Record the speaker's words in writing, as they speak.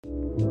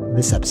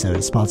This episode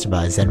is sponsored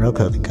by Zenro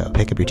Clothing Co.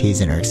 Pick up your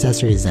tees and or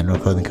accessories at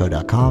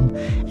zenroclothingco.com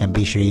and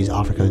be sure to use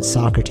offer code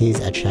Socrates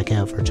at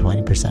checkout for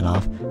 20%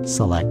 off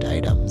select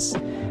items.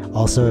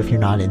 Also, if you're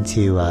not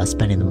into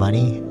spending the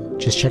money,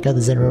 just check out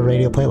the Zenro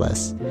radio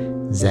playlist.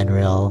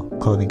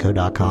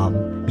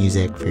 zenroclothingco.com,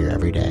 music for your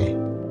everyday.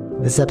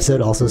 This episode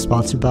also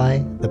sponsored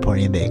by The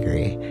Pornian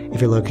Bakery.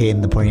 If you're located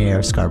in the Pornian area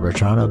of Scarborough,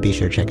 Toronto, be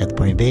sure to check out The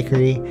Pornian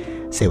Bakery,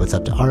 say what's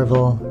up to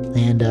Arville,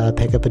 and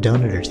pick up a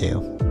donut or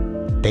two.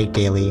 Baked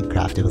daily,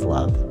 crafted with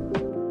love.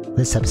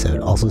 This episode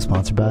also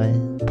sponsored by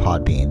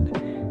Podbean.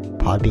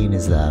 Podbean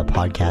is the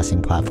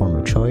podcasting platform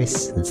of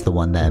choice. It's the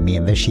one that me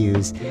and Vish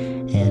use,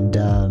 and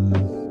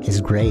is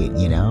great,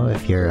 you know,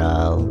 if you're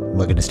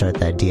looking to start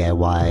that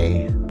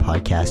DIY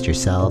podcast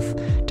yourself.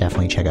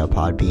 Definitely check out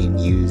Podbean.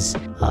 Use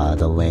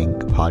the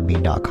link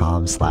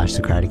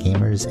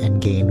podbean.com/SocraticGamers and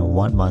gain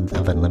 1 month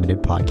of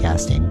unlimited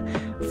podcasting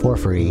for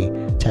free.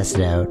 Test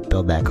it out,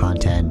 build that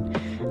content.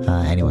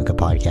 Anyone could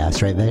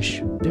podcast, right,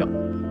 Vish? Yep.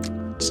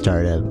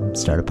 Start a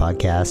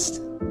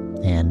podcast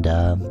and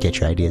get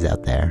your ideas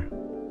out there.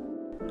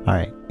 All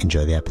right,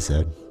 enjoy the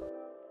episode.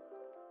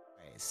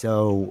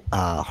 So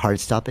hard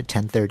stop at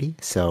 10:30,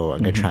 so I'm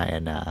gonna try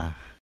and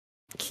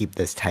keep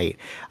this tight.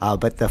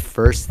 But the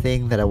first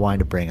thing that I wanted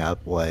to bring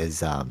up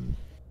was I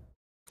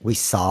was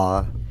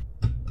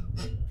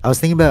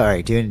thinking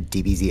about doing a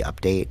DBZ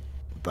update,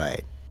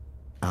 but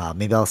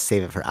maybe I'll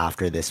save it for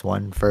after this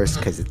one first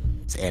because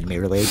it's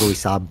anime related. But we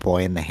saw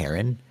Boy and the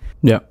Heron.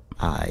 Yeah.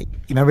 You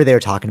remember they were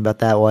talking about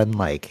that one?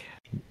 Like,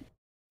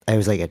 it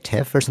was like a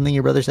TIFF or something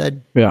your brother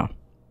said? Yeah.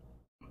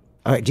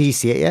 All right, did you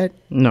see it yet?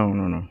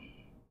 No.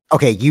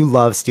 Okay, you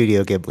love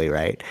Studio Ghibli,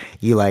 right?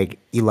 You liked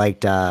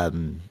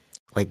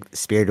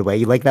Spirited Away.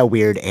 You like that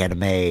weird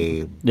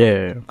anime,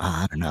 Yeah.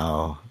 I don't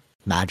know,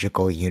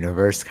 magical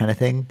universe kind of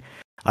thing.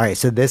 All right,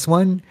 so this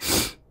one,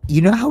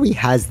 you know how he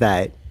has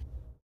that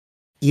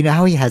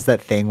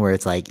thing where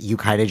it's like you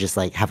kind of just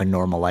like have a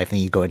normal life and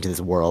you go into this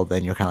world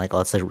and you're kind of like, oh,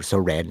 it's like so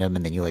random,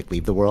 and then you like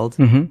leave the world.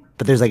 Mm-hmm.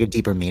 But there's like a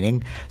deeper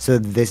meaning. So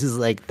this is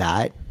like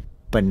that,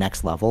 but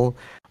next level.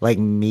 Like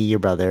me, your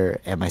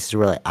brother, and my sister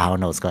were like, I don't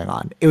know what's going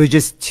on. It was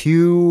just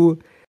too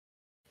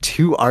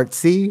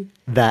artsy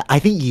that I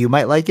think you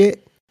might like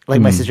it. Like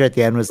my sister at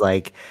the end was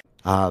like,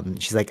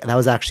 she's like, that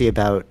was actually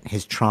about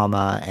his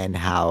trauma and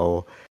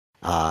how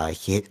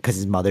because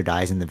his mother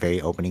dies in the very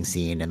opening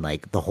scene, and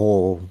like the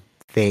whole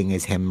thing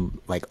is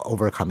him like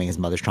overcoming his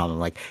mother's trauma.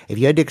 Like, if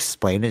you had to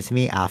explain it to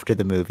me after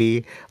the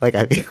movie, like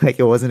I feel like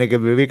it wasn't a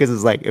good movie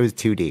because it was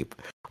too deep.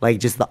 Like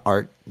just the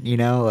art, you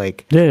know,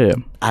 like Yeah.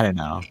 I don't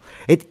know.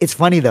 It's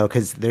funny though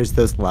because there's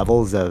those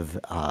levels of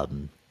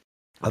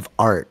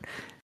art.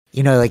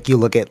 You know, like you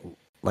look at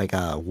like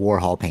a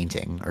Warhol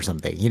painting or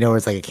something. You know, where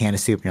it's like a can of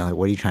soup, and you're like,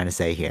 what are you trying to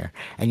say here?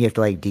 And you have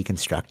to like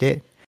deconstruct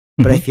it.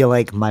 But I feel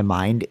like my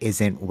mind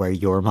isn't where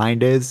your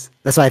mind is.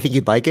 That's why I think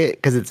you'd like it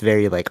because it's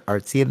very like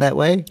artsy in that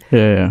way.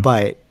 Yeah.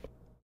 But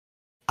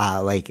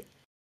like,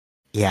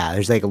 yeah,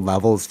 there's like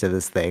levels to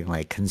this thing,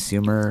 like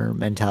consumer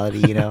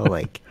mentality. You know,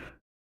 like.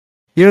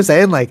 You know what I'm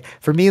saying? Like,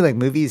 for me, like,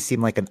 movies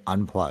seem like an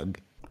unplug.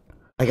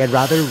 Like, I'd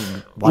rather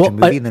watch a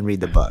movie than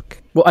read the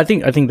book. Well, I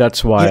think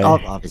that's why. Yeah,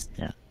 obviously,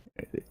 yeah.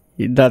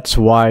 That's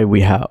why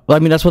we have. I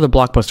mean, that's what the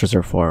blockbusters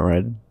are for,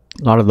 right?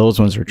 A lot of those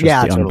ones are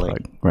just the totally.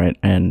 unplug, right?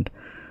 And,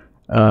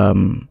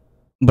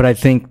 but I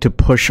think to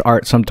push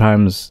art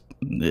sometimes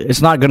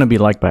it's not going to be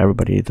liked by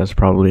everybody. That's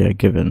probably a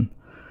given.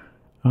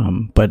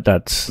 But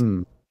that's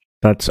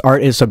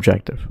art is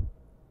subjective.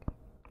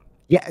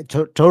 Yeah,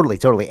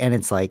 totally. And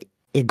it's like,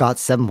 it got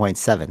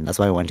 7.7. That's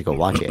why I wanted to go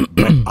watch it.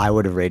 But I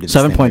would have rated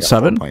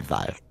 7.7?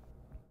 4.5.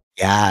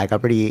 Yeah, it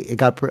got pretty.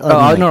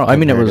 Oh, no. I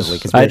mean, it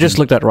was. I just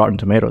looked at Rotten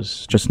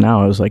Tomatoes just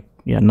now. It was like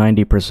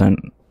 90%.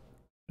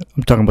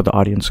 I'm talking about the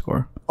audience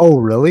score. Oh,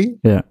 really?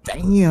 Yeah.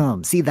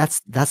 Damn. See,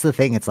 that's the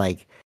thing. It's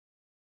like,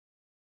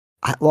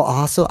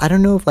 also, I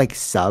don't know if like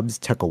subs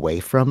took away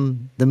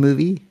from the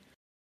movie.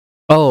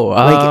 Oh,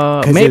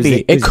 like,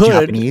 maybe it could.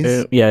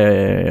 Japanese.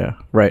 Yeah.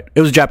 Right.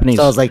 It was Japanese.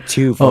 So I was like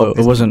too focused.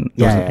 Oh, it wasn't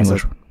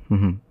English. So,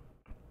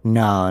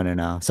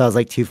 No. So I was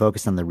like too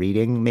focused on the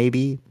reading,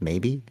 maybe.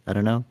 I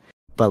don't know.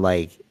 But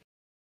like,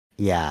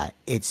 yeah,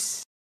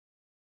 it's,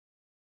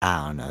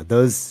 I don't know.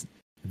 Those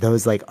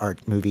like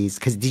art movies.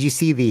 Because did you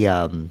see the,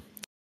 I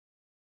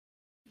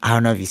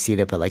don't know if you see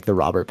it, but like the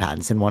Robert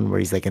Pattinson one where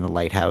he's like in a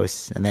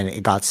lighthouse and then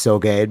it got so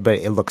good, but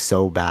it looked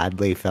so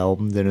badly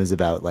filmed, and it was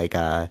about like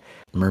a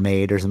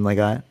mermaid or something like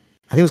that.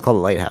 I think it was called A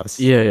Lighthouse.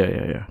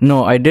 Yeah.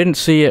 No, I didn't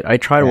see it. I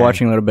tried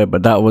watching a little bit,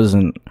 but that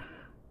wasn't.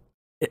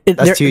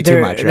 That's too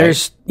much,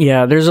 right?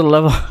 There's a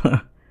level.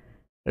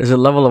 There's a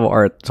level of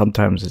art.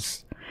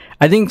 Sometimes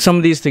I think some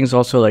of these things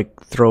also like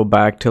throw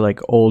back to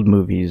like old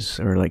movies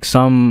or like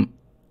some.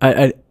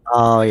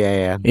 Oh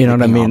yeah. You know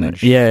what I mean?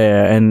 Homage.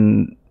 Yeah,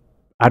 and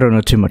I don't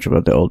know too much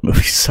about the old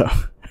movies, so.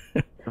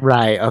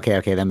 Right.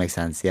 Okay. That makes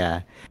sense.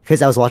 Yeah.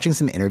 Because I was watching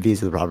some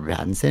interviews with Robert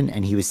Pattinson,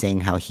 and he was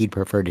saying how he'd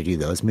prefer to do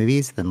those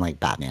movies than like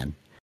Batman.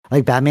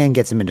 Like Batman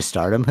gets him into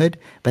stardomhood,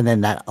 but then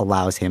that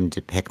allows him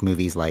to pick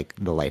movies like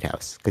The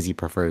Lighthouse because he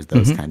prefers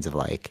those kinds of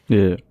like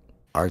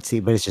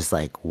artsy, but it's just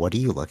like, what are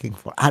you looking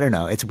for? I don't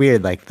know. It's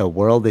weird. Like the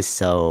world is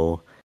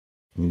so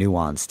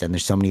nuanced and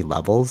there's so many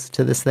levels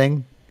to this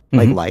thing,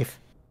 like Mhm. life,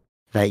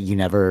 that you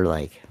never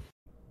like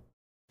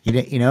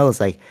you know, it's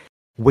like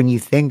when you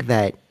think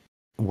that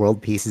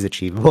world peace is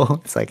achievable,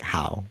 it's like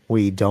how?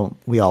 We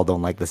all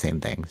don't like the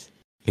same things,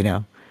 you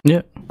know?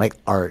 Yeah. Like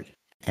art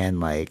and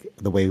like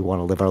the way we want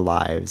to live our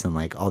lives and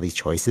like all these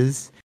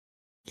choices.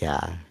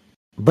 Yeah.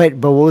 But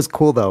what was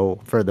cool though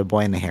for The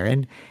Boy and the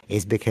Heron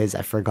is because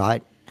I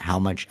forgot how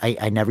much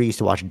I never used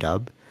to watch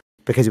dub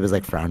because it was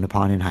like frowned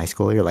upon in high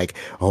school. You're like,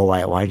 oh,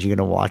 why aren't you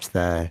gonna watch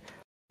the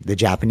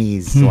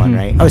Japanese one,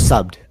 right? Oh,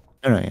 subbed.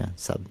 No, yeah,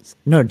 subs.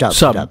 No, dub,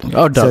 Sub. dub.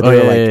 Oh, dub. So Oh, they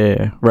were yeah, like, yeah, yeah,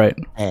 yeah.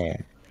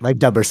 Right. like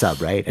dub or sub,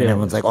 right? And Yeah.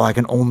 everyone's like, oh, I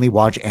can only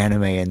watch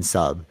anime and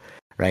sub,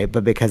 right?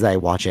 But because I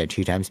watch it at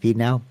 2 times speed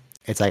now,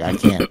 it's like I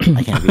can't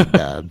read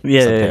the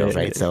Yeah, subtitles, yeah,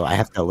 right? yeah. So I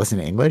have to listen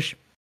to English.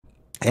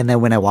 And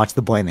then when I watched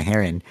The Boy and the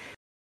Heron,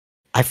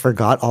 I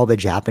forgot all the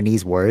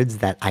Japanese words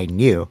that I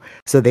knew.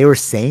 So they were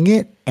saying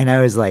it, and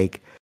I was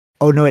like,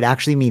 "Oh no, it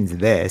actually means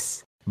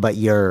this." But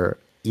your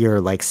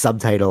like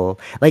subtitle,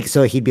 like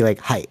so he'd be like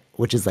 "hi,"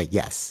 which is like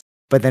yes,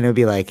 but then it would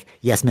be like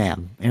 "yes,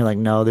 ma'am," and you're like,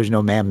 "No, there's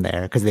no ma'am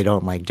there," because they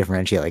don't like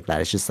differentiate like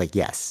that. It's just like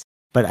yes.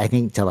 But I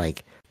think to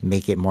like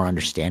make it more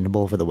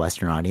understandable for the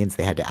Western audience,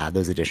 they had to add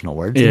those additional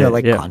words, you Yeah, know,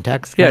 like yeah.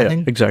 context Yeah, kind of yeah,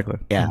 thing. exactly.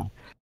 Yeah.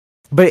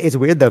 But it's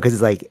weird though, because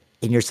it's like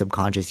in your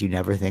subconscious, you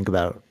never think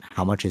about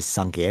how much is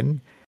sunk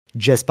in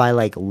just by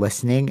like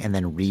listening and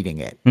then reading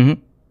it. Mhm.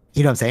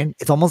 You know what I'm saying?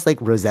 It's almost like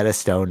Rosetta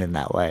Stone in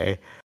that way.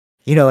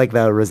 You know, like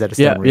the Rosetta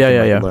Yeah, Stone where you yeah, can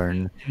yeah, like yeah.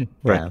 learn.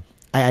 Right.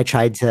 Yeah. I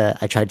tried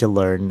to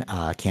learn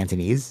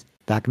Cantonese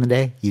back in the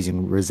day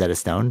using Rosetta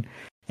Stone.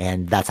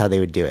 And that's how they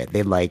would do it.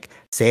 They'd like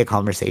say a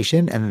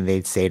conversation and then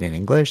they'd say it in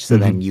English. So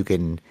then Mhm. you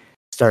can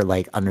start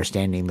like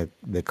understanding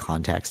the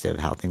context of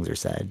how things are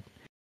said.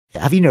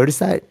 Have you noticed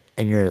that?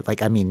 And you're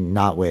like, I mean,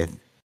 not with,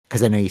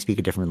 because I know you speak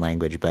a different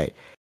language, but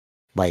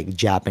like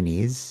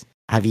Japanese.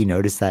 Have you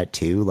noticed that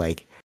too?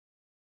 Like,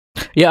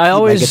 Yeah,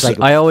 like it's like,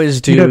 I always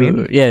do. you know what I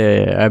mean? Yeah,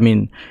 yeah, yeah. I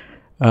mean,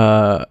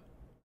 uh,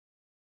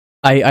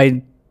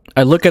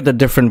 I look at the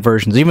different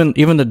versions.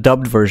 Even the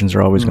dubbed versions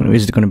are always Mm.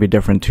 is going to be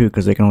different too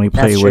because they can only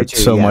play That's true with too,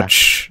 so yeah.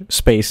 much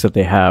space that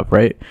they have,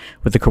 right?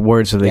 With the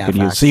words that they Yeah, could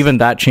use. facts. So even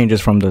that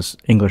changes from the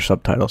English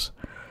subtitles.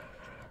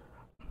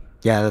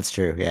 Yeah, that's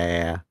true. Yeah, yeah,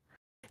 yeah.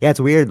 Yeah, it's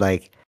weird.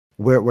 Like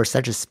we're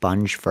such a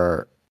sponge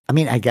for. I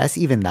mean, I guess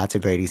even that's a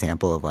great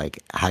example of like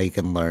how you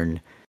can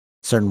learn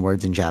certain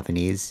words in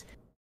Japanese.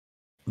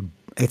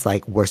 It's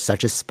like we're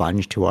such a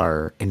sponge to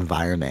our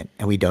environment,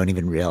 and we don't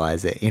even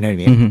realize it. You know what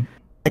I mean? Hmm.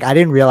 Like I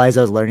didn't realize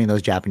I was learning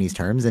those Japanese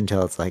terms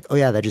until it's like, oh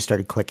yeah, that just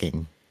started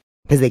clicking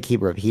because they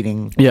keep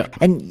repeating. Yeah.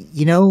 And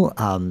you know,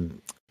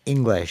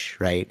 English,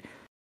 right?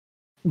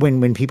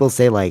 When people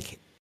say like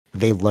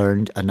they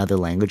learned another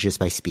language just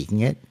by speaking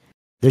it,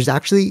 there's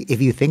actually,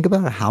 if you think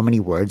about how many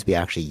words we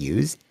actually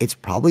use, it's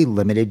probably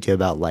limited to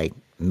about like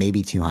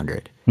maybe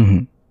 200. Hmm.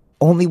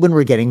 Only when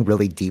we're getting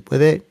really deep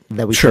with it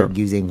that we Sure. start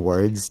using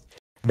words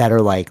that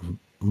are like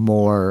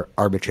more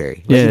arbitrary.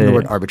 Like Yeah, even yeah, the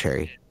word yeah.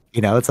 arbitrary.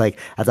 You know, it's like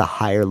that's a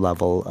higher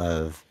level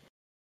of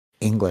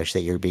English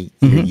that you're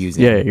Mhm.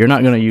 using. Yeah, you're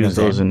not going to You know use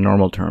what I'm those saying? in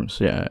normal terms.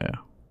 Yeah, yeah.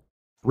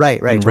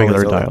 Right, right, In totally,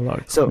 regular totally.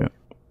 dialogue. So Yeah.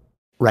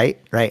 right,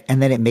 right.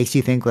 And then it makes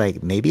you think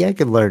like maybe I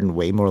could learn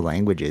way more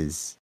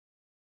languages.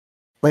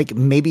 Like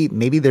maybe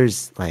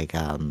there's like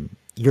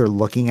you're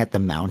looking at the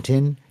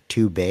mountain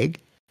too big.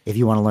 If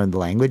you want to learn the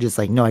language, it's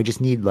like, no, I just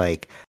need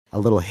like a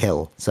little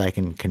hill so I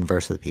can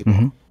converse with people. Hmm.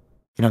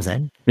 You know what I'm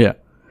saying? Yeah.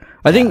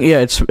 I think Yeah.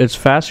 it's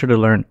faster to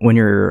learn when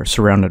you're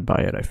surrounded by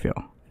it. I feel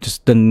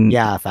just then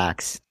Yeah,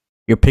 facts.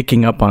 you're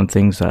picking up on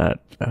things that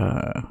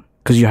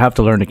because you have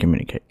to learn to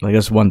communicate. Like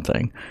that's one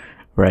thing,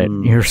 right?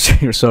 Mm.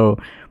 You're so,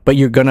 but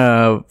you're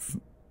gonna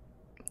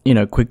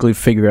quickly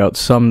figure out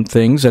some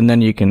things, and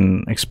then you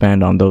can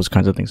expand on those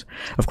kinds of things.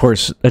 Of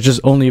course, that's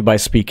just only by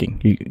speaking.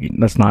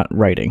 That's not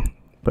writing,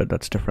 but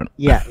that's different.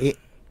 Yeah,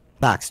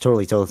 facts.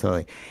 Totally, totally,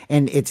 totally.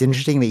 And it's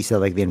interesting that you said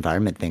like the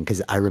environment thing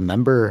because I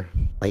remember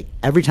like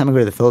every time I go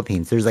to the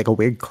Philippines, there's like a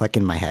weird click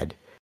in my head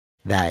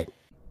that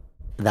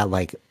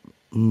like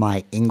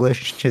my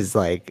English just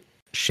like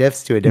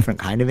shifts to a different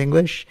kind of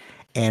English,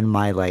 and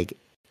my like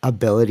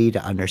ability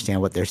to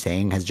understand what they're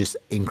saying has just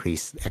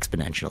increased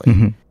exponentially.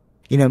 Hmm.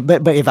 You know,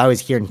 but if I was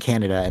here in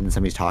Canada and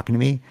somebody's talking to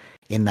me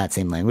in that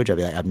same language, I'd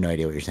be like, I have no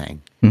idea what you're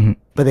saying. Hmm.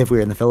 But if we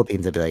were in the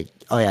Philippines, I'd be like,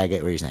 oh yeah, I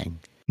get what you're saying.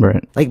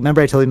 Right. Like, remember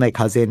I told you my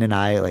cousin and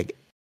I, like,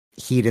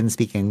 he didn't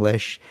speak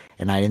English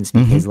and I didn't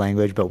speak Mhm. his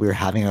language, but we were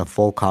having a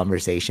full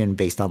conversation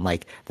based on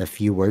like the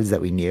few words that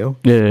we knew.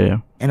 Yeah. Yeah. Yeah.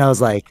 And I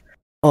was like,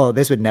 oh,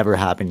 this would never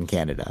happen in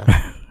Canada.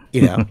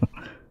 You know?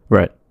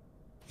 Right.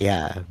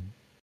 Yeah.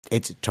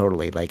 It's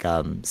totally like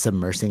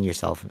submersing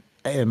yourself,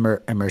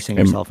 immersing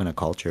Im- yourself in a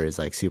culture is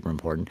like super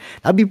important.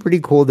 That'd be pretty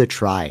cool to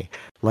try.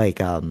 Like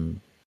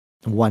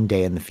one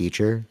day in the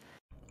future,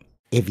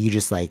 if you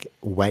just like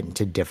went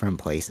to different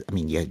places. I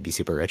mean, you'd be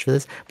super rich for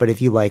this, but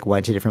if you like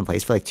went to different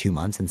places for like 2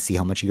 months and see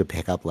how much you could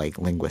pick up like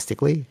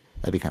linguistically,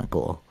 that'd be kind of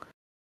cool.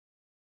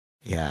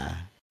 Yeah.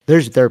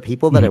 There are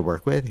people that I Mhm.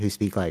 work with who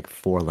speak like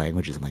 4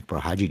 languages. I'm like, bro,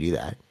 how'd you do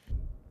that?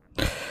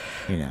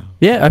 You know?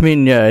 Yeah, I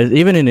mean, yeah,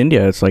 even in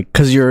India, it's like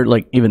because you're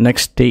like even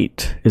next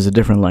state is a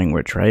different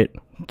language, right?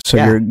 So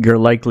Yeah. you're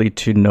likely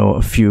to know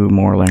a few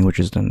more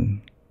languages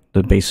than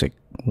the basic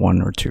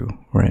one or two,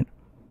 right?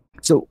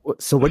 So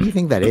what do you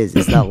think that is?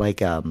 Is that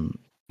like a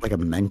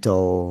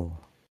mental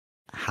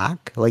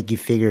hack? Like you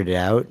figured it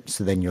out,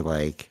 so then you're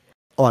like,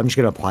 oh, I'm just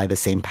gonna apply the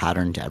same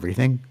pattern to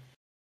everything.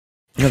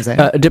 You know what I'm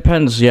saying? It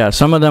depends. Yeah,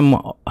 some of them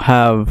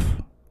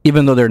have,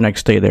 even though they're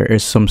next day, there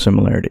is some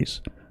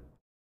similarities,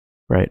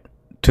 right,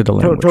 to the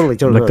language. Totally, Like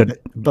totally.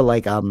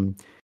 the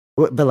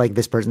But like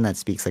this person that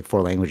speaks like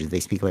 4 languages,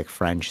 they speak like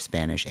French,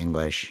 Spanish,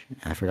 English.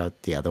 I forgot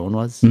what the other one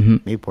was.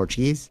 Mhm. Maybe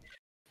Portuguese.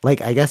 Like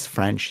I guess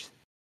French,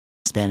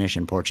 Spanish,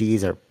 and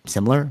Portuguese are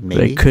similar, They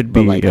maybe. could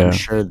But be. like I'm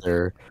sure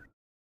they're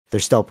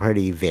still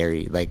pretty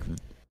varied. Like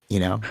you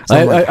know. So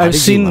I, I'm like, how I've did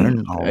you seen.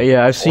 learn all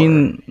Yeah,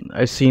 four?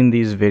 I've seen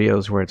these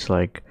videos where it's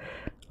like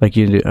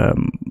you do,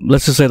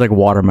 let's just say like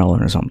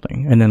watermelon or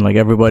something, and then like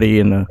everybody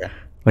in the Okay.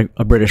 like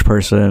a British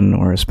person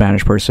or a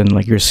Spanish person,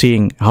 like you're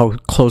seeing how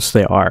close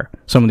they are.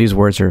 Some of these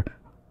words are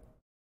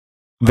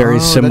very Oh,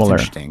 that's similar.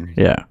 interesting.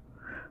 Yeah.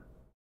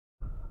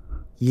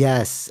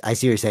 Yes, I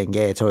see what you're saying.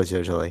 Yeah, totally,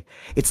 totally, totally.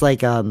 It's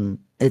like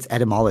it's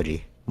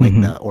etymology, like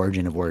Hmm. the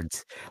origin of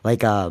words.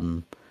 Like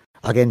I'll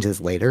get into this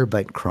later,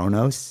 but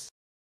chronos,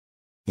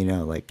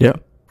 like Yeah.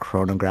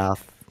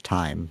 chronograph,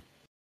 time.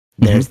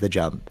 Hmm. There's the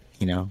jump,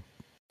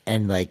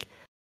 and like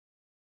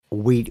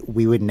we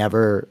would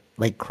never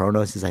like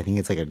chronos is I think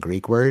it's like a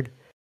Greek word,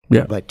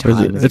 Yeah. but time is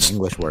an It's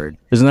English word.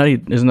 isn't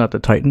that the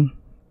Titan?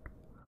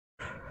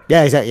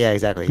 Yeah, exactly. Yeah,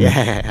 exactly.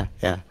 Yeah.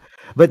 Yeah.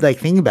 But like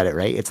thinking about it,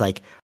 right? It's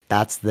like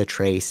that's the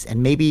trace,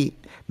 and maybe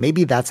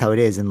that's how it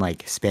is in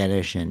like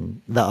Spanish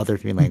and the other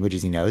 3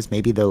 languages he knows.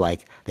 Maybe they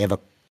have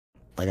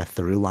a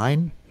through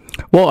line.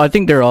 Well, I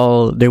think they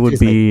would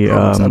Just like be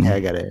chronos. Okay, I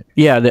get it.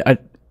 yeah,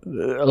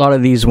 a lot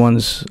of these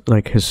ones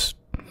like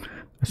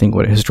I think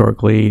what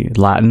historically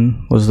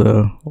Latin was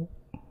the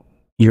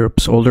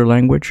Europe's older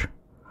language.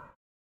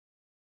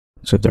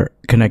 So they're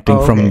connecting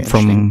Oh, okay,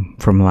 interesting.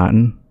 from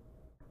Latin.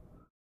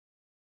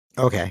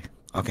 Okay,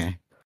 okay.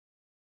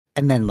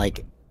 And then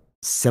like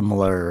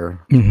similar,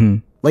 Hmm.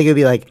 like it'd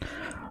be like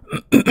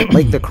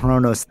the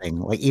chronos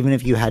thing. Like even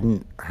if you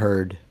hadn't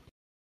heard.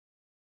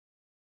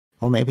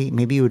 Well,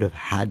 maybe you would have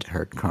had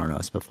heard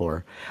Chronos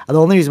before. The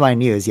only reason why I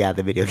knew is the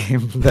video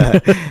game,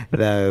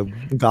 the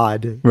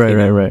god,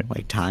 Right.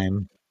 like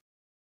time.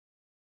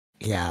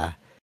 Yeah,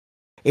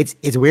 it's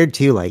weird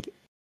too. Like,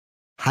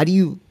 how do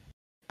you,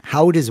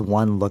 how does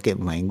one look at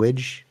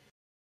language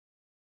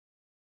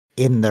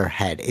in their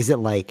head? Is it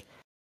like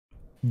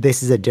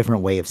this is a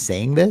different way of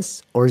saying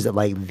this, or is it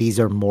like these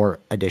are more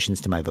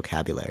additions to my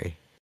vocabulary?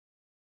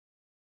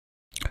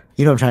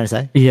 You know what I'm trying to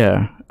say?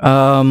 Yeah.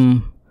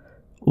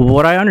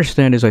 What I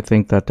understand is I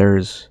think that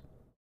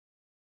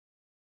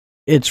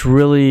it's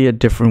really a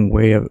different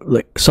way of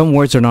like some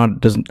words are not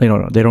doesn't they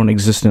don't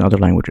exist in other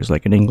languages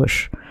like in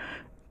English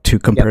to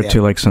compare Yep.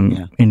 to like some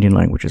Yeah. Indian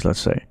languages, let's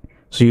say.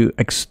 So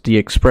the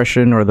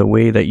expression or the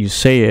way that you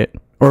say it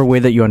or a way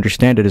that you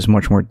understand it is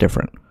much more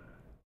different.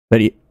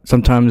 That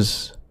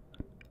sometimes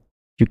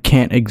you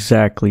can't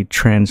exactly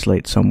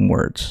translate some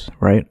words,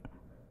 right?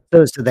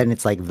 So then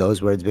it's like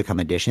those words become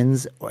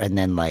additions, and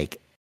then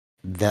like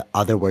the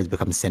other words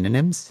become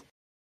synonyms.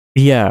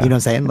 You know Yeah. what I'm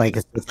saying? Like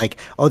it's like,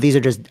 oh, these are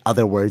just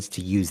other words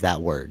to use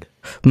that word.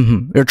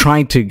 They're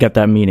trying to get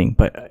that meaning,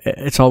 but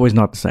it's always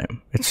not the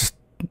same. It's just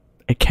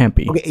it can't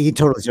be Okay,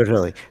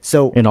 totally.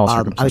 So in all I was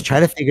circumstances.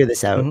 trying to figure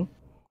this out. Hmm.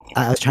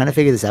 I was trying to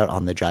figure this out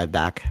on the drive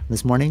back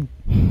this morning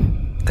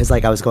because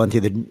like I was going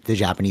through the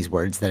Japanese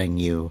words that I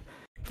knew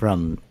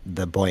from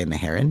The Boy and the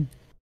Heron,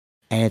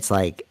 and it's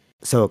like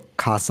so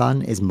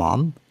Kasan is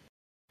mom,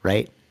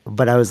 right?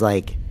 But I was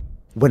like,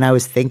 when I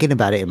was thinking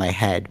about it in my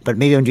head, but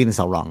maybe I'm doing this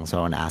all wrong, so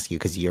I want to ask you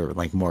because you're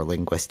like more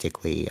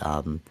linguistically,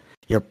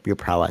 your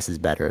prowess is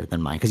better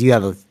than mine because you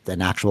have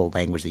an actual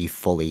language that you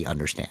fully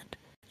understand,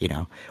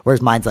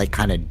 whereas mine's like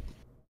kind of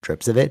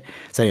drips of it.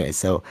 So anyway,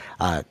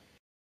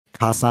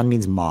 Kasan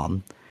means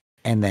mom,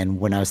 and then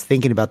when I was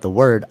thinking about the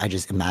word, I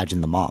just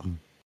imagined the mom,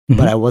 but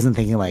Hmm. I wasn't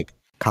thinking like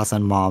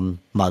Kasan mom,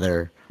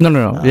 mother. No.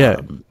 Yeah.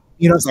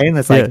 You know what I'm saying?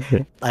 That's Yeah. like Yeah.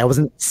 I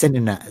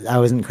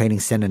wasn't creating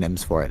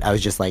synonyms for it. I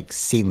was just like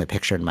seeing the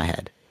picture in my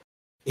head.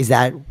 Is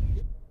that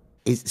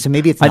so?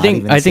 Maybe it's not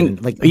even a I think,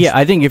 synonym, like yeah,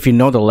 I think if you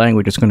know the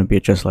language, it's going to be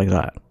just like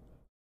that.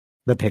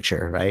 the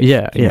picture, right?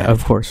 Yeah. In your Yeah. head.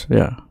 Of course.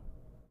 Yeah.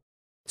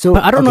 So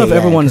But I don't know okay, if yeah,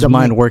 because everyone's I'm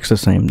mind like, works the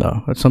same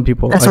though. Some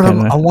people, that's what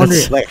again, I'm wondering.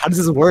 that's, Like, how does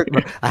this work?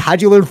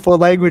 How'd you learn 4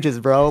 languages,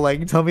 bro?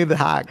 Like, tell me the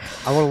hack.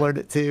 I want to learn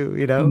it too.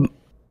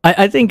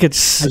 I think I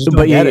it's, just don't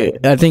but get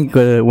it. I think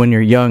when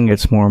you're young,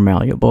 it's more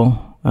malleable.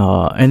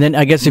 And then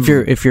I guess if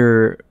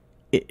you're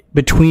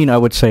between, I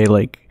would say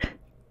like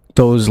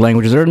those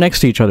languages that are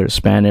next to each other,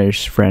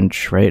 Spanish,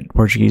 French, right,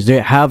 Portuguese, they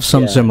have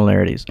some Yeah,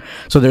 similarities.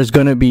 So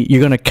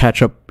you're gonna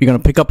catch up, you're gonna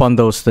pick up on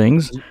those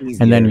things,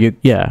 and then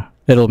easier.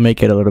 it'll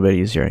make it a little bit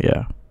easier.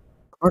 Yeah.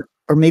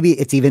 Or maybe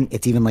it's even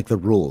like the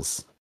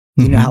rules.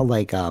 You know Hmm. how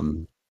like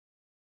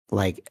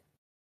like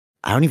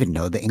I don't even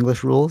know the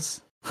English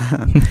rules.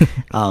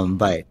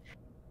 But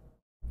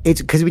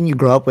it's because when you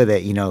grow up with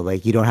it, you know,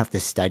 like you don't have to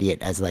study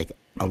it as like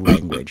a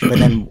language. But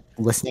then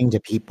listening to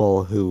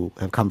people who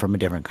have come from a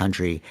different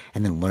country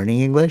and then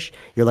learning English,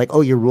 you're like,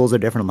 oh, your rules are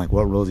different. I'm like,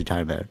 what rules are you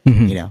talking about?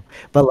 Mhm. You know?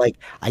 But like,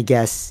 I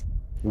guess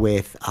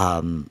with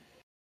all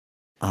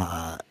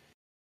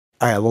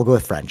right, we'll go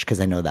with French because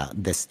I know that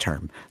this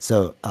term.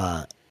 So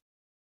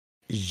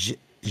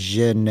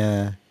je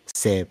ne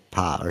sais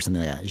pas or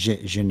something like that.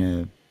 Je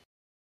ne.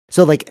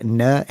 So like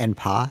ne and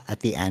pas at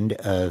the end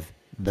of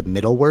the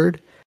middle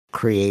word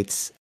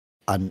creates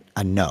a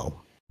no.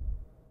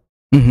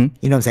 Mhm.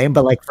 You know what I'm saying?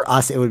 But like for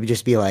us, it would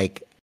just be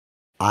like,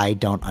 I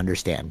don't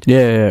understand.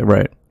 Yeah,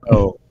 right.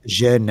 So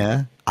je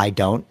ne, I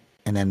don't,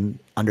 and then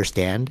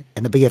understand,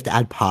 and then but you have to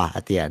add pas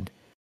at the end.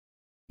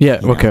 Yeah,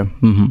 You know? okay.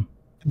 Mhm.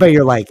 But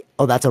you're like,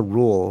 oh, that's a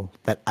rule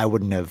that I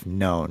wouldn't have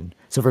known.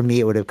 So for me,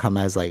 it would have come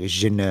as like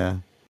je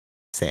ne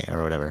sais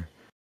or whatever.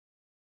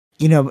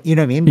 You know what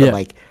I mean? But Yeah.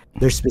 like,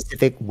 there's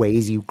specific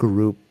ways you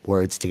group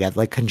words together,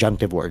 like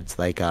conjunctive words,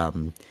 like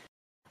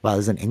Wow,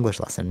 this is an English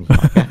lesson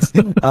podcast.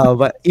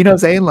 But you know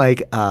what I'm saying?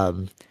 Like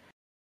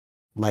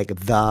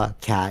the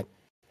cat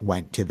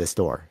went to the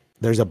store.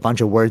 There's a bunch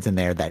of words in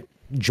there that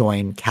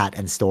join cat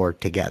and store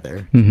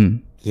together.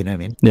 Mhm. You know what I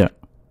mean? Yeah.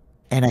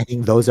 And I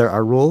think those are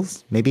our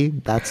rules. Maybe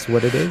that's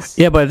what it is.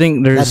 Yeah, but I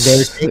think That there's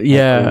their state,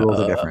 yeah, the rules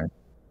are different.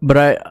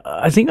 but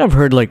I think I've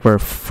heard like where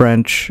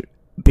French,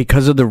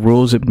 because of the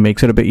rules, it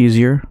makes it a bit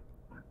easier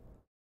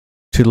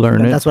to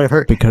learn it. That's what I've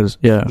heard. Because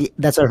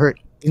That's what I've heard.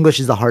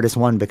 English is the hardest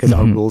one because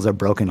our Mhm. rules are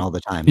broken all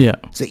the time. yeah,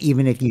 So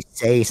even if you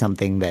say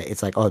something that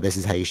it's like, oh, this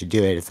is how you should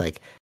do it, it's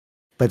like,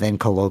 but then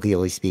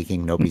colloquially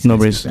speaking, nobody's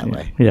that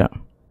way. yeah,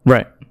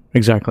 right,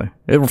 exactly.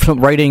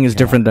 Writing is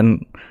different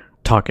than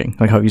talking,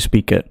 like how you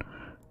speak it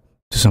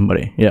to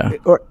somebody. Yeah.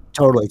 Or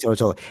totally.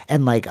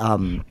 And like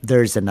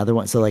there's another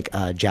one. So like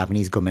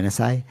Japanese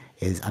gomenasai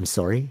is I'm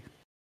sorry.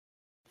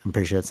 I'm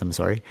pretty sure it's I'm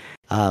sorry.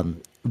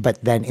 But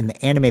then in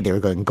the anime they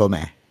were going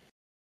gome.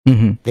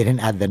 Mm-hmm. They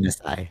didn't add the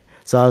nasai.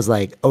 So I was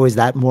like, oh, is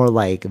that more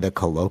like the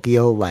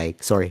colloquial,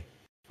 like sorry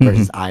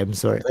versus I'm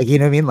sorry? Like you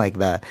know what I mean? Like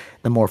the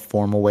more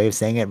formal way of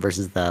saying it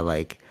versus the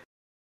like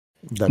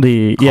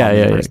the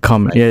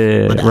common. Like,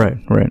 Yeah,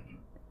 right.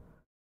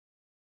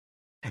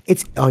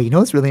 It's you know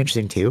what's really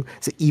interesting too?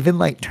 So even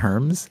like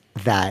terms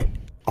that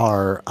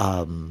are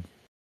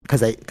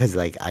because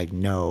like I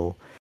know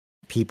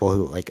people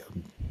who like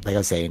I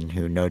was saying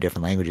who know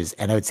different languages,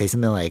 and I would say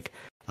something like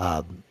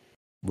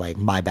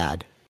my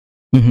bad.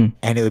 Mm-hmm.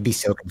 And it would be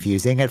so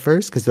confusing at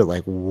first because they're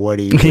like, what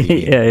do you mean?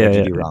 yeah, what did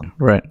you do wrong?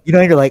 Right. You know,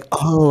 and you're like,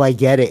 oh, I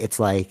get it. It's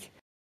like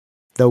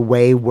the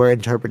way we're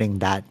interpreting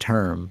that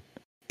term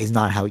is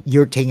not how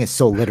you're taking it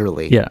so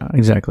literally. Yeah,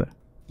 exactly.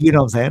 You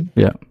know what I'm saying?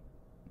 Yeah.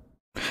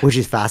 Which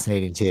is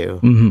fascinating too.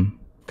 Mm-hmm.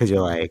 Because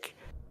you're like,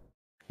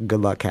 good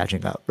luck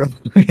catching up, bro. You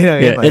know what I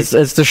mean? Yeah, Like,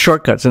 it's the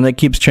shortcuts, and it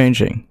keeps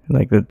changing.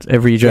 Like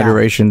every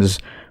generation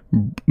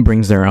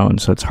brings their own,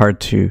 so it's hard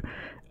to.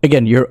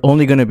 Again, you're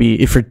only going to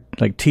be, if you're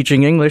like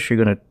teaching English, you're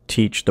going to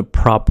teach the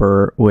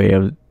proper way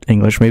of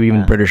English, maybe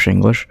even British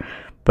English,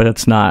 but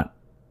that's not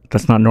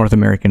North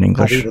American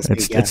English.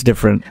 It's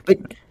different. But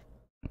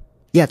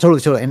yeah,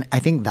 totally. And I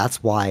think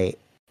that's why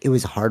it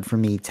was hard for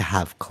me to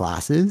have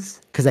classes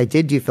because I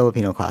did do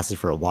Filipino classes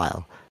for a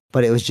while,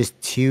 but it was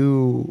just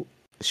too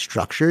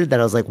structured that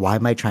I was like, why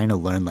am I trying to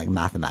learn like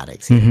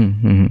mathematics here? You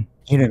know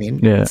what I mean?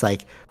 Yeah. It's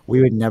like we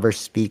would never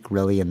speak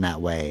really in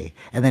that way.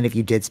 And then if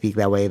you did speak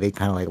that way, they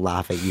kind of like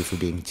laugh at you for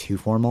being too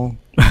formal.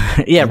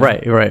 Yeah,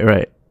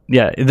 right.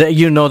 Yeah,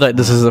 you know that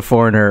this is a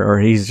foreigner, or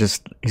he's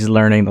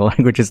learning the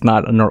language. It's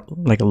not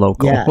like a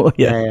local.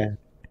 Yeah.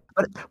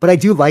 But I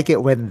do like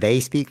it when they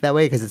speak that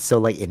way because it's so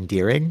like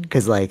endearing.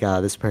 Because like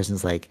this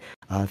person's like,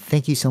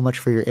 "Thank you so much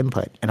for your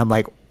input," and I'm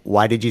like,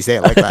 "Why did you say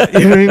it like that?"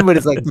 You know what I mean? But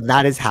it's like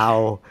that is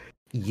how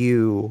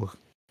you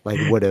like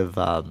would have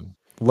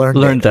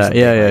learned that.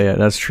 Yeah.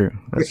 That's true.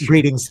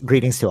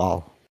 Greetings to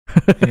all.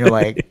 And you're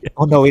like,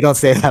 oh no, we don't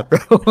say that, bro.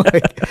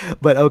 Like,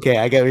 but okay,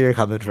 I get where you're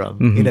coming from.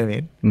 You know what I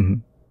mean?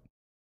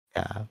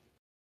 Mm-hmm.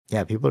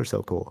 Yeah. People are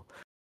so cool.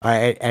 All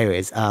right.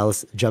 Anyways,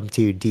 let's jump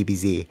to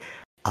DBZ.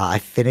 I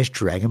finished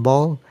Dragon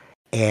Ball,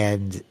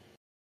 and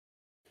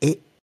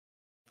it.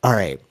 All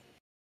right.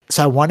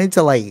 So I wanted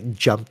to like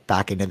jump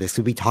back into this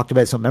because we talked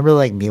about it. So remember,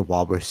 like me and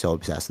Wald were so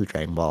obsessed with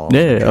Dragon Ball.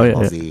 Dragon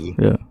Ball Z.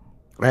 Yeah.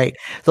 Right.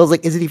 So I was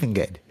like, is it even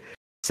good?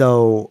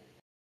 So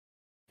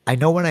I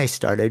know when I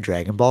started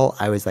Dragon Ball,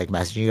 I was like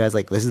messaging you guys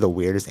like, this is the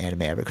weirdest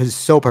anime ever because it's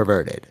so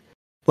perverted,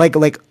 like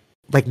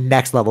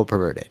next level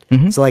perverted.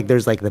 Mm-hmm. So like,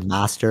 there's like the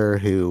master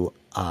who,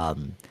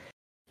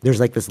 there's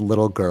like this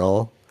little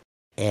girl,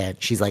 and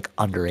she's like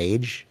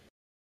underage,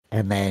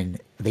 and then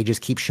they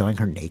just keep showing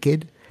her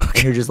naked,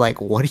 and you're just like,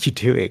 what are you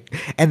doing?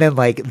 And then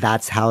like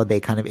that's how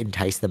they kind of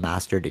entice the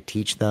master to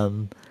teach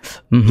them,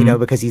 you know,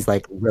 because he's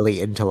like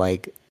really into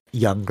like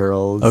young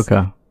girls.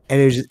 Okay. And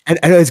it was just, and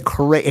it was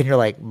great. And you're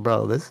like,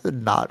 bro, this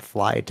did not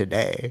fly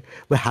today.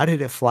 But how did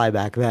it fly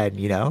back then,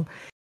 you know?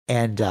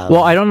 And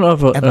Well, I don't know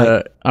if and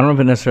like I don't know if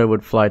it necessarily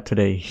would fly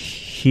today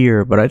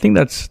here, but I think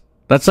that's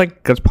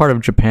part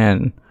of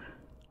Japan.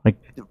 Like,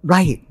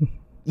 right,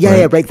 yeah, right?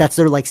 yeah, right. That's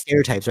their like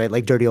stereotypes, right?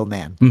 Like dirty old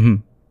man, Mm-hmm.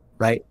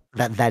 right?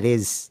 That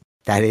is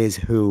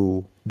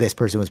who this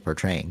person was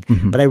portraying.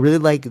 Mm-hmm. But I really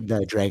like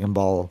the Dragon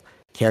Ball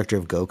character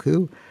of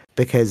Goku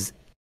because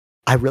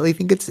I really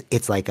think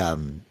it's like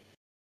an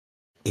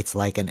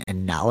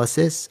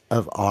analysis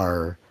of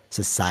our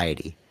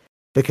society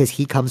because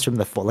he comes from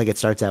the full like it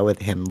starts out with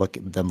them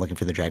looking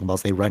for the Dragon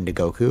Balls. They run to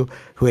Goku,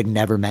 who had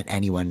never met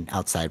anyone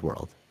outside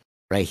world,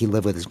 right? He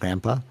lived with his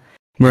grandpa,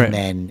 and Right.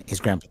 then his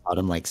grandpa taught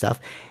him like stuff.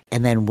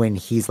 And then when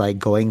he's like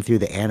going through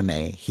the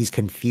anime, he's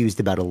confused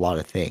about a lot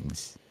of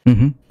things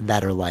Mm-hmm.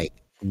 that are like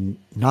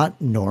not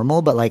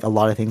normal, but like a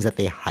lot of things that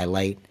they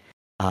highlight,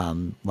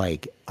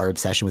 like our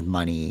obsession with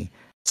money,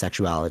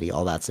 sexuality,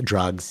 all that's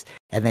drugs,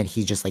 and then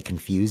he's just like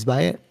confused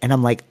by it. And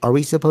I'm like, are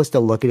we supposed to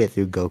look at it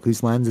through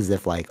Goku's lens as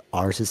if like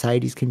our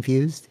society's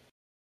confused?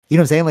 You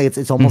know what I'm saying? Like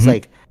it's almost Mm-hmm.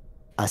 like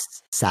a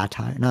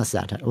satire, not a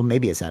satire, well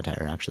maybe a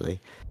satire actually,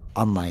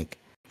 on like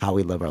how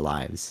we live our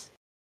lives,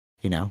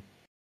 you know?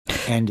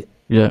 And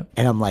Yeah.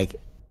 and I'm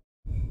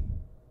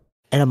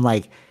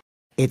like,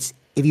 it's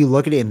if you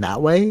look at it in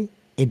that way,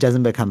 it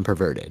doesn't become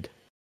perverted.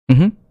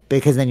 Mm-hmm.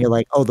 Because then you're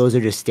like, oh, those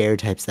are just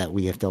stereotypes that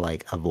we have to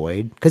like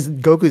avoid. Because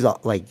Goku's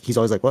like, he's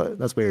always like, what?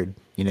 That's weird.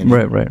 You know what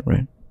I mean?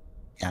 Right.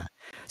 Yeah.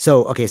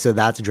 So okay, so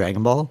that's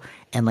Dragon Ball,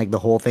 and like the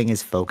whole thing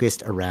is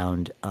focused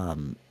around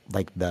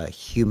like the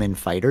human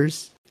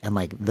fighters and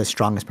like the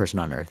strongest person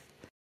on Earth.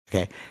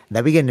 Okay.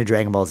 Then we get into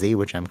Dragon Ball Z,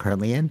 which I'm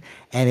currently in,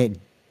 and it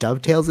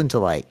dovetails into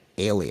like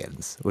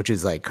aliens, which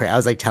is like I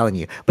was like telling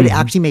you, but it Mm-hmm.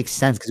 actually makes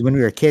sense because when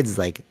we were kids,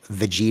 like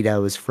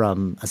Vegeta was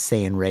from a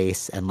Saiyan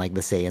race, and like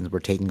the Saiyans were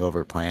taking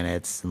over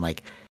planets, and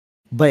like.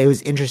 But it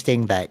was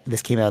interesting that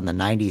this came out in the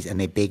 90s and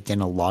they baked in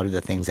a lot of the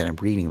things that I'm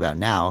reading about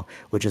now,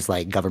 which is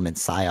like government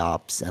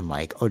psyops and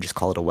like, oh, just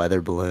call it a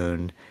weather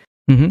balloon.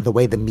 Mm-hmm. The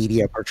way the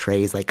media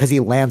portrays, like, because he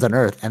lands on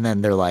Earth and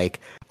then they're like,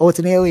 oh, it's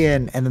an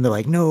alien. And then they're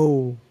like,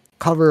 no,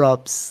 cover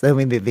ups. I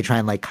mean, they try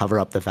and like cover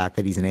up the fact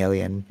that he's an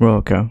alien. Well,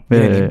 okay. You know Yeah,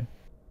 what I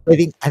yeah,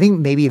 mean? I think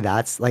maybe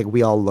that's like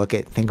we all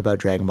think about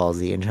Dragon Ball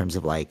Z in terms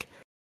of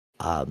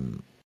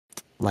um,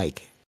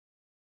 like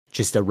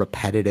just a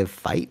repetitive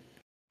fight.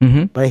 yeah.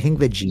 Mm-hmm. But I think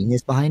the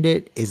genius behind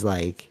it is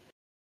like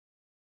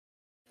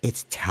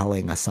it's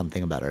telling us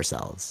something about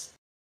ourselves.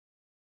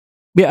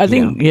 Yeah, I You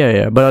think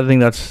yeah. But I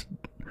think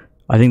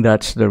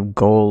that's the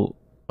goal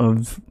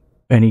of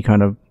any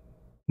kind of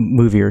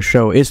movie or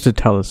show is to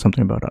tell us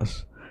something about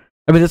us.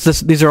 I mean,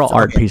 these are all So,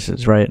 art okay,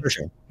 pieces, right? for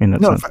sure. In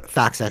that No, sense.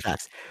 facts,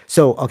 facts.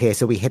 So okay,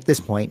 so we hit this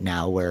point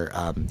now where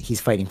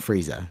he's fighting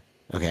Frieza,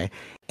 okay,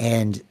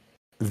 and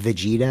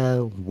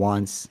Vegeta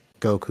wants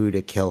Goku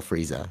to kill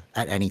Frieza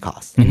at any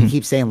cost, and he Mhm.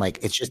 keeps saying like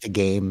it's just a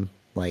game,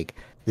 like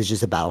there's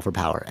just a battle for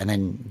power, and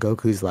then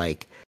Goku's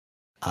like,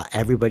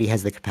 everybody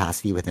has the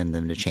capacity within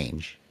them to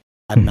change.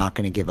 I'm Mhm. not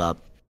going to give up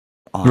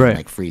on Right.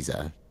 like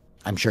Frieza.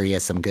 I'm sure he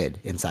has some good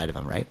inside of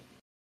him, right?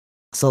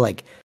 So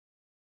like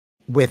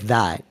with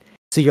that,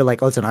 so you're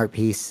like, oh, it's an art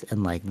piece,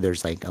 and like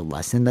there's like a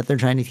lesson that they're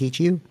trying to teach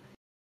you.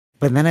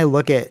 But then I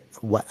look at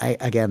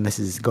again, this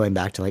is going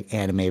back to like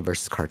anime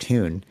versus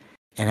cartoon,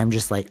 and I'm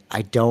just like,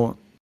 I don't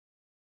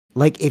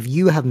like if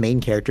you have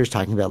main characters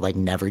talking about like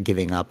never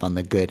giving up on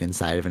the good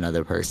inside of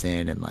another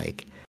person and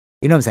like,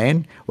 you know what I'm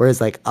saying? Whereas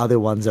like other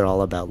ones are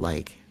all about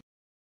like,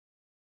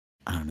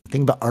 I don't know,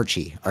 think about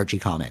Archie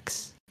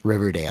comics,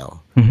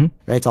 Riverdale, Mm-hmm.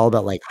 right? It's all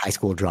about like high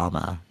school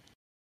drama.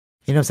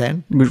 You know what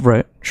I'm saying?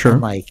 Right. Sure.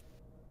 And like,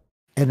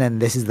 and then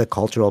this is the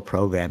cultural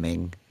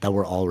programming that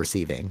we're all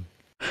receiving.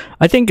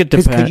 I think it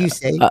 'Cause depends. could you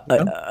say,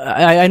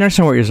 I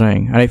understand what you're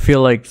saying, and I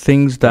feel like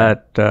things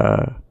that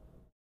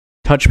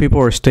touch people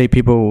or stay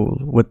people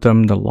with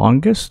them the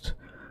longest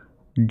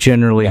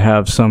generally Yeah.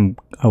 have some,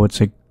 I would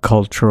say,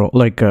 cultural,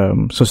 like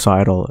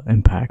societal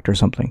impact or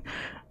something,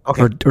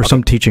 okay, or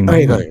some teaching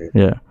Okay, moment. go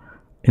ahead. Yeah,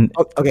 in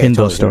Okay, in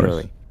those stories.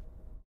 totally.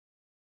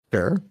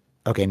 Sure.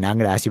 Okay, now I'm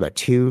going to ask you about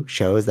two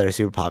shows that are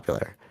super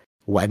popular: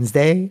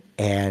 Wednesday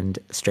and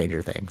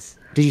Stranger Things.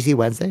 Did you see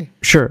Wednesday?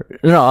 Sure.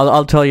 No,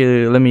 I'll tell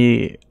you. Let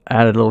me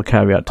add a little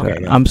caveat to Okay,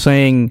 it. go I'm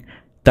saying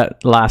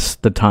that lasts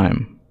the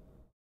time.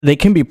 They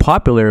can be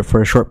popular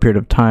for a short period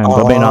of time,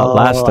 but may not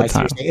last the I see what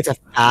time. you're saying. It's a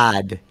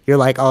fad. You're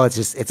like, oh,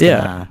 it's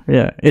Yeah, gonna.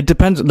 yeah. It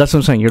depends. That's what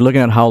I'm saying. You're looking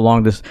at how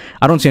long this.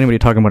 I don't see anybody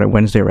talking about it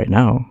Wednesday right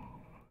now.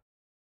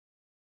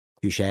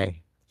 Touche.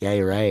 Yeah,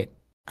 you're right.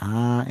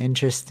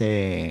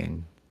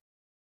 Interesting.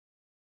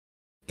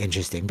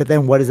 Interesting. But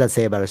then what does that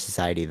say about our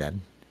society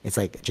then? It's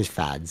like just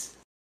fads.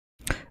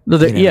 No,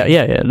 You know yeah, what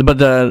I mean? yeah.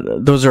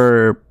 But those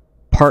are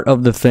part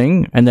of the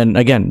thing, and then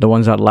again, the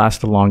ones that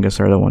last the longest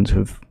are the ones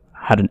who've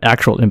had an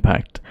actual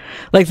impact.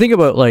 Like think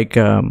about like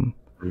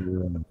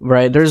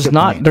right. There's Good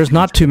not point. there's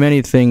not too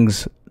many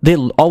things. They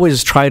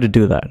always try to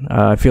do that.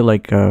 I feel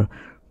like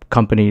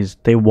companies,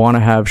 they want to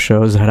have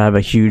shows that have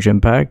a huge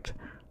impact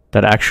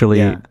that actually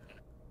Yeah.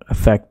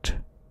 affect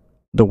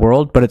the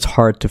world, but it's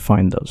hard to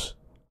find those.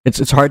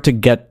 It's hard to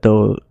get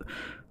those,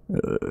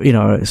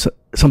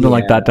 something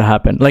like Yeah. that to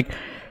happen. Like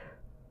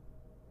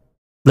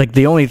like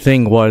the only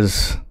thing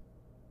was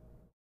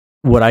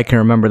what I can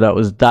remember that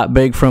was that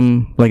big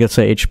from, like, let's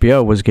say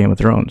HBO was Game of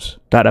Thrones.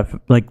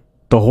 Like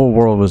the whole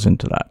world was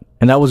into that,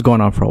 and that was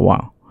going on for a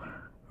while,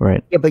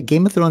 right? Yeah, but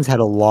Game of Thrones had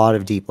a lot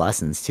of deep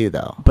lessons too,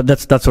 though. But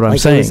that's what I'm Like,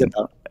 it saying. was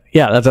about-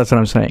 Yeah, that's what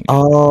I'm saying.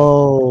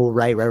 Oh,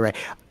 right.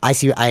 I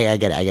see. I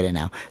get it. I get it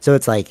now. So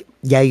it's like,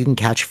 yeah, you can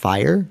catch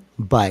fire,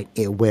 but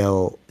it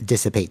will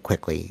dissipate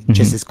quickly,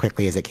 just as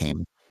quickly as it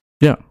came.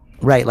 Yeah,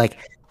 Right. Like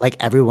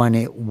everyone,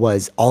 it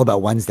was all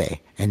about Wednesday,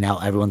 and now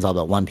everyone's all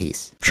about One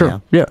Piece. Sure. You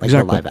know? Yeah, like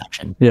exactly. the live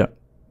action. yeah,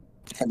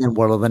 And then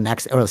World of the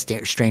Next, or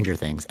Stranger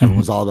Things.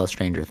 Everyone's all about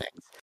Stranger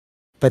Things.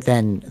 But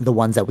then the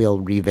ones that we'll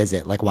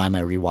revisit, like, why am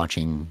I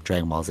rewatching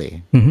Dragon Ball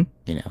Z? Mhm.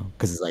 You know,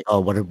 because it's like, oh,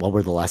 what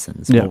were the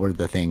lessons? Yeah. What were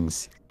the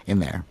things in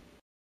there?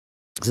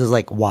 So it's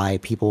like why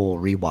people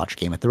rewatch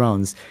Game of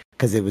Thrones,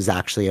 because it was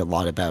actually a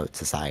lot about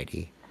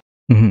society.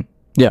 Mhm.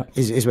 Yeah,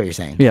 Is what you're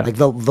saying? Yeah. Like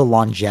the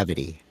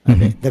longevity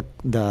of it.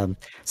 The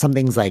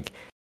something's like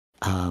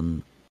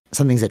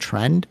something's a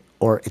trend,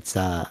 or it's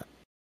a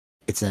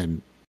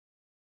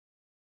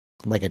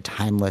like a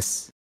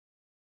timeless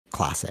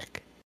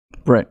classic.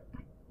 right.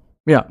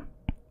 Yeah,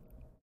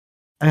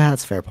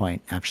 That's a fair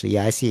point, actually.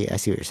 Yeah, I see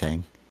what you're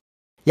saying.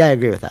 Yeah, I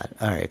agree with that.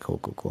 All right,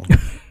 cool.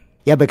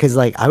 Yeah, because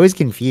like I was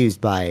confused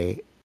by,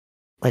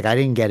 like, I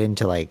didn't get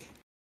into like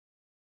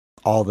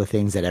all the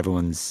things that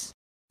everyone's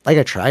like.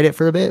 I tried it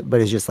for a bit,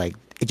 but it's just like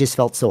it just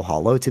felt so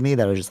hollow to me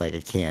that I was just like,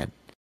 I can't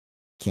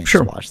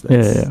Sure. just watch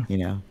this. Yeah. You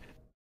know?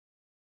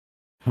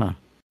 Huh.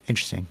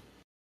 Interesting.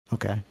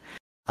 Okay.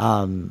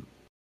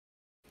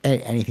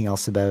 Anything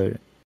else about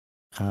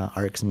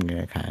arcs? I'm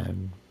gonna kind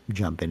of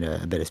jump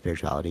into a bit of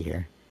spirituality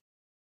here.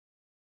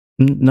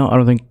 No, I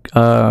don't think.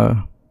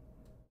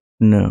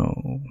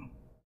 No.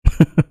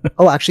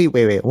 Oh, actually,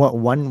 wait.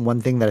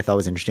 One thing that I thought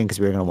was interesting, because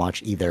we were gonna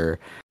watch either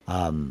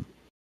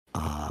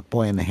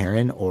Boy and the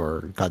Heron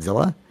or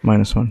Godzilla,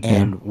 -1.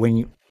 and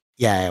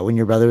when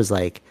your brother was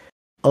like,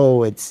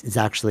 oh, it's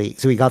actually,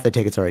 so we got the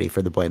tickets already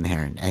for the Boy and the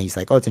Heron, and he's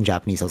like, oh, it's in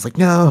Japanese. I was like,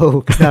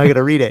 no, because now I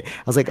gotta read it.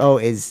 I was like, oh,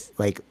 is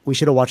like we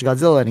should have watched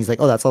Godzilla, and he's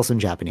like, oh, that's also in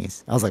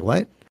Japanese. I was like,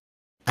 what?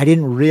 I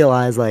didn't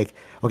realize, like,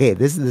 okay,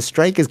 the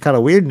strike is kind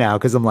of weird now,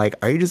 because I'm like,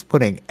 are you just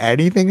putting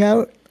anything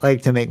out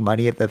like to make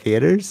money at the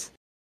theaters?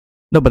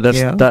 No, but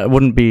Yeah. that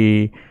wouldn't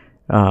be.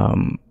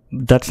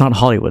 That's not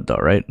Hollywood, though,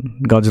 right?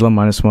 Godzilla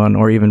 -1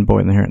 or even Boy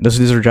and the Heron.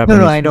 These are Japanese.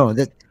 No, I know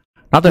that.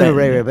 Not that. No,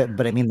 right,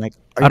 but I mean, like,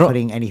 I are you don't-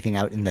 putting anything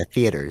out in the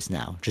theaters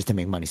now just to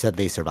make money so that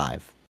they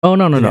survive? Oh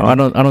no. Yeah. I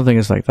don't think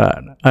it's like that.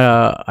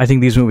 I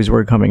think these movies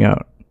were coming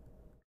out,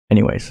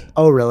 anyways.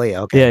 Oh, really?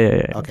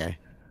 Okay. Yeah. Okay.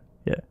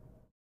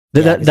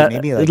 That 'cause it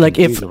made me, like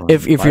if confused. I'm like,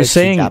 if why you're is two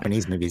saying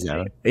Japanese movies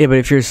out. yeah, but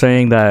if you're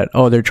saying that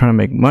they're trying to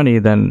make money,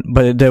 then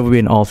but they would be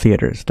in all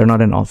theaters. They're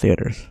not in all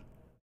theaters.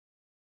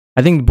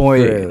 I think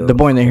True. the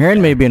Boy and the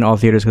Heron may be in all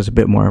theaters because it's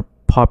a bit more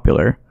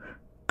popular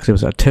because it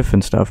was at TIFF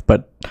and stuff.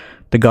 But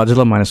the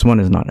Godzilla -1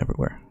 is not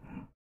everywhere.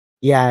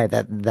 Yeah,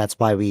 that's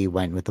why we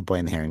went with the Boy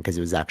and the Heron, because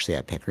it was actually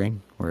at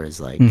Pickering, whereas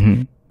like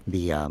Mhm.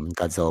 the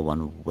Godzilla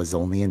one was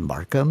only in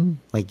Markham,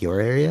 like your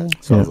area.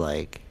 So I Yeah. was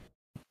like,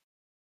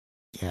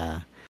 yeah,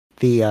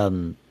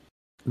 the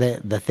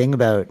thing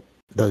about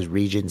those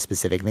region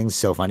specific things is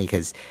so funny,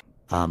 because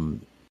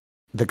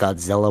the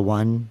Godzilla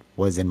one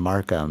was in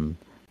Markham,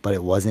 but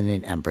it wasn't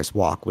in Empress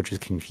Walk, which was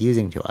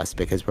confusing to us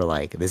because we're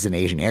like, this is an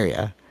Asian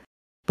area.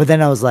 But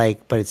then I was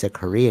like, but it's a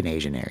Korean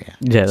Asian area.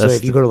 Yeah, So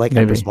if you go to like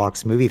maybe. Empress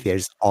Walk's movie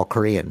theaters, all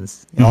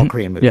Koreans, all Mhm.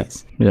 Korean Yeah,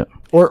 movies, yeah.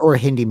 or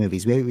Hindi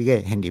movies. Maybe we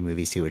get Hindi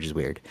movies too, which is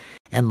weird.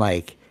 And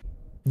like,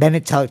 then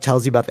it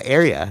tells you about the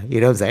area. You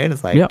know what I'm saying?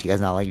 It's like, Yeah. do you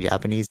guys not like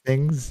Japanese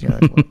things? You're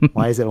like,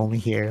 why is it only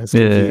here? I was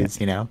Yeah, yeah, yeah. confused.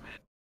 You know.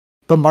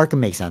 But Markham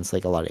makes sense.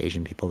 Like a lot of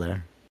Asian people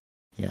there.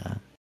 Yeah.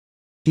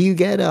 Do you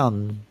get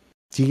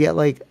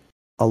like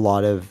a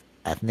lot of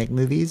ethnic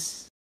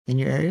movies in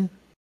your area?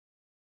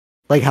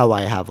 Like how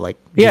I have like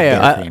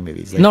Yeah. Korean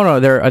movies. Like, No.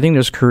 I think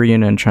there's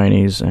Korean and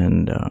Chinese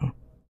and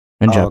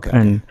okay.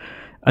 and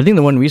I think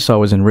the one we saw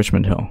was in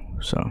Richmond Hill.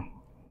 So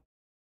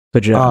the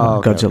okay,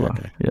 Godzilla.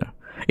 okay. Yeah.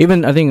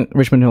 Even I think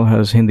Richmond Hill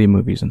has Hindi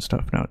movies and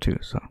stuff now too.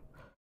 So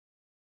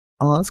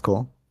Oh, that's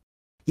cool.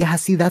 Yeah,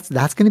 see, that's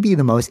going to be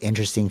the most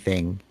interesting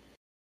thing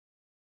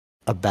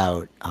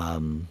about.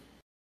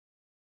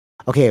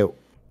 Okay, all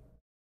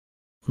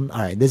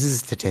right. This is a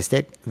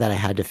statistic that I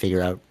had to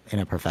figure out in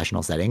a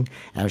professional setting,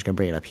 and I'm just going to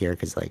bring it up here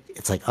because, like,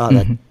 it's like, oh,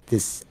 that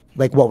this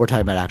like what we're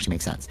talking about actually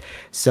makes sense.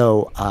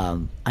 So,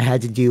 I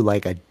had to do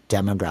like a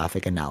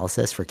demographic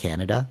analysis for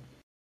Canada,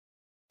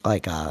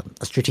 like a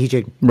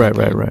strategic, Right.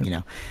 You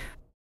know,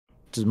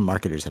 just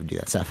marketers have to do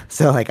that stuff.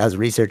 So like I was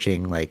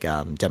researching like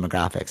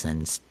demographics,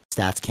 and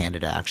Stats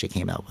Canada actually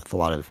came out with a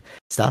lot of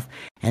stuff,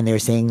 and they were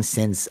saying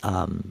since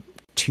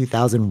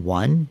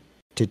 2001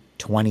 to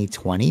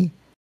 2020,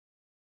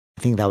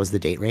 I think that was the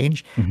date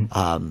range,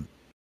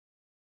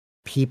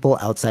 people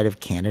outside of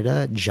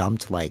Canada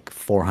jumped like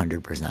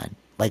 400%.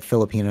 Like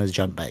Filipinos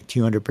jumped by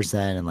 200%,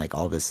 and like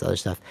all this other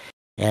stuff.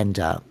 And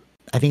I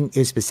think it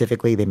was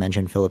specifically they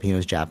mentioned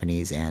Filipinos,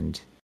 Japanese, and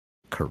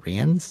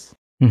Koreans,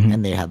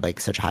 and they had like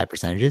such high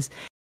percentages.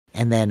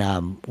 And then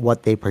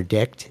what they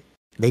predict,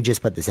 they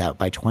just put this out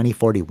by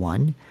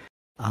 2041.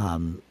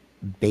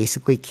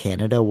 Basically,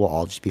 Canada will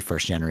all just be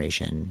first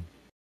generation,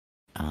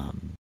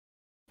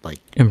 like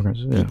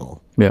Immigrants.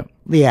 people. Yeah.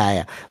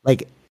 Yeah.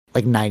 Like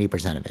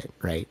 90% of it,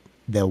 right?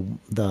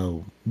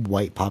 The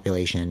white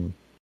population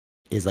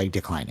is like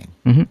declining.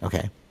 Mm-hmm.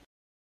 Okay.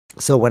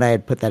 So when I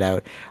had put that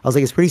out, I was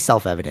like, it's pretty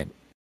self-evident.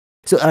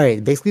 So, all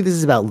right, basically this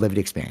is about lived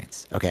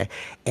experience. Okay.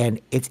 And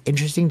it's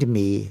interesting to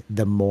me,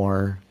 the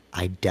more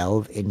I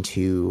delve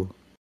into,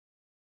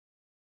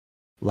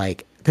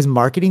 like, because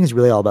marketing is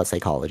really all about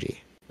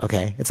psychology.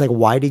 Okay. It's like,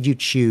 why did you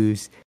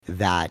choose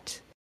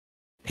that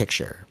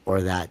picture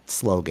or that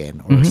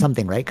slogan or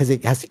something, right? Because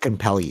it has to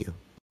compel you.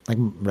 Like,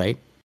 right?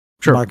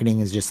 Sure. Marketing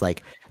is just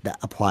like the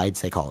applied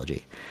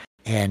psychology.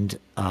 And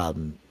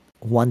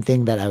one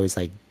thing that I was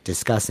like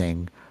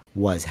discussing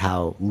was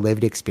how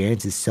lived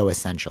experience is so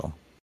essential.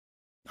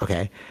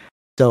 Okay.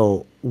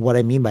 So what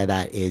I mean by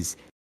that is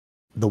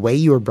the way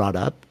you were brought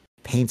up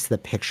paints the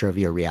picture of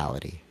your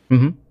reality.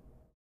 Mm-hmm.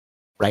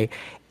 Right.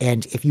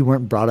 And if you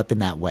weren't brought up in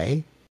that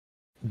way,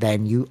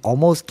 then you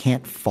almost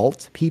can't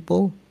fault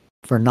people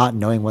for not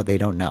knowing what they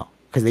don't know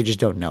because they just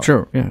don't know.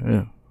 Sure. Yeah.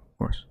 Of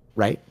course.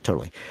 Right.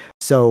 Totally.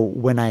 So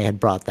when I had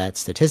brought that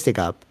statistic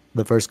up,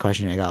 the first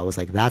question I got was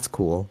like, that's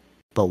cool,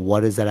 but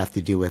what does that have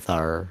to do with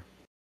our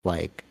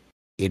like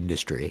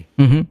industry?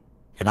 Mm-hmm.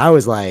 And I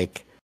was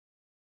like,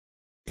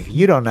 if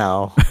you don't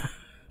know,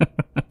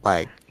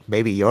 like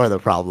maybe you're the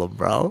problem,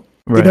 bro.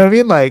 Right. You know what I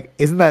mean? Like,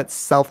 isn't that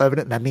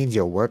self-evident? That means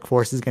your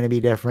workforce is going to be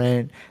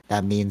different.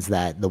 That means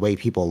that the way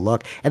people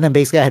look. And then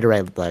basically I had to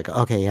write like,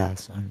 okay,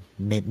 yes,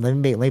 let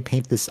me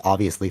paint this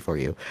obviously for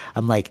you.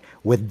 I'm like,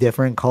 with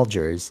different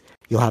cultures,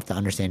 you'll have to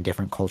understand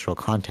different cultural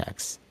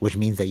contexts, which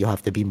means that you'll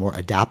have to be more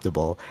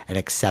adaptable and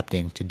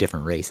accepting to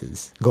different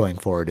races going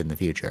forward in the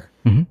future.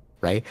 Mm-hmm.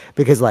 Right?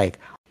 Because like,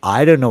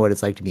 I don't know what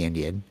it's like to be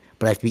Indian,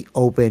 but I have to be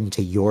open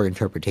to your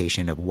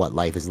interpretation of what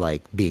life is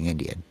like being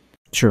Indian.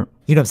 Sure.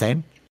 You know what I'm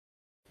saying?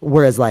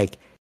 Whereas like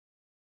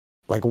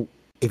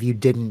if you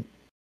didn't,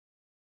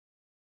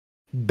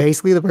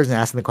 basically the person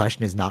asking the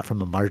question is not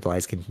from a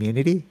marginalized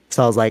community.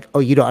 So I was like,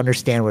 oh, you don't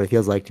understand what it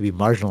feels like to be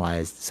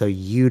marginalized. So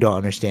you don't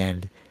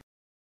understand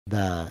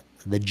the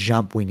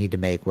jump we need to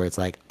make where it's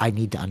like, I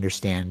need to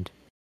understand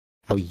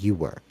how you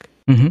work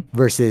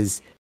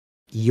versus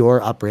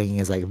your upbringing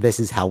is like, this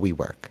is how we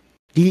work.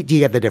 Do you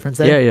get the difference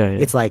there? Yeah.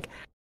 It's like,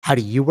 how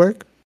do you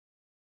work?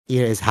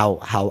 Is how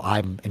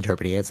I'm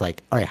interpreting it. It's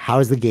like, all right, how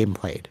is the game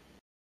played?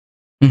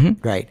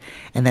 Mm-hmm. Right.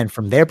 And then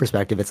from their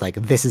perspective, it's like,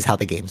 this is how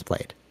the game's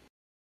played.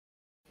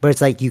 But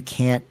it's like, you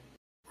can't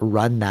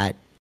run that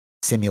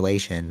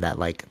simulation, that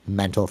like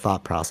mental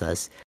thought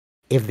process,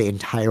 if the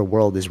entire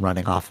world is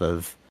running off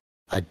of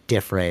a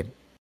different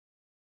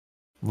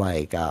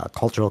like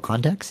cultural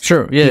context.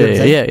 Sure.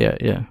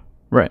 Yeah.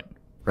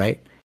 Right.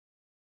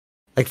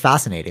 Like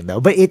fascinating though.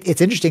 But it's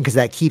interesting because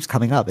that keeps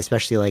coming up,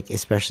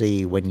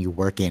 especially when you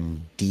work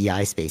in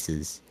DEI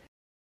spaces,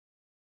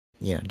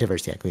 you know,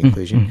 diversity, equity,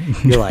 inclusion.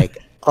 You're like,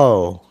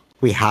 oh,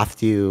 we have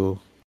to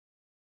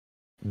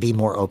be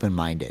more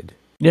open-minded.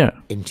 Yeah.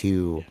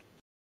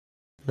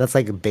 That's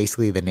like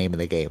basically the name of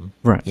the game.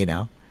 Right. You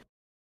know?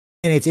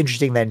 And it's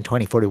interesting that in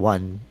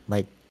 2041,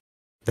 like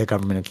the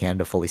government of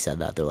Canada fully said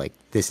that. They're like,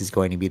 this is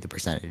going to be the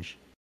percentage.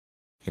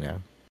 You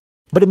know?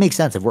 But it makes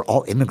sense if we're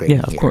all immigrating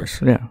here. Yeah, of here.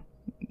 course. Yeah.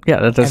 Yeah,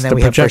 that's and then the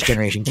we have first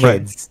generation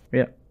kids. Right.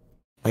 Yeah.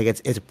 Like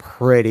it's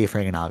pretty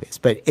freaking obvious.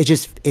 But it's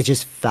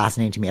just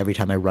fascinating to me every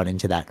time I run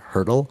into that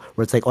hurdle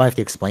where it's like, oh, I have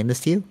to explain this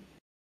to you.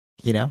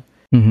 You know?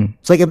 Mm-hmm.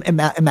 It's like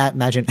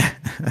imagine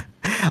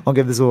I won't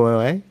give this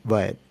away,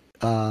 but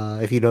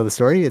if you know the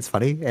story, it's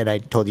funny, and I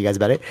told you guys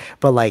about it.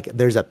 But like,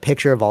 there's a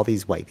picture of all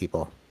these white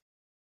people,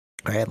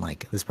 right? And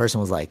like,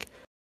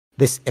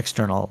 this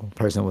external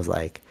person was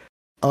like,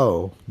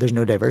 "Oh, there's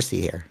no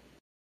diversity here,"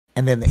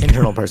 and then the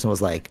internal person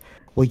was like,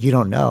 "Well, you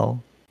don't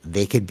know.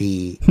 They could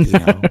be, you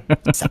know,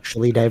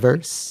 sexually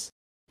diverse.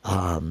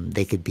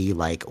 They could be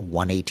like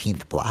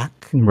 1/18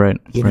 black,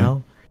 right? You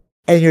know,"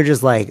 and you're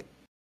just like,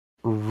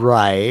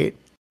 right.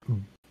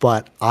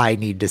 But I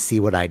need to see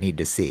what I need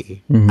to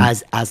see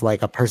as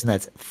like a person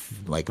that's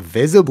like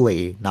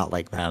visibly not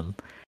like them.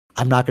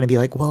 I'm not going to be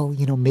like, well,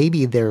 you know,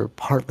 maybe they're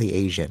partly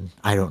Asian.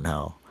 I don't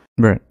know.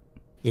 Right.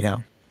 You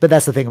know, but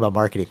that's the thing about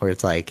marketing where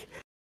it's like,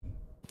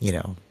 you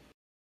know,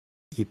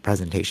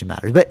 presentation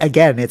matters. But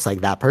again, it's like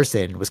that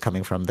person was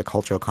coming from the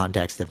cultural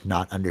context of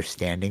not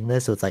understanding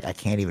this. So it's like, I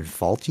can't even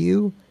fault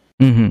you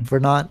for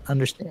not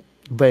understanding.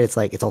 But it's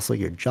like, it's also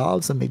your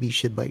job. So maybe you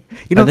should like,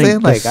 you know what I'm saying?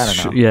 Like, I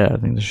don't know. Yeah, I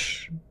think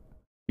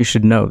you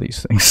should know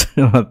these things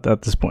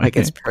at this point. Like,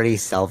 it's pretty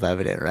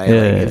self-evident, right?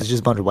 Yeah, like, it's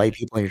just a bunch of white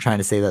people and you're trying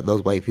to say that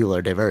those white people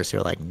are diverse.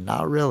 You're like,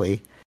 not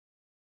really.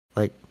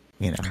 Like,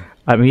 you know.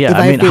 I mean, yeah.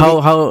 I mean,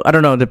 how I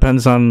don't know. It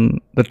depends on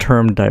the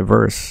term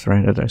diverse,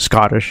 right?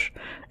 Scottish,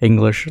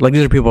 English. Like,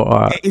 these are people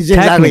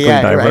technically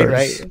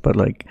diverse. Right. But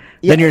like,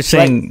 then you're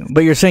saying,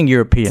 but you're saying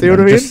European. See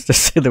what I mean? Just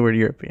say the word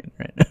European,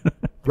 right?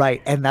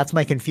 Right. And that's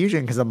my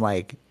confusion because I'm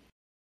like,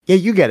 Yeah,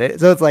 you get it.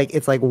 So it's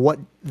like what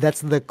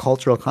that's the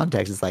cultural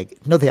context. It's like,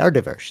 no, they are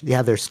diverse.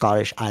 Yeah, they're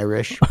Scottish,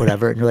 Irish,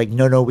 whatever. And you're like,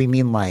 no, we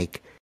mean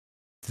like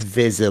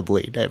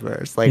visibly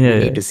diverse. Like we Yeah,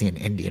 need to see an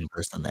Indian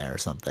person there or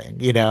something,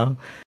 you know?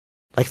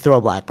 Like throw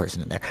a black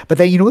person in there. But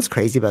then you know what's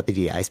crazy about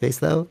the DI space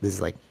though? This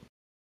is like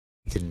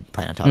didn't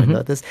plan on talking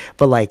about this,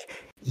 but like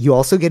you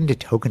also get into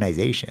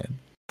tokenization.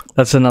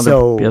 that's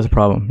another that's a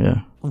problem.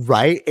 Yeah,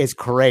 right. It's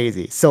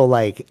crazy. So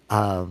like,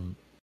 I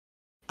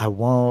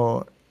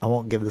won't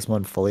give this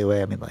one fully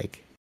away. I mean,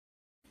 like,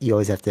 you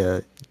always have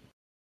to.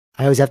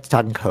 I always have to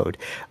talk in code,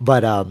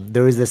 but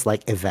there was this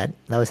like event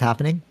that was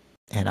happening,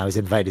 and I was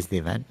invited to the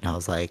event, and I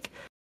was like,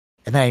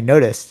 and then I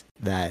noticed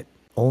that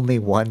only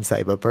one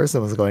type of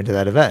person was going to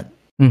that event,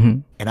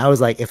 and I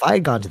was like, if I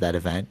had gone to that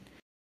event,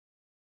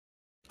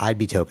 I'd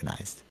be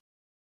tokenized.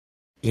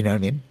 You know what I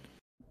mean?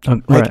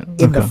 Like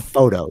in the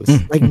photos,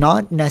 like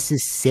not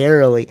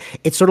necessarily.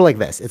 It's sort of like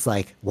this. It's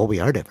like, well, we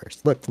are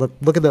diverse. Look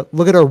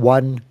at our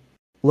one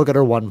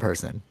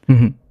person.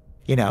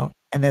 You know,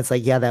 and then it's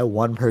like, yeah, that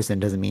one person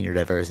doesn't mean you're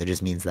diverse. It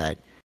just means that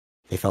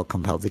they felt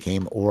compelled to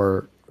came,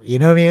 or you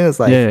know what I mean? It's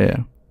like,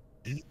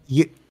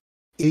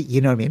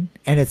 you know what I mean?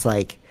 And it's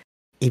like,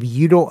 if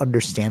you don't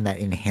understand that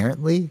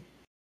inherently,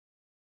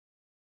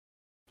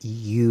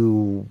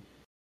 you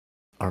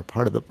are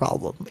part of the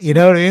problem. You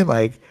know what I mean?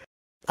 Like,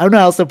 I don't know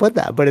how else to put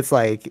that, but it's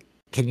like,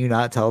 can you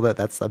not tell that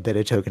that's a bit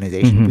of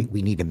tokenization?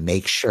 We need to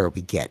make sure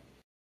we got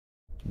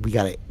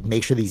to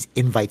make sure these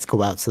invites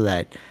go out so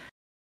that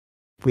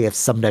we have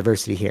some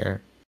diversity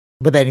here.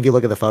 But then if you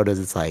look at the photos,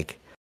 it's like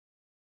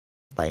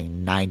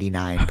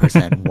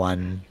 99%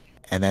 one,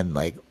 and then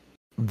like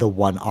the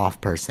one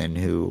off person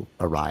who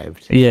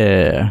arrived.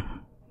 Yeah,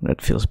 that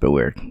feels a bit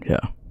weird. Yeah.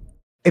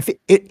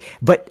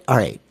 But all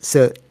right.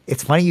 So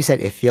it's funny you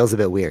said it feels a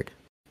bit weird,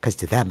 because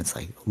to them it's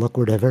like, look,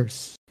 we're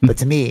diverse. But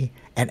to me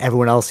and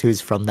everyone else who's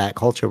from that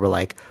culture, we're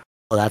like,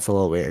 oh, that's a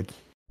little weird.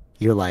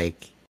 You're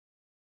like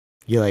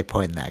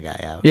pointing that guy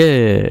out.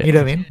 Yeah. You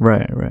know what I mean?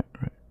 Right.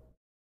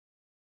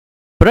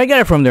 But I get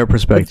it from their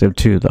perspective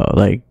too, though.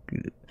 Like,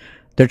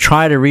 they're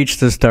trying to reach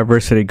this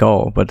diversity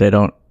goal, but they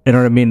don't. You know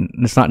what I mean?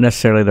 It's not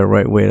necessarily the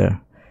right way to.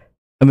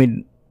 I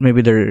mean,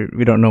 maybe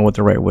we don't know what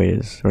the right way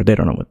is, or they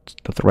don't know what's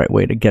the right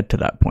way to get to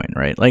that point,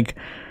 right? Like,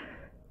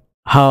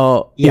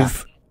 how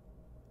if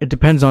it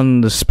depends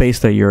on the space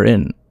that you're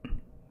in,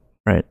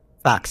 right?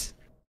 Facts.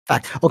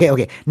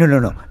 Okay.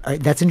 No. All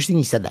right, that's interesting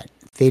you said that.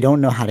 They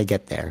don't know how to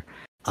get there.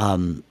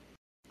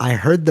 I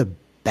heard the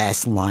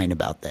best line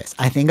about this.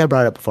 I think I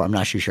brought it up before. I'm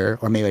not sure,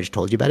 or maybe I just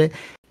told you about it.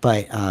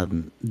 But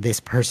this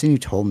person who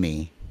told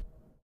me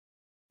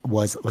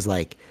was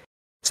like,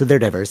 so they're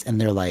diverse, and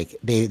they're like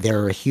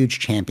they're a huge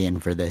champion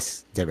for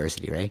this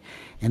diversity, right?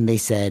 And they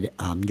said,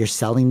 "You're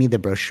selling me the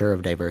brochure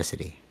of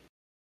diversity."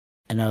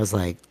 And I was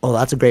like, "Oh,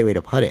 that's a great way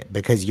to put it,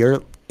 because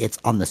it's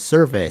on the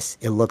surface,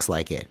 it looks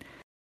like it,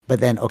 but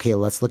then okay,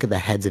 let's look at the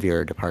heads of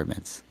your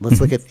departments. Let's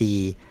look at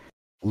the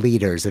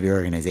leaders of your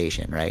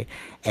organization, right?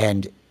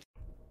 And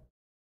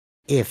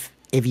if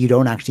you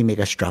don't actually make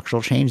a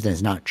structural change, then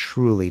it's not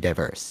truly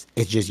diverse.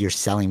 It's just you're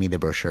selling me the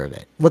brochure of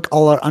it. Look,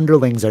 all our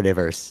underlings are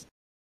diverse,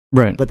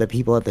 right? But the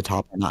people at the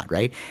top are not,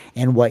 right?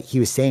 And what he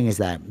was saying is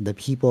that the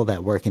people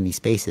that work in these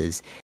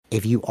spaces,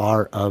 if you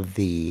are of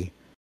the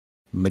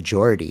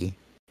majority,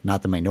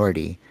 not the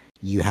minority,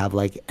 you have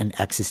like an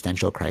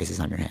existential crisis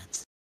on your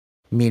hands.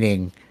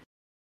 Meaning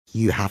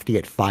you have to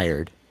get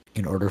fired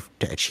in order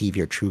to achieve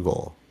your true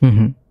goal.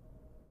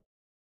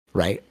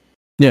 Right?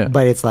 Yeah.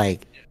 But it's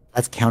like,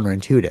 that's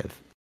counterintuitive.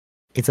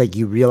 It's like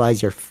you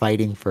realize you're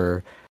fighting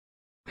for.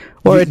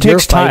 Well, it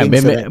takes time,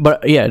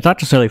 but yeah, it's not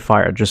necessarily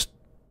fire. Just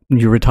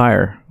you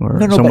retire, or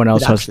someone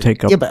else has to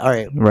take up. Yeah, but all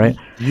right, right.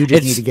 You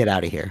just need to get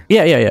out of here.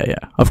 Yeah.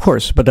 Of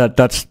course, but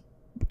that's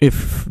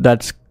if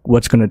that's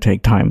what's going to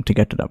take time to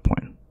get to that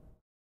point.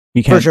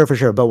 You can't for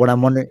sure. But what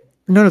I'm wondering,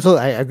 no, so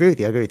I agree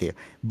with you.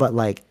 But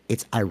like,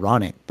 it's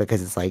ironic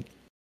because it's like,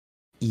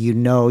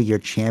 you're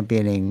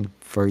championing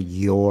for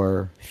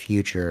your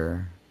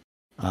future,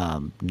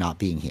 not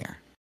being here.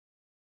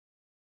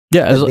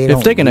 Yeah,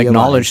 if they can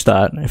acknowledge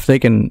that, if they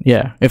can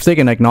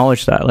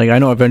acknowledge that, like I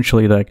know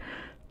eventually, like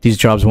these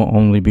jobs won't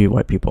only be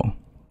white people,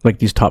 like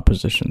these top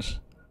positions.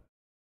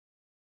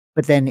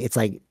 But then it's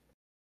like,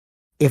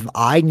 if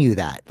I knew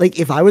that, like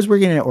if I was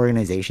working in an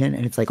organization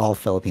and it's like all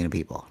Filipino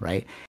people,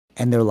 right?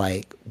 And they're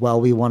like,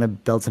 well, we want to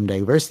build some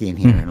diversity in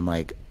here. And I'm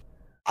like,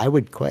 I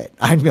would quit.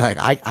 I'd be like,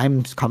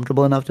 I'm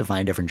comfortable enough to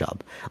find a different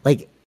job.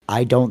 Like,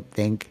 I don't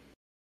think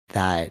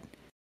that,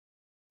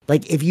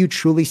 like, if you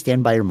truly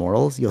stand by your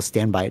morals, you'll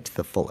stand by it to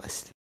the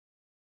fullest,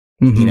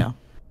 you know?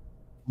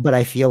 But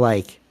I feel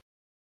like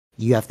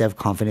you have to have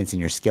confidence in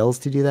your skills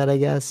to do that, I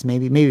guess.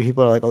 Maybe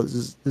people are like, oh,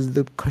 this is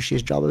the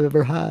cushiest job I've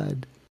ever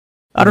had.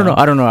 I don't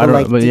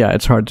know. But yeah,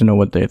 it's hard to know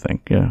what they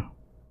think. Yeah.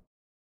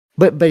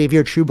 But if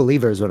you're a true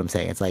believer is what I'm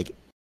saying. It's like,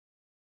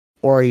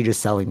 or are you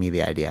just selling me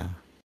the idea?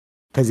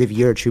 Because if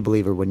you're a true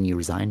believer, wouldn't you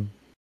resign?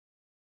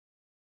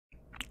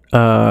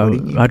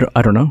 I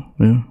don't know.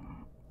 Yeah.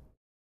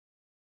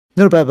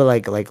 No, but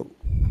like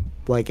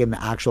like in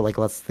the actual, like,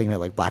 let's think of it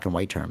like black and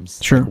white terms.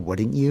 Sure. Like,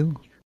 wouldn't you?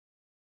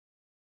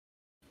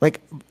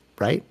 Like,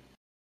 right?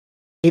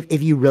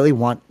 If you really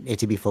want it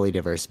to be fully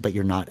diverse, but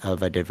you're not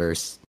of a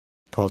diverse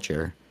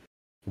culture,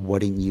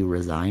 wouldn't you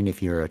resign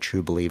if you're a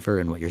true believer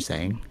in what you're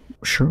saying?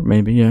 Sure,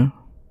 maybe, yeah.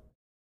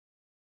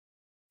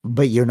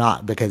 But you're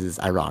not, because it's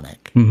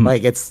ironic. Mhm.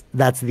 Like,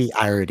 that's the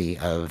irony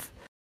of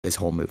this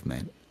whole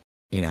movement,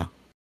 you know?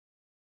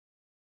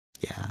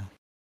 Yeah.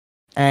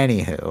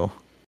 Anywho.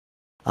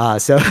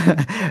 So,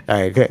 all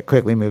right,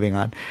 quickly moving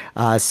on.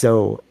 It's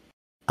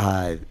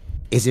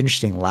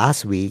interesting.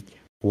 Last week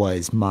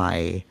was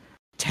my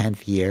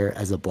 10th year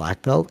as a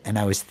black belt, and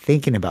I was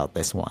thinking about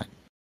this one.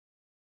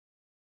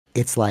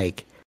 It's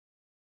like,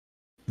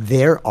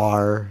 there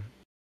are...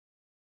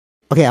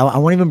 Okay, I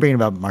won't even bring it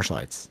about martial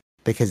arts,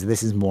 because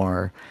this is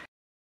more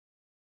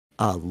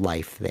a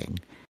life thing.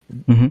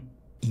 Mm-hmm.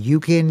 You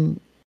can...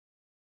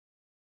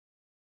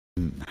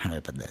 How do I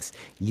put this?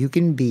 You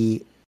can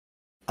be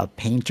a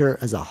painter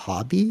as a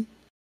hobby,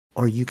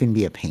 or you can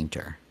be a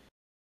painter.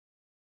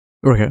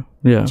 Okay,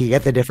 yeah. Do you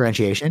get the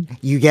differentiation?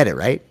 You get it,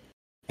 right?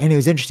 And it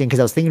was interesting because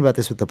I was thinking about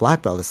this with the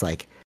black belt. It's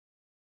like,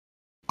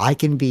 I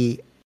can be...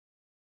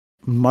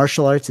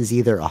 Martial arts is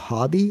either a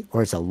hobby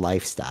or it's a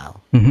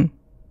lifestyle. Mm-hmm.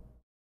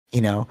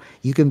 You know,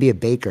 you can be a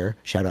baker,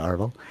 shout out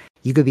Arvel.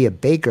 You could be a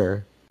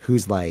baker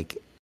who's like,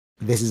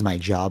 this is my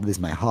job, this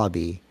is my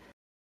hobby.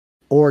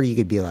 Or you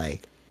could be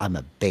like, I'm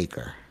a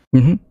baker.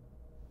 Mm-hmm.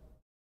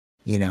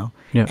 You know?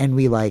 Yeah. And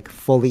we like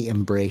fully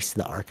embrace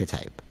the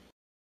archetype.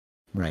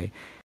 Right?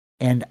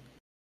 And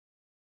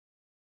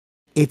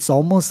it's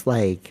almost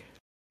like,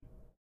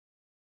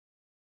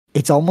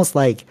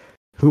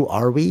 who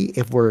are we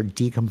if we're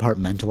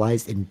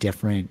decompartmentalized in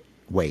different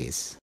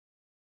ways?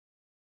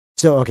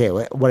 So, okay,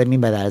 what I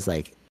mean by that is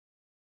like,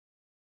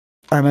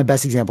 all right, my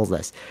best example is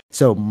this.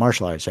 So,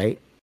 martial arts, right?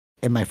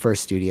 In my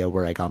first studio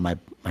where I got my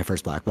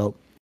first black belt,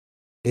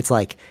 it's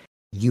like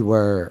you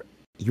were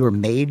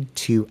made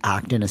to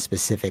act in a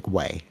specific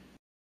way,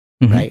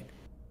 Mm-hmm. right?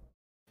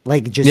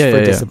 Like just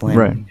for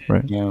discipline,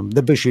 Right. You know,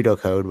 the Bushido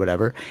code,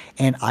 whatever.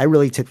 And I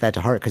really took that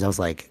to heart because I was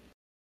like,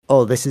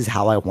 oh, this is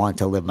how I want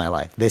to live my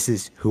life. This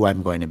is who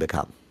I'm going to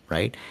become,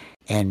 right?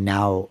 And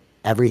now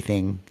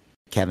everything,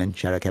 Kevin,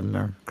 shout out Kevin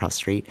across the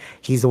street,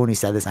 he's the one who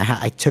said this.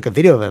 I took a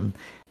video of him.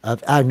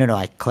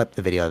 I clipped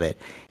the video of it.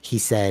 He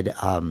said,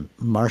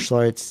 martial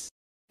arts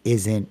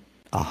isn't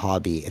a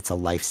hobby, it's a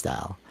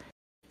lifestyle.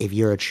 If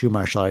you're a true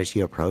martial artist,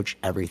 you approach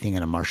everything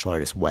in a martial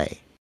artist way,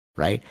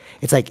 right?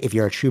 It's like if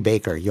you're a true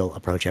baker, you'll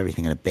approach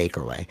everything in a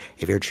baker way.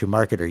 If you're a true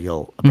marketer,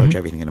 you'll approach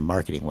everything in a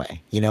marketing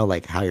way. You know,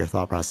 like how your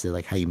thought process is,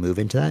 like how you move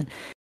into that.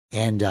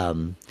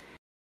 And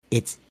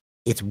it's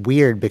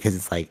weird because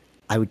it's like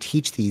I would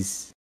teach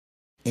these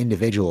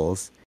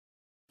individuals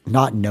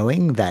not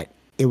knowing that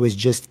it was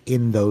just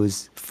in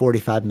those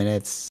 45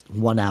 minutes,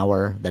 1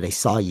 hour that I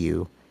saw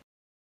you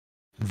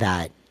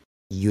that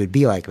you would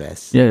be like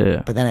this.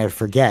 Yeah. But then I would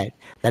forget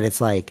that it's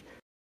like,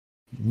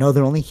 no,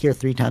 they're only here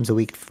 3 times a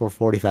week for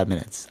 45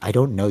 minutes. I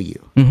don't know you.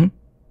 Mm-hmm.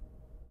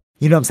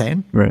 You know what I'm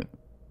saying? Right.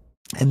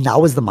 And that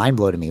was the mind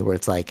blow to me, where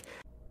it's like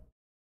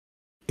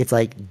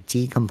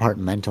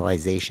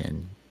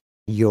decompartmentalization.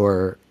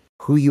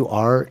 Who you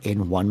are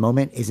in one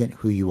moment isn't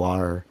who you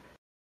are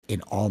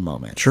in all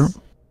moments. Sure.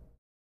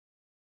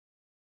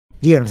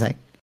 You know what I'm saying?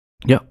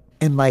 Yeah.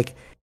 And like,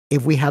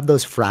 if we have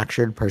those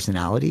fractured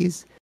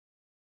personalities,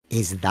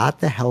 is that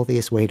the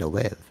healthiest way to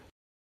live?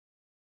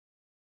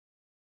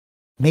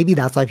 Maybe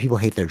that's why people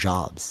hate their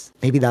jobs.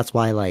 Maybe that's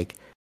why like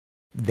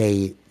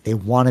they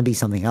want to be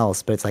something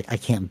else, but it's like I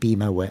can't be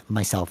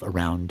myself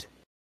around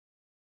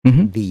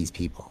these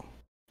people.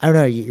 I don't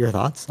know. Your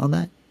thoughts on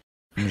that?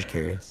 I'm just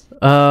curious.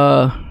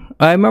 I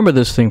remember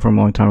this thing from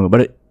a long time ago,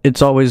 but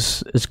it's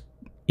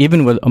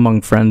even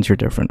among friends you're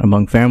different,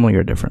 among family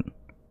you're different.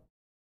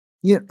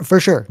 Yeah, for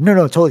sure.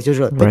 No, totally.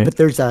 Right. But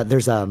there's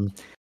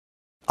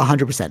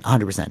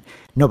 100%.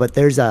 No, but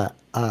there's a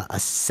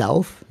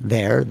self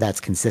there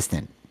that's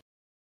consistent.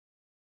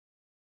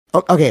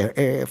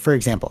 Okay, for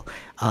example,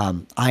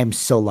 I'm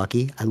so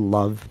lucky. I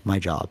love my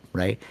job,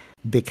 right?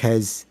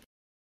 Because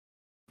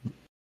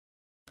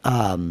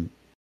my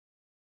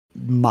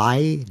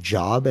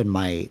job and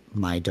my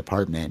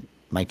department,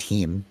 my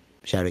team,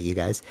 shout out you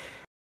guys,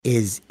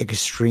 is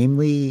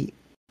extremely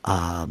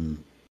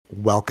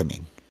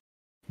welcoming.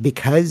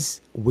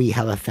 Because we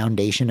have a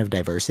foundation of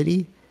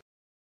diversity,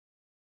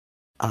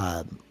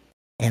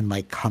 and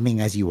like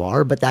coming as you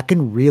are, but that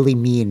can really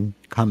mean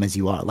come as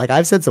you are. Like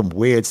I've said some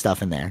weird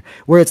stuff in there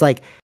where it's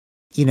like,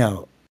 you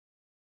know,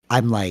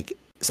 I'm like,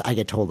 so I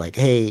get told like,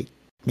 hey,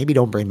 maybe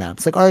don't bring that up.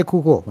 It's like, all right,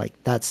 cool. Like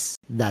that's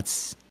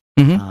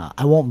I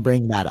won't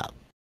bring that up.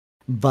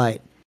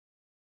 But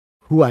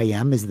who I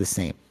am is the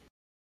same,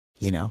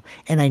 you know?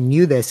 And I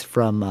knew this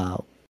from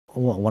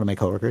one of my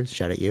coworkers,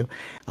 shout out you,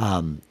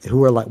 who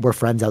we're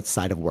friends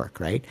outside of work,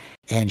 right?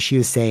 And she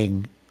was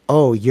saying,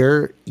 oh,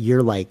 you're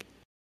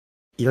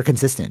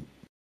consistent.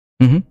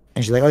 Mm-hmm.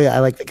 And she's like, oh yeah, I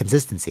like the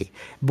consistency.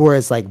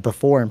 Whereas like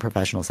before in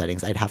professional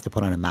settings, I'd have to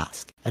put on a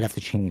mask. I'd have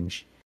to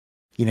change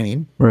You know what I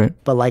mean? Right.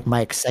 But like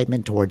my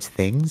excitement towards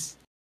things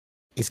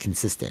is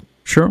consistent,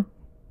 Sure.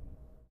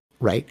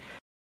 right?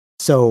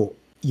 So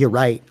you're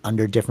right.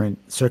 Under different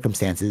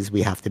circumstances,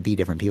 we have to be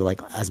different people.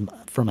 Like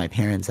for my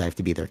parents, I have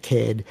to be their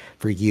kid.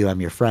 For you,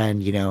 I'm your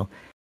friend. You know,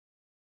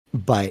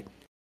 but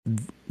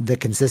the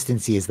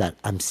consistency is that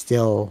I'm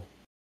still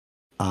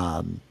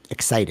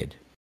excited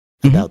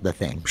about the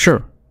thing. Sure.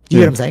 Do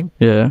you get what I'm saying?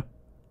 Yeah.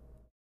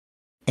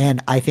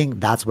 And I think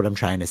that's what I'm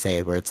trying to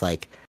say. Where it's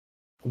like,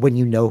 when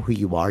you know who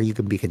you are, you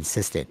can be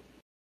consistent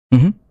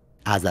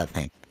as that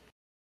thing.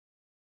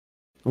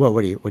 Well,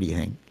 what do you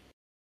think?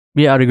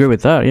 Yeah, I'd agree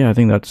with that. Yeah, I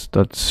think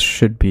that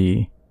should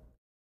be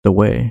the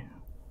way.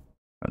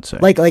 I'd say.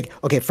 Like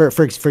okay,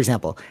 for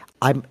example,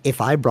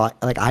 if I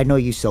brought, like, I know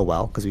you so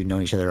well because we've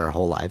known each other our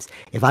whole lives.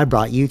 If I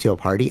brought you to a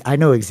party, I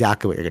know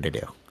exactly what you're gonna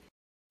do.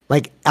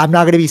 Like, I'm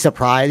not gonna be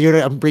surprised.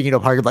 I'm bringing you to a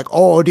party. I'm like,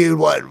 oh, dude,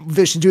 what?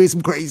 Vish is doing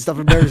some crazy stuff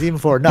I've never seen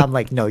before. No, I'm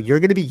like, no, you're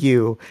gonna be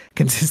you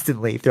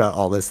consistently throughout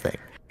all this thing.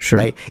 Sure.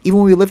 Right? Even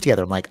when we live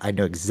together, I'm like, I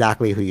know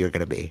exactly who you're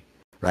gonna be.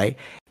 Right?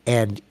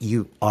 And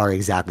you are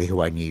exactly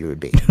who I knew you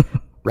would be.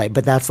 Right?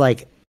 But that's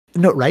like,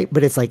 no, right?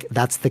 But it's like,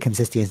 that's the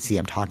consistency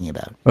I'm talking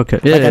about. Okay.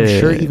 Yeah, like, I'm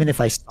sure even if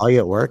I saw you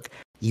at work,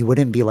 you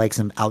wouldn't be like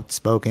some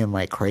outspoken,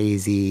 like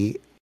crazy.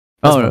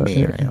 That's not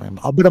me, right?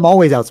 But I'm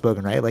always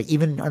outspoken, right? Like,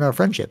 even in our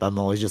friendship, I'm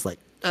always just like,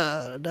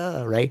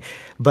 right?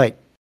 But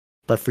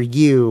for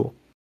you,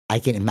 I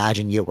can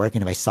imagine you at work,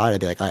 and if I saw it, I'd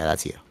be like, oh yeah,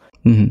 that's you.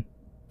 Mm-hmm.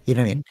 You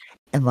know what I mean?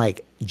 And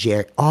like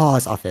Jared,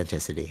 it's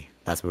authenticity.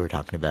 That's what we were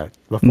talking about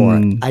before.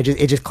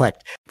 It just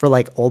clicked for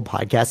like old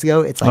podcasts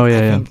ago. It's like, I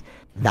think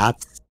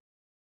that's.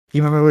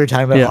 You remember we were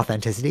talking about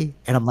authenticity?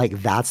 And I'm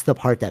like, that's the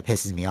part that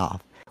pisses me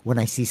off. When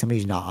I see somebody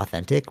who's not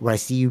authentic, when I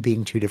see you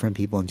being two different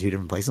people in two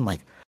different places, I'm like,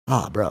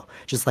 bro,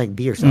 just like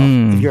be yourself.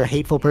 If you're a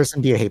hateful person,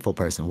 be a hateful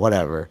person,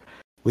 whatever.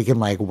 We can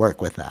like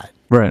work with that.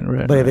 Right.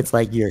 But if it's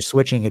like you're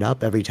switching it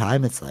up every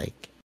time, it's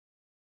like,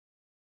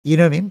 you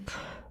know what I mean?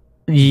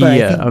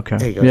 Yeah.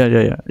 Okay.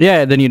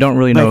 Yeah. Then you don't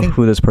really know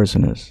who this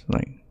person is.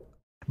 Like,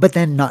 but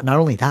then not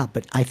only that,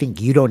 but I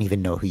think you don't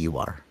even know who you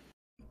are.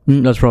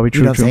 That's probably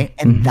true. You know what I'm saying?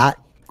 And that.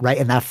 Right,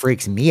 and that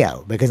freaks me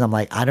out because I'm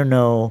like, I don't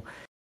know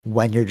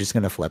when you're just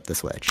gonna flip the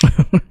switch.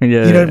 You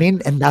know what I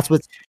mean? And that's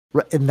what's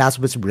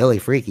really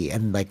freaky.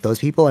 And like those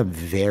people, I'm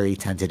very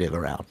tentative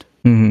around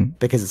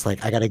because it's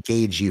like I gotta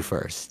gauge you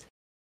first.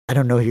 I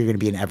don't know if you're gonna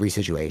be in every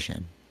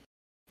situation.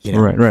 You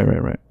know?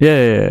 Right.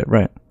 Yeah.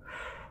 Right.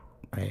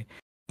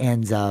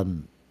 And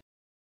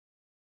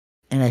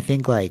I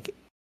think like,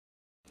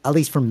 at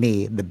least for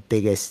me, the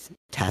biggest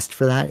test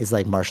for that is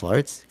like martial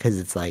arts because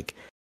it's like.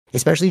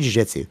 Especially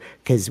jiu-jitsu,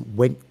 because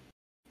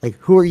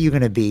who are you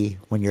gonna be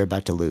when you're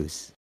about to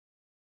lose?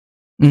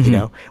 You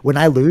know, when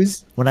I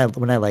lose, when I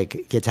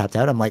like get tapped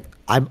out,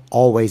 I'm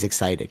always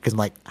excited because I'm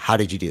like, how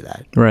did you do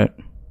that? Right.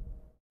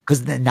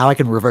 Because now I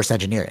can reverse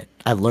engineer it.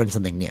 I've learned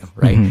something new,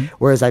 right?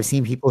 Whereas I've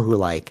seen people who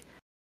like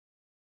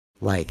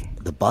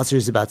the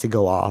buzzer's about to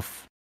go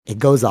off, it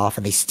goes off,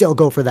 and they still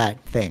go for that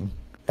thing,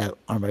 that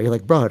armbar. You're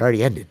like, bro, it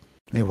already ended.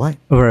 I mean, what?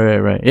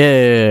 Right.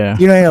 Yeah.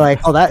 You know, you're like,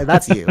 oh,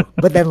 that's you.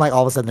 But then, like,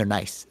 all of a sudden they're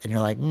nice. And you're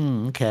like,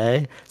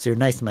 okay. So you're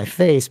nice to my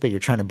face, but you're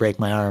trying to break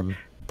my arm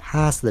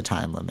past the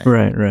time limit.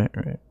 Right.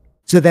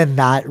 So then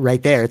that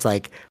right there, it's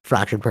like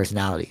fractured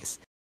personalities.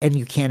 And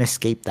you can't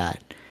escape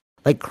that.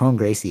 Like Kron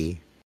Gracie,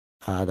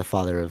 the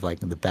father of, like,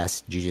 the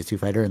best jiu-jitsu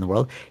fighter in the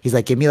world, he's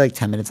like, give me, like,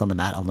 10 minutes on the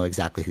mat. I'll know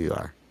exactly who you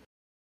are.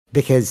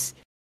 Because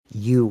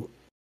you,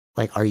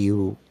 like, are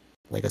you...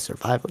 like a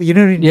survival, you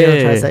know what I'm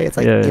trying to say? It's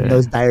like in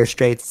those dire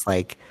straits,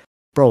 like,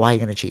 bro, why are you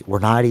gonna cheat? We're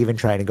not even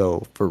trying to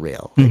go for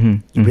real. Like,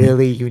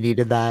 really, you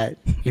needed that?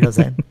 You know what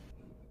I'm saying?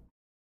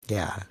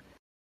 Yeah.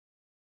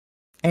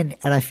 And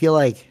I feel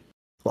like,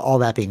 well, all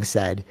that being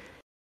said,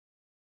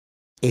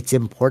 it's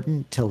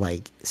important to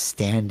like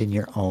stand in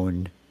your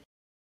own.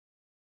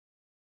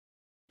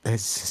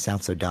 This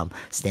sounds so dumb.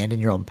 Stand in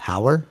your own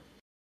power.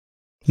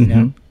 You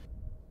know.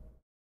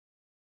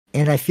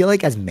 And I feel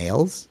like as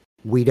males,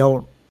 we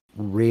don't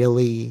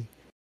really.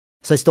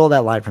 So I stole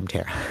that line from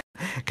Tara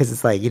because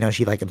it's like, you know,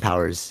 she like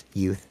empowers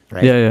youth,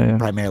 right? Yeah.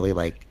 Primarily,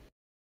 like,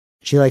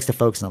 she likes to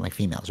focus on like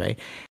females, right?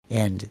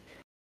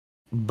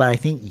 But I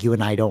think you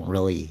and I don't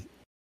really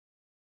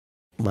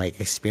like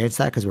experience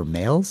that because we're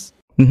males.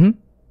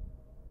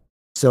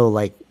 So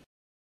like,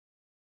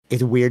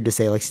 it's weird to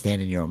say like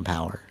stand in your own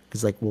power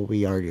because like, well,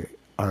 we are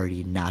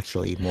already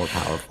naturally more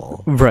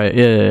powerful, right?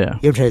 Yeah. You know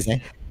what I'm trying to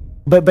say?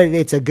 But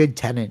it's a good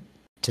tenet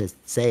to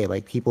say,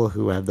 like, people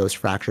who have those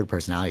fractured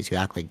personalities who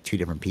act like two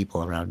different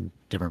people around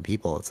different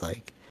people, it's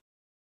like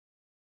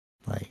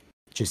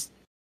just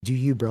do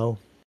you, bro.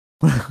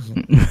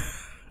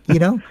 You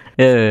know?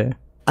 Yeah.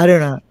 I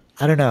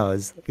don't know,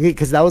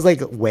 because that was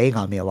like weighing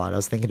on me a lot. I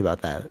was thinking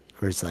about that,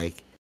 where it's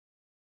like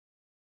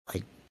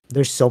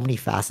there's so many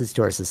facets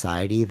to our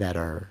society that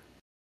are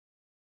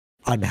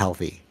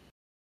unhealthy,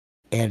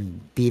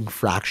 and being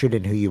fractured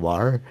in who you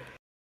are,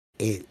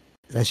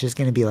 that's just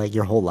going to be like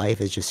your whole life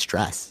is just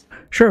stress.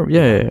 Sure.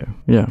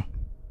 Yeah.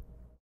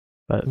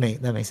 But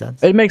that makes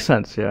sense. It makes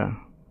sense. Yeah.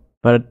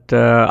 But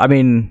I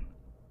mean,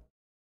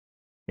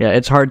 yeah,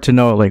 it's hard to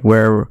know like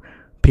where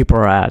people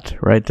are at,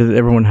 right?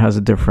 Everyone has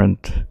a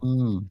different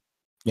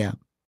Yeah.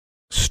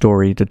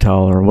 story to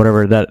tell or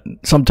whatever. That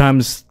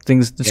sometimes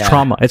things it's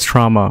trauma. It's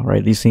trauma,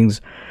 right? These things.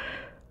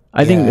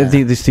 I think that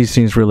these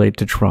things relate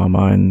to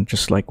trauma and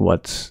just like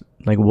what's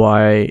like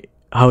why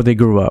how they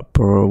grew up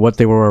or what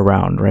they were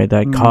around, right?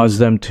 That caused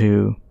them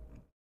to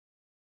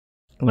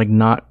like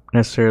not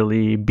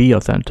necessarily be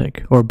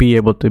authentic or be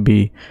able to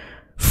be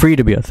free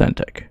to be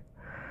authentic.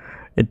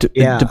 It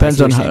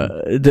depends on how.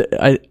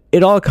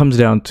 It all comes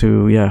down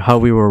to how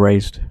we were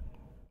raised,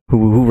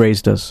 who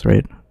raised us,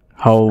 right?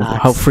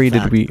 How free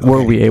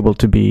were we able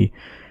to be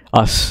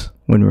us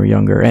when we were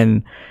younger?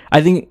 And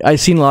I think I've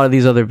seen a lot of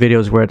these other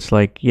videos where it's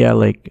like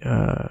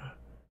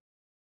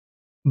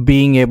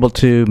being able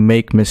to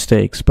make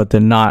mistakes, but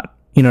then not,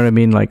 you know what I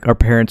mean? Like our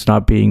parents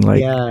not being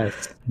like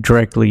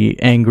directly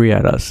angry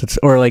at us. It's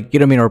or like, you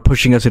know what I mean, or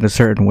pushing us in a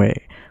certain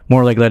way.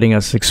 More like letting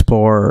us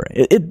explore.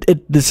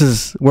 This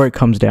is where it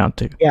comes down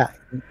to. Yeah.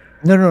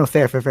 No.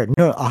 Fair.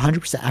 No,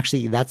 100%.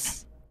 Actually,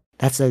 that's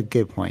a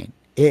good point.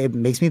 It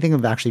makes me think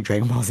of actually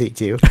Dragon Ball Z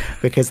too,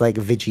 because like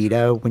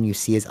Vegeta, when you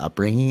see his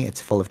upbringing,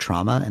 it's full of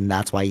trauma, and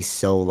that's why he's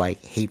so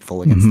like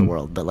hateful against the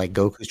world. But like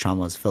Goku's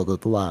trauma was filled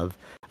with love,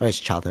 or his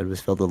childhood was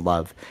filled with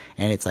love,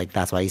 and it's like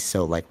that's why he's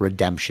so like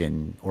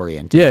redemption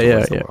oriented.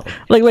 Yeah.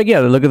 Like look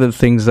at the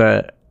things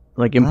that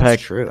like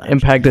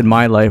impacted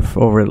my life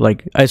over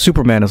like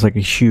Superman is like a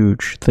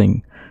huge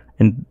thing,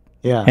 and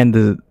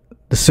the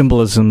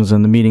symbolisms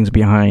and the meanings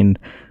behind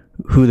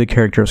who the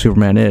character of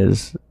Superman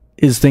is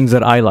things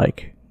that I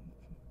like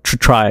to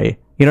try,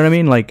 you know what I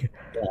mean, like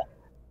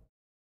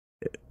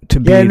to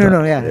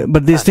be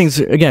but these things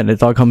again,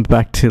 it all comes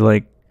back to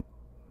like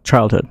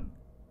childhood,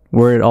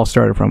 where it all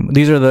started from.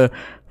 These are the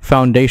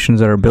foundations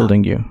that are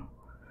building you.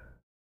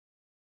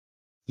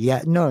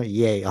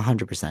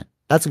 100%.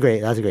 That's a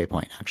great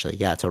point, actually.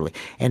 Yeah, totally.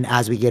 And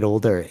as we get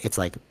older, it's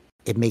like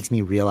it makes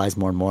me realize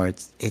more and more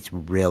it's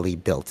really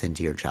built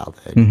into your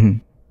childhood.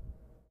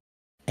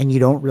 And you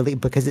don't really,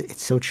 because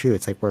it's so true.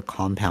 It's like we're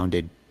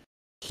compounded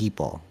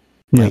people.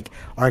 Like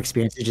our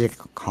experiences just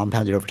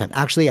compounded over time.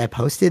 Actually, I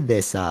posted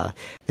this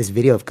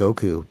video of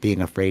Goku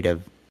being afraid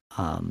of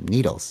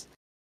needles,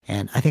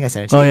 and I think I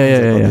sent it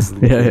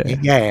to you.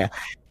 Yeah.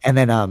 And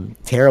then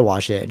Tara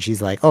watched it, and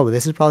she's like, "Oh,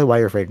 this is probably why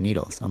you're afraid of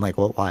needles." I'm like,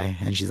 "Well, why?"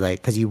 And she's like,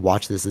 "Because you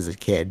watched this as a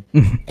kid,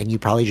 and you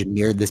probably just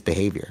mirrored this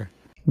behavior,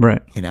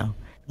 right? You know."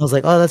 I was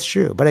like, "Oh, that's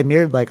true," but I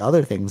mirrored like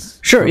other things.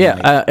 Sure,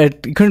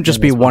 it couldn't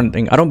just be one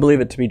thing. I don't believe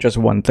it to be just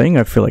one thing.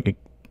 I feel like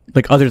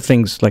like other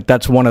things, like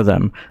that's one of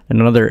them, and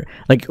another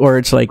like, or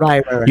it's like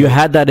you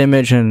had that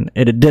image and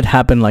it did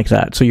happen like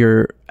that, so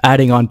you're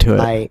adding on to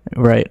it,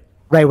 right?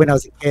 When I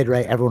was a kid,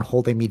 everyone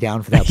holding me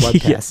down for that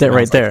blood test, that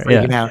right there,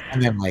 out,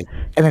 and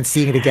then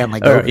seeing it again,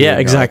 like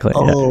exactly.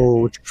 Like,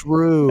 oh,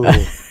 true.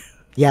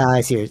 Yeah,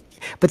 I see it.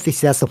 But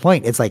that's the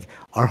point. It's like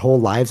our whole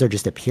lives are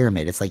just a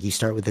pyramid. It's like you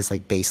start with this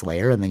like base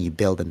layer, and then you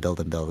build and build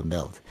and build and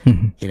build.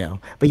 You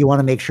know, but you want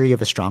to make sure you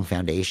have a strong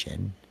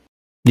foundation.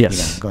 Yes,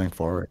 you know, going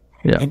forward.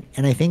 Yeah,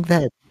 and I think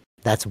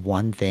that's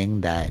one thing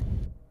that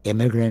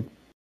immigrant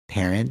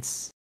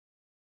parents,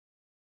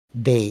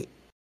 I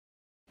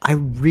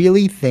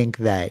really think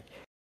that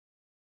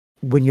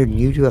when you're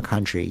new to a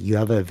country, you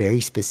have a very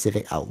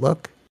specific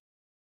outlook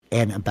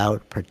and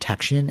about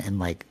protection and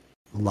like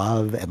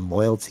love and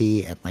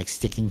loyalty and like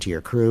sticking to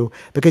your crew,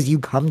 because you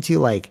come to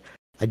like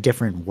a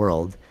different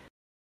world,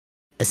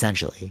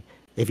 essentially,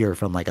 if you're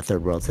from like a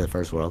third world to the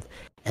first world.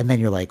 And then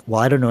you're like,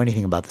 well, I don't know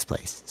anything about this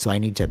place, so I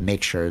need to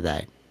make sure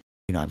that,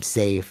 you know, I'm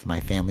safe, my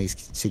family's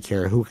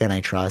secure, who can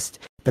I trust?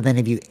 But then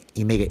if you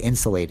make it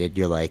insulated,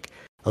 you're like,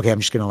 okay, I'm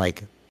just going to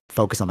like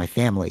focus on my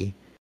family.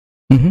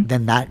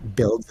 Then that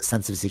builds a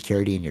sense of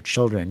security in your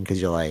children,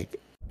 because you're like,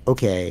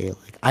 okay,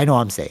 like I know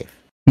I'm safe.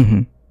 You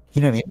know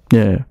what I mean?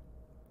 Yeah.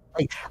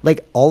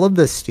 Like all of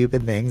the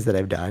stupid things that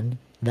I've done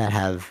that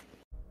have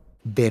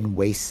been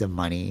wastes of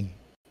money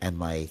and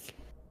like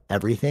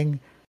everything,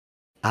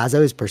 as I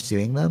was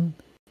pursuing them,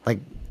 like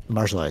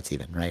martial arts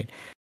even, right?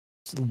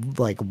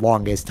 Like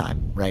longest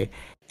time, right?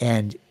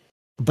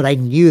 But I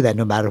knew that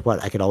no matter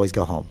what, I could always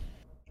go home.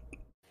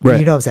 Right.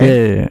 You know what I'm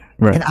saying? Yeah.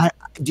 Right. And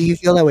do you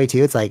feel that way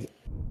too? It's like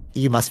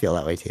you must feel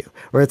that way too,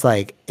 where it's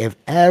like if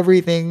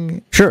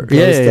everything goes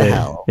to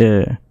hell,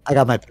 I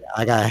got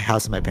a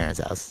house in my parents'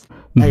 house.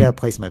 I got a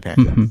place in my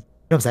parents' house. You know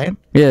what I'm saying?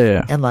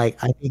 Yeah. And like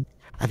I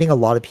think a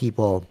lot of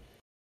people,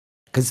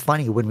 because it's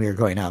funny, when we were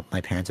growing up, my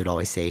parents would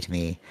always say to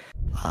me,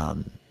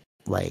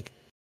 like.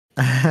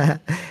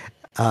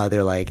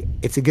 They're like,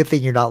 it's a good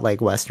thing you're not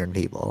like Western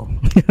people.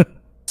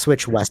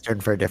 Switch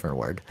Western for a different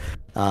word.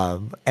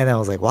 And I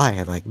was like, why?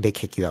 And like, they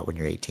kick you out when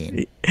you're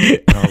 18. And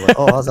I was like,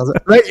 oh, I was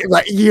like,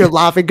 right? You're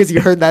laughing because you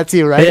heard that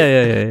too,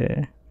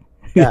 right?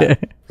 Yeah.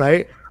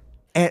 Right.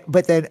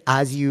 But then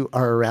as you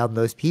are around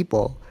those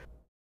people,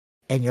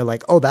 and you're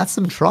like, oh, that's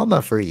some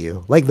trauma for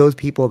you. Like those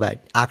people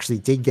that actually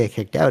did get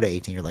kicked out at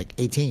 18. You're like,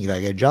 18, you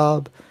gotta get a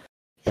job.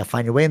 You gotta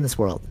find your way in this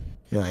world.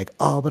 You're like,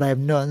 oh, but I have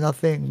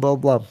nothing, blah,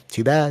 blah.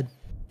 Too bad.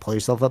 Pull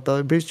yourself up by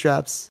the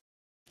bootstraps.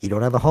 You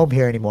don't have a home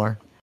here anymore.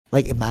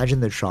 Like imagine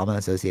the trauma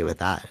associated with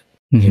that,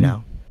 Mhm. you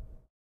know?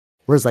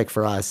 Whereas like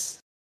for us,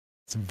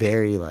 it's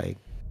very like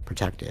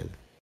protective,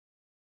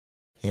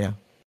 you know?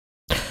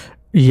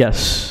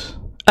 Yes.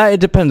 It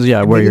depends,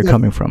 yeah, And where maybe you're that's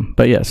coming from.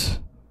 But yes.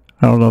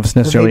 I don't know if it's but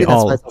necessarily maybe that's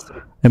why all it's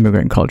also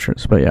immigrant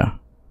cultures, but yeah.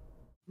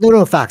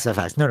 no, facts are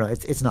facts. No,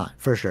 it's not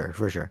for sure,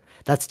 for sure.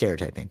 That's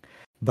stereotyping,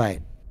 but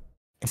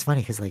it's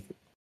funny because like,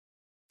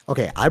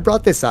 okay, I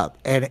brought this up,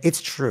 and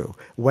it's true.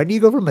 When do you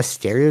go from a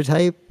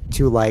stereotype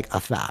to like a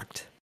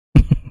fact?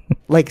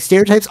 Like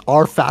stereotypes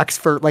are facts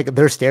for like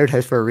they're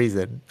stereotypes for a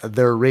reason.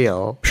 They're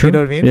real. Sure. You know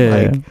what I mean? Yeah,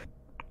 yeah,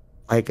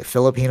 Like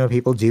Filipino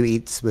people do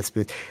eat with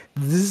spoons.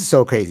 This is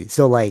so crazy.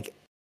 So like,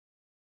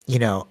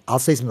 I'll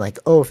say something like,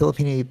 "Oh,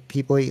 Filipino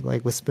people eat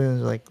like with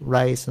spoons, like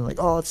rice," and like,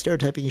 "Oh, it's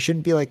stereotyping. You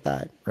shouldn't be like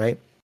that, right?"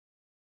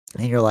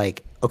 And you're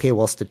like, "Okay,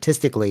 well,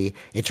 statistically,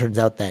 it turns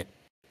out that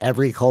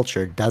every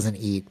culture doesn't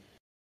eat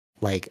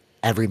like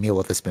every meal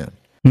with a spoon."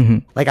 hmm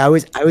Like I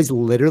was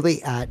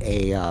literally at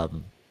a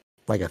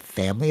like a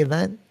family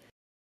event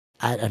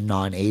at a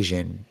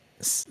non-Asian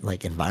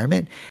like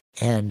environment,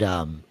 and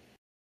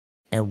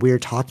we were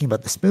talking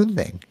about the spoon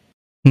thing,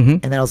 hmm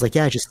and then I was like,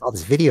 yeah, I just saw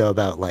this video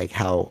about like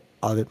how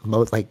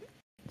most like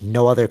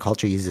no other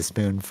culture uses a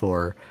spoon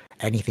for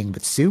anything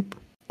but soup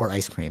or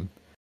ice cream,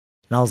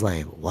 and I was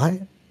like, what?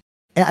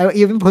 And I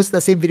even posted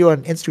that same video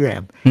on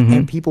Instagram, hmm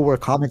and people were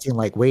commenting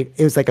like, wait,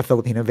 it was like a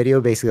Filipino video,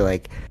 basically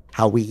like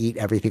how we eat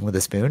everything with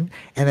a spoon,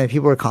 and then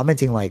people were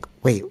commenting like,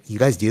 wait, you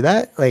guys do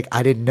that? Like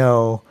I didn't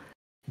know,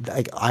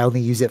 like I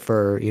only use it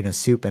for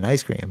soup and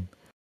ice cream.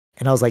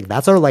 And I was like,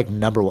 that's our like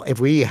number one. If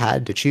we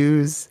had to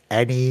choose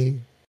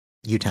any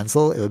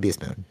utensil, it would be a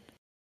spoon,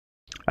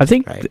 I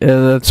think right?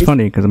 that's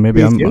funny because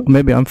maybe Please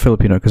do. I'm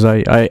Filipino because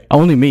I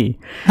only me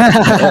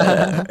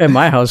in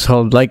my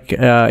household, like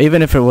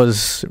even if it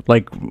was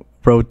like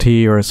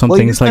roti or some Well,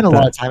 you things spend like a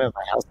lot that. of time at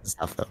my house and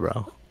stuff, though,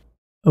 bro.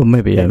 Oh,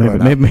 maybe yeah,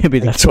 Growing up, maybe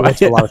like, that's we why. went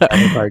to a lot of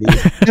family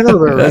parties. No,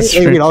 right? That's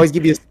Like, true. we'd always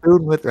give you a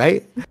spoon with,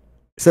 right?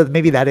 So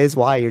maybe that is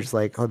why you're just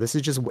like, oh, this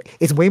is just,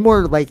 it's way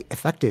more like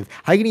effective.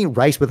 How you can eat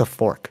rice with a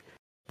fork?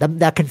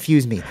 That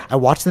confused me. I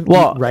watched them eat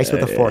Well, rice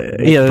with a fork.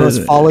 yeah, It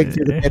was falling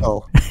through the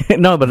middle.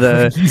 no, but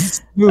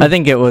I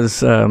think it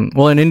was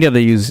well in India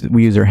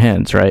we use our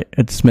hands, right?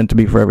 It's meant to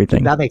be for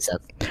everything. That makes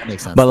sense. That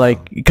makes sense. But though.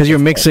 like because you're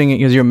mixing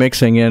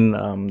in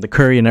the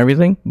curry and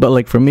everything. But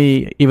like for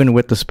me, even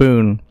with the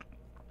spoon,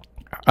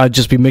 I'd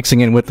just be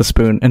mixing in with the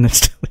spoon, and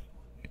it's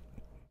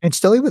And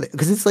still eat with it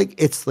because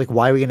it's like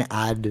why are we gonna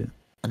add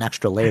an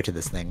extra layer to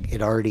this thing?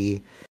 It's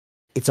already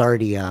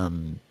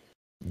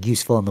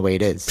useful in the way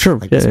it is. sure.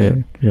 Like the Yeah,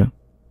 spoon. yeah.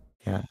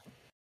 Yeah.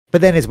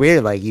 But then it's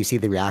weird, like you see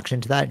the reaction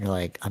to that and you're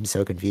like, I'm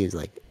so confused.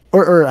 Like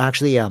or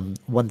actually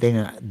one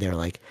thing they're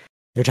like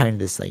they're talking to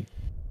this like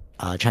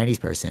Chinese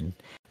person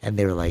and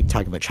they were like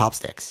talking about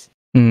chopsticks.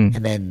 Mm.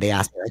 And then they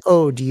asked me like,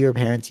 "Oh, do your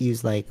parents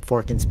use like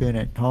fork and spoon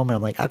at home?" And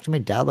I'm like, "Actually, my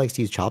dad likes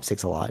to use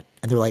chopsticks a lot."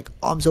 And they're like,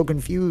 "Oh, I'm so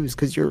confused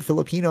because you're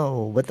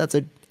Filipino, but that's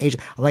a Asian."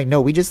 I'm like,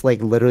 "No, we just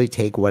like literally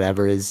take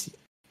whatever is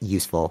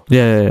useful."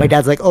 Yeah, My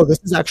dad's like, "Oh, this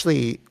is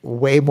actually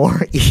way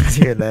more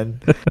easier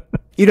than,"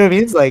 you know what I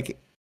mean? It's like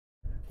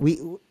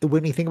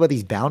when we think about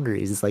these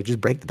boundaries, it's like just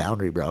break the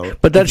boundary, bro.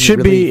 But that If you should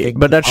really be. think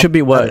But that should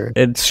be what better-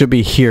 it should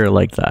be here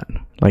like that.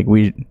 Like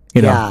we,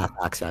 you know, Yeah,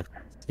 facts.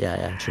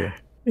 Yeah, true.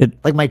 it.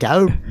 Like my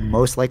dad would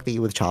most likely eat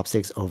with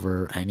chopsticks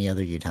over any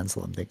other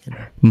utensil. I'm thinking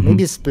Mhm.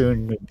 maybe a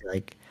spoon would be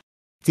like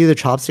it's either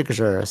chopsticks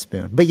or a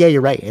spoon. But yeah,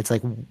 you're right. It's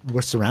like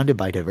we're surrounded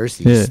by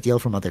diversity. You Yeah. steal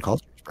from other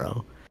cultures,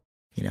 bro.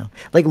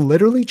 Like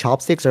literally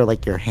chopsticks are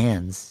like your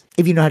hands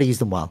if you know how to use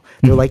them well.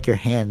 They're Mhm. like your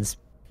hands,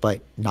 but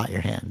not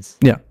your hands.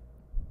 Yeah.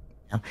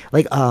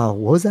 Like what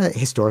was that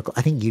historical?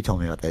 I think you told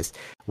me about this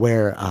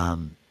where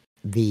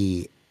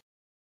the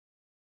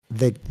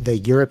the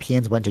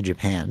Europeans went to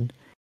Japan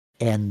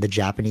and the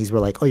Japanese were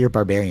like, "Oh, you're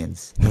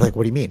barbarians." They're like,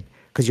 "What do you mean?"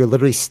 Because you're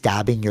literally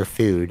stabbing your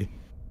food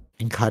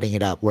and cutting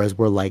it up, whereas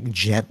we're like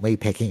gently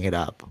picking it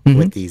up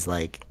with these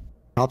like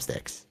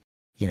chopsticks,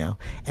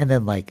 And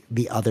then like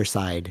the other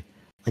side,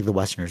 like the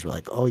Westerners were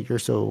like, "Oh, you're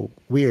so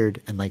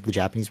weird," and like the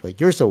Japanese were like,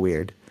 "You're so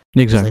weird."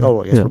 Exactly. It's like,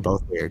 "Oh, I guess yeah. we're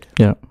both weird,"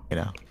 Yeah.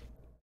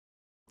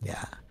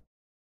 Yeah.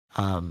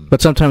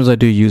 But sometimes I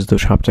do use the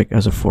chopstick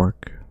as a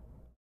fork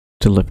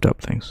to lift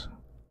up things.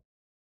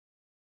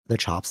 The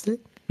chopstick?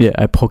 Yeah,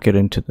 I poke it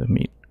into the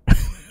meat.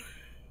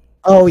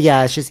 Oh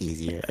yeah, it's just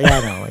easier. Yeah,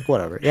 I know, like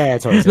whatever. Yeah,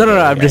 it's always No, okay.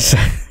 I'm Yeah, just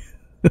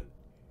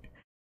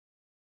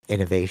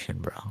innovation,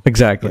 bro.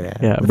 exactly. Yeah,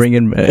 Yeah, let's- bring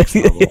in. next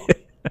level.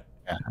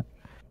 Yeah.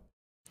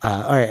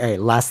 All right.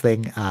 Last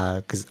thing,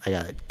 because I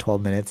got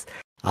 12 minutes.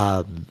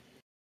 So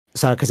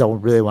because I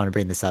really want to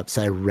bring this up.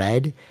 So I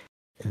read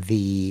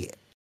the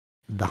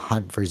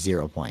Hunt for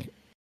Zero Point.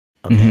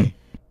 Okay.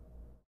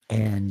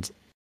 And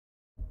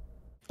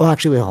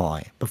actually, wait, hold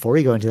on. Before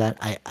we go into that,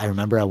 I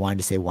remember I wanted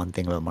to say one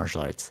thing about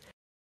martial arts.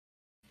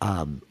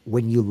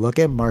 When you look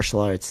at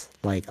martial arts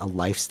like a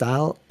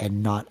lifestyle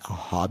and not a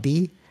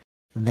hobby,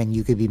 then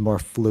you could be more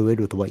fluid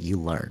with what you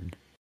learn.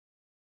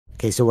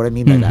 Okay, so what I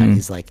mean by that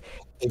is like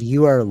if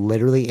you are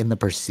literally in the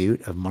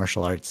pursuit of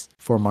martial arts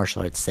for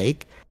martial arts'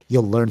 sake,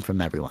 you'll learn from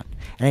everyone.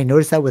 And I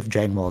noticed that with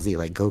Dragon Ball Z,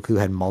 like Goku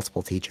had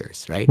multiple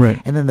teachers, right? Right.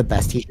 And then the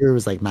best teacher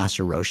was like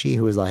Master Roshi,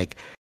 who was like,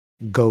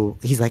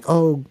 he's like,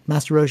 oh,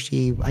 Master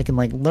Roshi, I can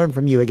like learn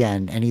from you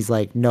again. And he's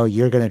like, no,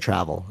 you're going to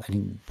travel.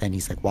 And then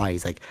he's like, why?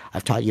 He's like,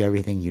 I've taught you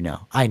everything you know.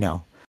 I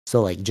know.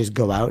 So like, just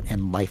go out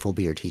and life will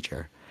be your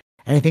teacher.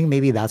 And I think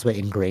maybe that's what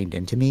ingrained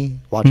into me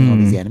watching all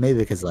these anime,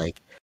 because like,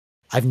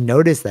 I've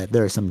noticed that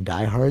there are some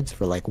diehards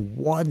for like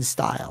one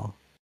style,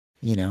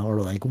 you know, or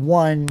like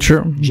one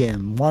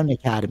gym, one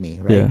academy,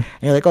 right? Yeah. And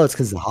you're like, oh, it's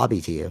because it's a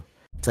hobby to you.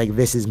 It's like,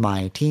 this is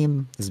my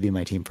team. This will be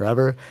my team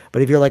forever.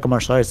 But if you're like a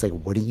martial artist, like,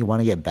 wouldn't you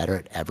want to get better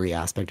at every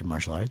aspect of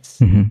martial arts?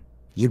 Mm-hmm.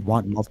 You'd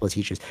want multiple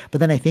teachers.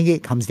 But then I think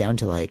it comes down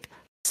to like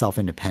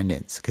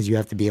self-independence, because you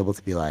have to be able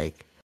to be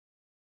like,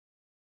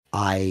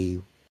 I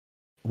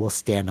will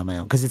stand on my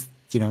own, because it's,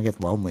 you know, it gets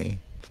lonely.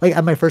 Like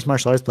at my first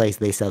martial arts place,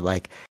 they said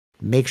like,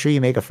 make sure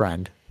you make a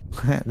friend.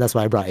 That's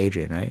why I brought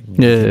Adrian, right?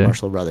 Yeah.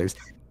 Martial brothers.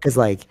 Because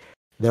like,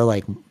 they're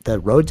like, the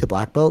road to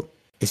black belt,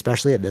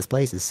 especially at this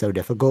place, is so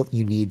difficult.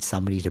 You need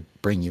somebody to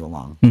bring you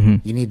along. Mm-hmm.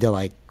 You need to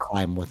like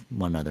climb with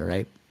one another,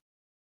 right?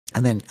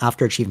 And then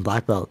after achieving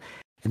black belt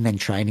and then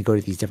trying to go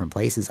to these different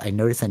places, I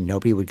noticed that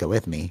nobody would go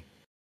with me.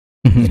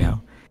 Mm-hmm. You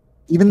know,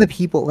 even the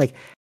people like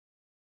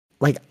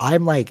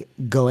I'm like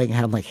going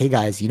and I'm like, hey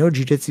guys, you know,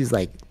 jujitsu is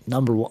like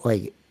number one.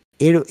 Like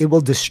it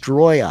will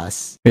destroy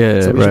us. Yeah,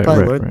 so we should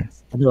probably learn. Right.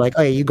 And they're like,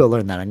 oh yeah, you go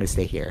learn that. I'm gonna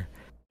stay here.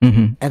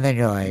 Mm-hmm. And then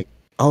you're like,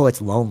 oh,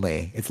 it's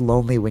lonely. It's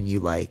lonely when you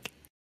like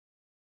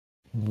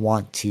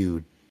want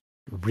to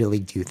really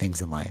do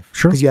things in life.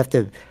 Sure. Because you have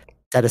to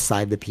set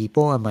aside the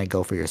people and like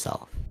go for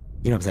yourself.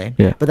 You know what I'm saying?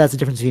 Yeah. But that's the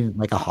difference between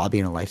like a hobby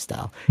and a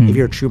lifestyle. Mm-hmm. If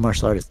you're a true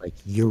martial artist, like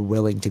you're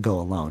willing to go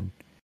alone.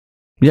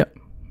 Yeah.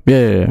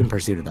 In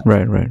pursuit of that.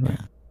 Right. Yeah.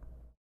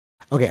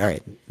 Okay, all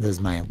right. This is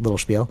my little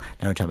spiel.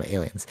 Now we're talking about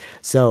aliens.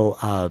 So,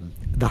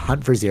 The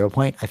Hunt for Zero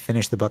Point, I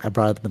finished the book. I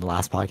brought it up in the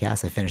last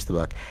podcast. I finished the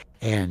book.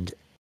 And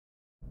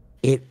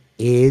this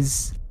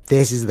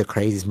is the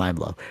craziest mind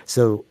blow.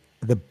 So,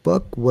 the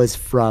book was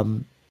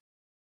from,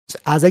 so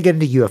as I get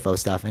into UFO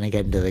stuff and I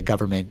get into the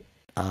government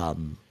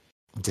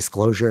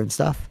disclosure and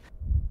stuff,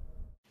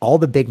 all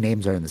the big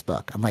names are in this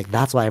book. I'm like,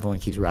 that's why everyone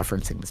keeps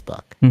referencing this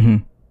book. Mm-hmm.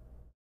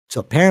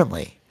 So,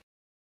 apparently,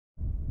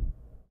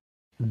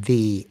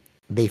 they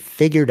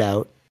figured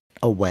out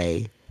a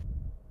way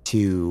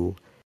to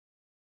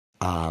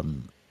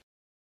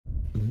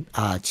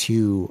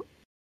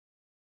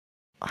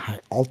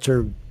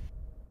alter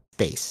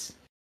space,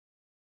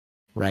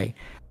 right?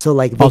 So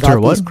like they alter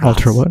got what? These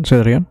crafts, alter what? Say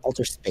that again.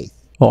 Alter space.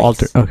 Oh,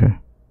 alter. Okay.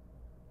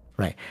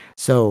 Right.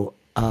 So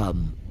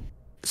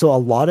so a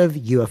lot of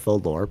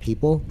UFO lore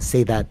people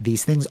say that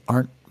these things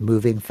aren't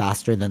moving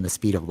faster than the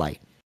speed of light.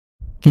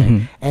 Okay.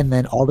 Mm-hmm. And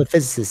then all the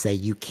physicists say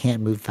you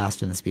can't move faster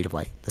than the speed of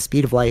light. The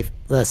speed of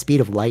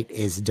light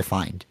is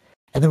defined.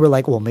 And then we're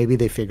like, well, maybe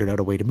they figured out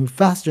a way to move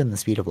faster than the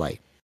speed of light.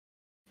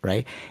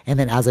 Right. And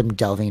then as I'm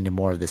delving into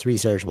more of this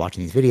research,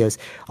 watching these videos,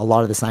 a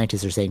lot of the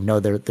scientists are saying, no,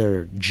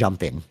 they're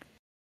jumping.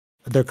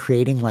 They're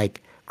creating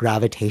like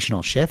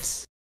gravitational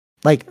shifts.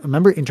 Like,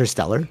 remember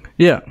Interstellar?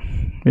 Yeah.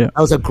 That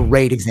was a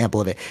great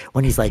example of it.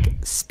 When he's like,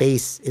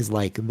 space is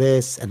like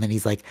this, and then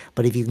he's like,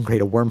 but if you can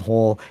create a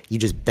wormhole, you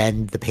just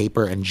bend the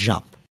paper and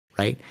jump,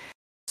 right?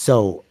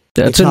 So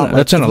that's in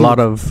a lot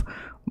of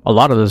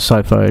the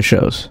sci-fi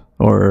shows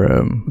or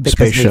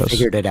space shows. They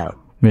figured it out.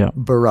 Yeah,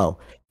 Bro,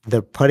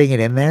 they're putting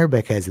it in there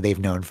because they've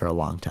known for a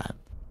long time.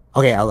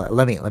 Okay,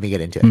 let me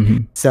get into it. Mm-hmm.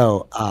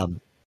 So,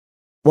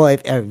 well,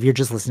 if you're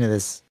just listening to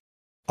this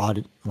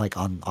on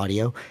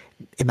audio,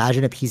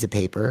 imagine a piece of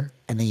paper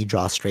and then you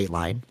draw a straight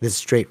line. This is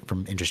straight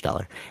from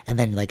Interstellar. And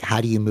then like, how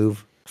do you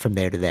move from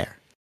there to there?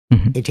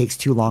 Mm-hmm. It takes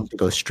too long to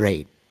go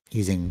straight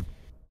using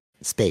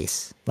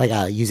space, like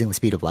using the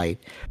speed of light.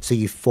 So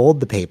you fold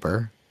the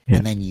paper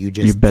and then you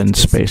bend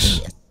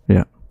space.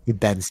 Yeah. You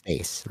bend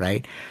space,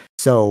 right?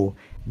 So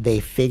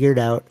they figured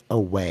out a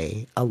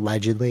way,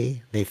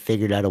 allegedly,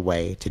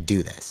 to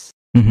do this.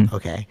 Mm-hmm.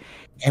 Okay.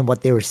 And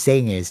what they were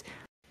saying is,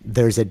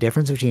 there's a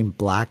difference between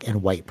black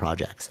and white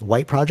projects.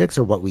 White projects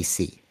are what we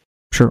see.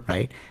 Sure.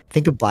 Right?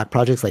 Think of black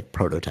projects like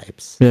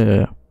prototypes.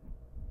 Yeah.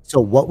 So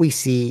what we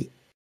see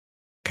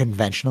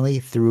conventionally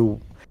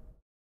through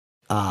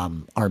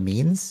our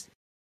means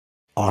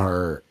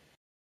are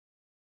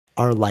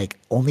like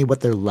only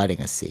what they're letting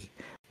us see.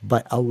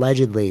 But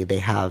allegedly they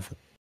have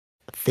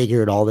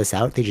figured all this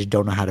out. They just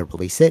don't know how to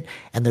release it,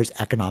 and there's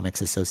economics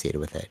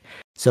associated with it.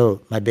 So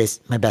my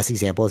best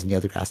example is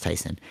Neil deGrasse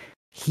Tyson.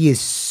 He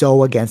is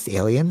so against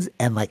aliens,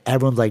 and like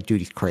everyone's like, dude,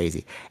 he's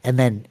crazy. And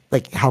then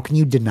like, how can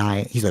you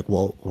deny? He's like,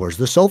 well, where's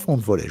the cell phone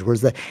footage?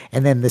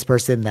 And then this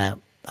person that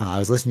I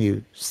was listening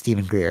to,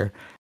 Stephen Greer,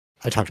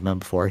 I talked to him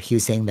before. He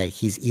was saying that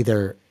he's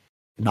either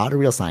not a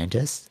real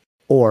scientist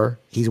or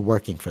he's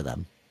working for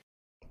them.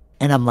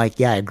 And I'm like,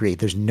 yeah, I agree.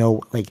 There's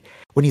no, like,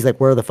 when he's like,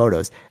 where are the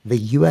photos? The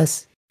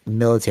U.S.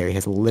 military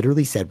has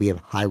literally said we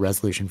have high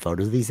resolution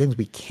photos of these things.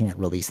 We can't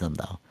release them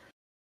though.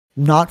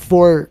 Not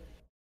for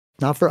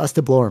us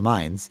to blow our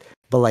minds,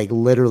 but like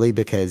literally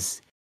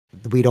because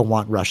we don't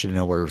want Russia to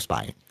know we're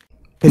spying.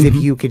 Because if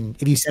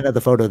you send out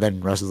the photo, then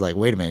Russ is like,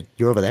 wait a minute,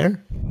 you're over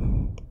there.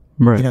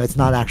 Right. You know, it's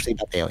not actually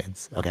about the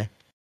aliens. Okay.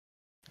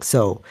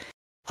 So,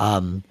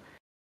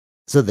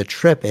 so the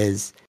trip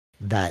is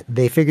that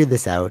they figured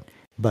this out,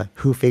 but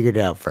who figured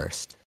it out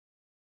first?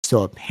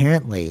 So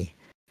apparently,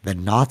 the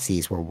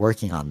Nazis were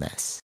working on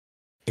this.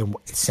 It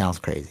sounds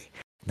crazy.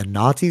 The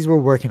Nazis were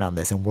working on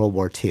this in World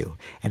War II,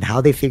 and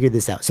how they figured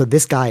this out. So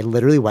this guy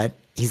literally went.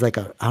 He's like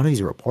I don't know. He's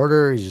a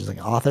reporter. He's just like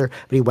an author,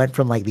 but he went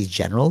from like these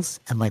generals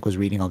and like was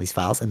reading all these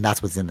files, and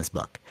that's what's in this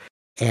book.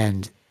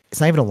 And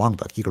it's not even a long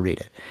book. You can read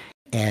it.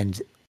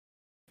 And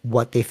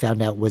what they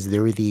found out was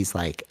there were these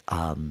like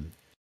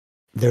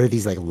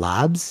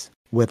labs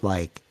with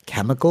like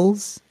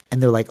chemicals,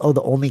 and they're like, oh,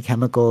 the only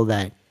chemical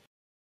that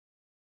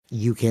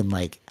you can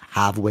like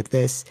have with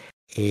this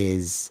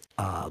is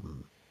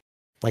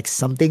like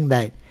something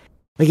that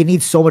like it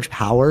needs so much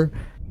power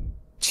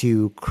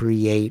to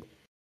create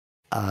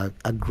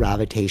a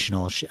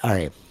gravitational all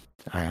right,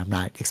 I'm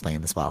not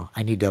explaining this well.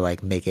 I need to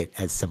like make it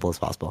as simple as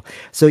possible.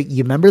 So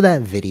you remember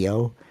that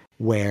video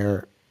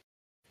where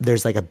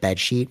there's like a bed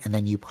sheet and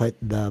then you put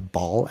the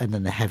ball, and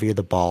then the heavier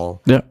the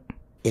ball, Yeah.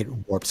 it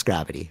warps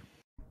gravity.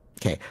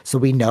 Okay, so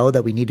we know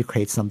that we need to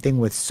create something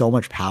with so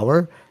much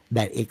power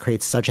that it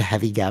creates such a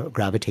heavy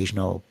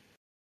gravitational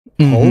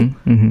pull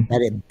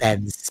that it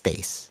bends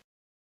space.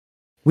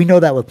 We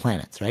know that with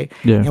planets, right?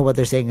 Yeah. And what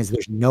they're saying is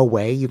there's no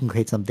way you can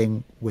create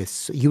something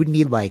with, you would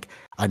need like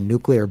a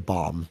nuclear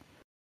bomb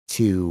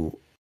to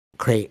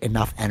create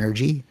enough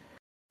energy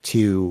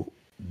to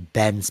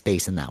bend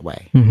space in that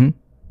way,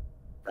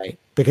 right?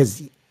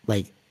 Because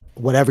like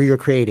whatever you're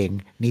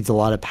creating needs a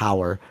lot of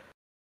power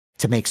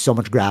to make so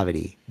much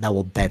gravity that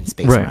will bend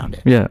space around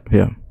it. Yeah,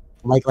 yeah.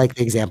 Like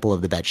the example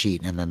of the bed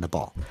sheet and then the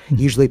ball.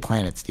 Usually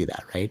planets do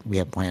that, right? We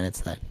have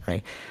planets that,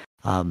 right?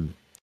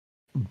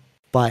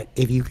 But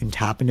if you can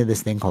tap into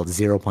this thing called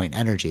 0 point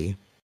energy,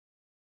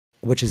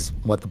 which is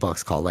what the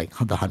book's called, like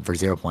the hunt for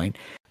 0 point,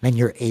 then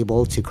you're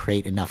able to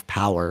create enough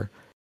power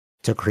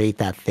to create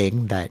that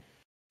thing that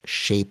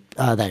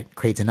that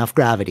creates enough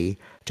gravity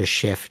to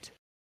shift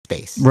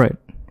space. Right.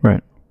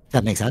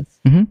 That makes sense?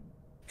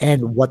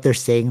 And what they're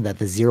saying that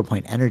the 0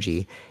 point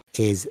energy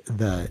is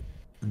the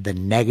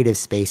negative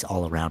space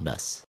all around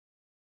us.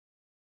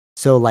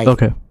 So like,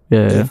 okay.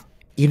 Yeah.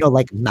 You know,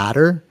 like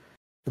matter,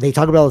 they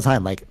talk about all the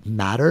time, like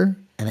matter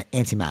and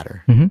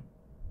antimatter.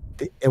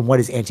 And what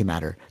is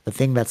antimatter? The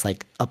thing that's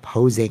like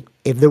opposing.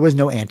 If there was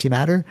no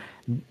antimatter,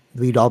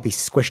 we'd all be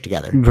squished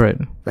together. Right.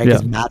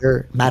 Because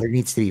matter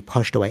needs to be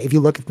pushed away. If you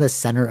look at the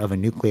center of a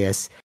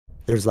nucleus,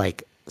 there's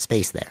like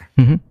space there.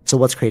 So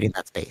what's creating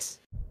that space?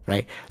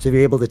 Right. So if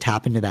you're able to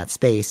tap into that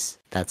space,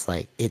 that's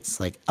like, it's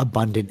like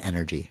abundant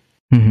energy.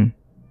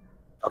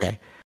 Okay.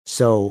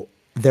 So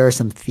there are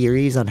some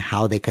theories on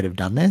how they could have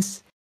done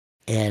this.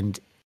 And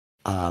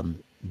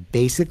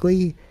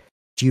basically,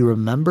 do you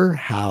remember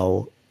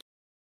how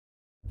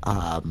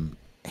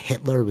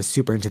Hitler was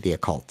super into the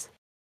occult?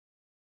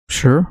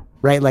 Sure.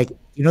 Right? Like,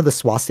 you know, the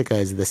swastika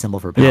is the symbol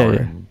for power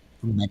in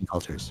many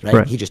cultures,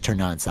 right? He just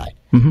turned on its side,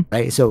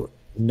 right? So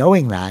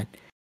knowing that,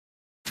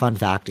 fun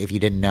fact, if you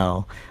didn't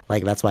know,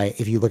 like that's why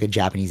if you look at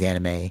Japanese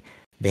anime,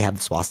 they have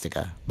the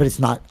swastika, but it's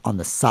not on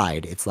the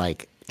side. It's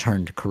like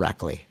turned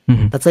correctly.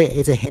 That's like,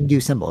 it's a Hindu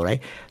symbol,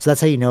 right? So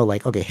that's how you know,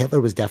 like, okay,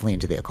 Hitler was definitely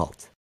into the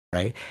occult,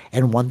 right?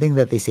 And one thing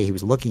that they say he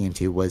was looking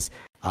into was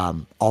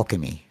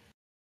alchemy.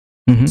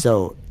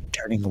 So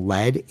turning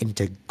lead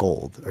into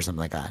gold or something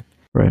like that.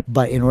 Right.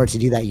 But in order to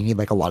do that, you need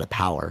like a lot of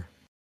power,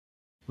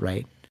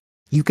 right?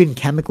 You can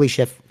chemically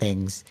shift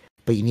things,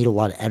 but you need a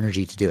lot of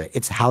energy to do it.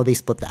 It's how they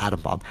split the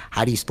atom bomb.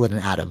 How do you split an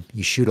atom?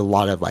 You shoot a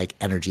lot of like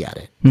energy at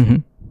it,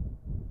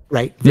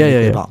 right?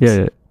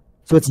 Yeah.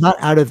 So it's not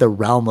out of the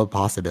realm of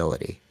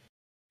possibility.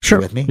 Sure.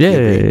 You with me?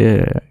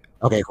 Yeah.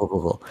 Okay,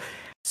 cool.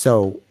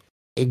 So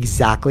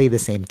exactly the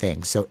same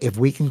thing. So if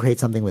we can create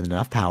something with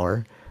enough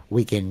power,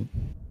 we can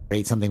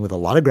create something with a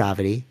lot of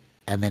gravity.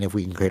 And then if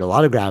we can create a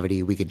lot of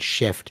gravity, we can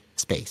shift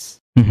space.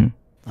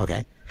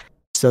 Okay.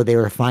 So they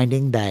were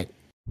finding that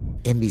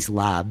in these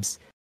labs,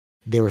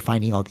 they were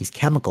finding all these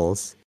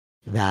chemicals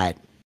that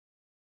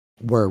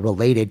were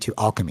related to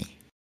alchemy.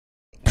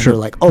 And they're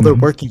like, oh, they're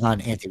working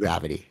on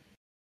anti-gravity.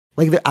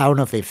 Like, I don't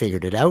know if they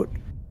figured it out,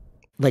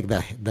 like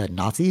the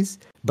Nazis,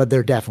 but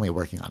they're definitely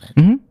working on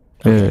it.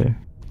 Okay.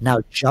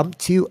 Now jump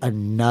to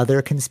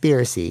another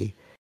conspiracy,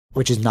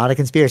 which is not a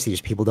conspiracy,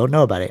 just people don't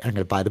know about it. I'm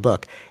going to buy the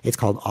book. It's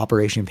called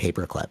Operation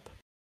Paperclip.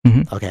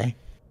 Okay.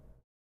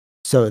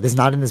 So this is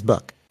not in this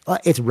book.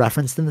 It's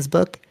referenced in this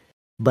book,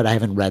 but I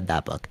haven't read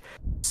that book.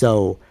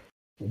 So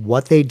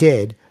what they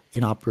did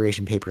in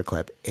Operation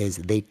Paperclip is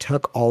they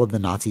took all of the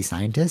Nazi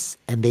scientists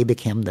and they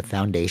became the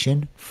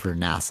foundation for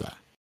NASA.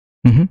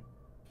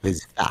 This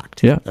is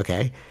fact. Yeah.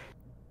 Okay.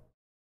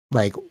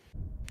 Like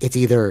it's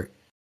either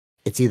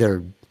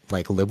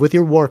like live with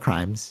your war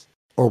crimes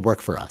or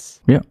work for us.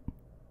 Yeah.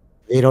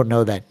 They don't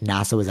know that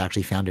NASA was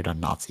actually founded on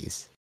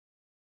Nazis.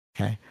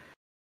 Okay.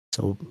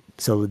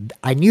 So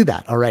I knew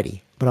that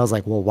already, but I was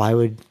like, well,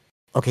 why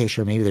okay,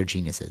 sure, maybe they're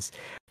geniuses.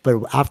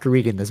 But after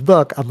reading this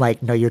book, I'm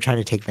like, no, you're trying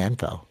to take the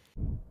info.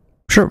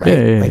 Sure. right?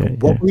 Yeah. Like,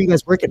 what were you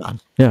guys working on?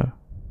 Yeah.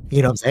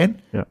 You know what I'm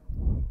saying? Yeah.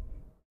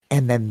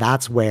 And then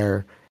that's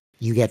where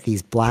you get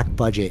these black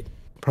budget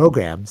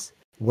programs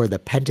where the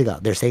Pentagon,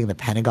 they're saying the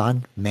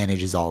Pentagon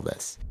manages all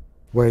this,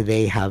 where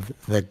they have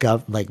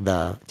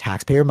the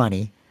taxpayer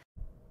money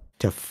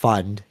to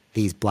fund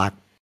these black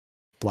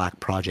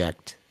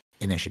project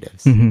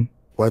initiatives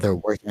where they're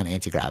working on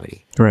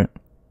anti-gravity. Right.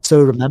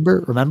 So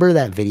remember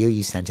that video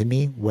you sent to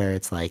me where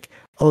it's like,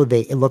 oh,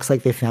 it looks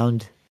like they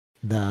found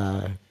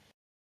the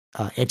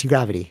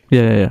anti-gravity.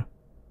 Yeah.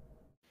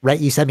 Right?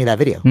 You sent me that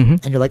video,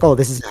 and you're like, oh,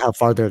 this is how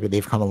far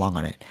they've come along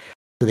on it.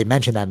 So they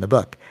mentioned that in the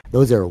book.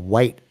 Those are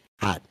white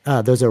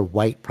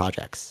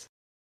projects.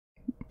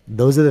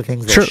 Those are the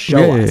things that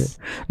show us.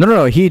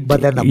 No.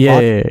 But then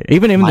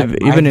even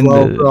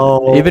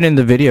in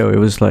the video, it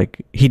was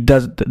like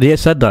they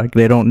said that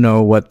they don't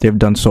know what they've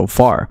done so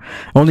far.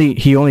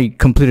 He only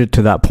completed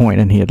to that point,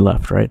 and he had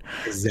left, right?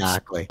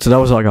 Exactly. So that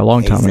was like a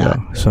long time ago.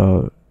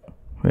 So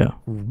yeah,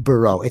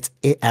 bro,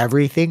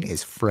 everything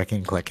is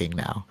freaking clicking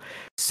now.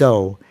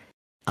 So,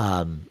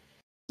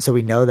 so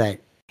we know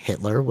that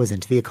Hitler was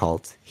into the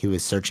occult. He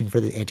was searching for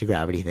the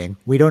anti-gravity thing.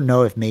 We don't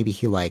know if maybe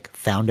he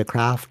found a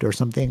craft or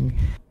something.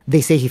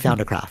 They say he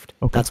found a craft.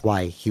 Okay. That's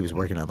why he was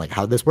working on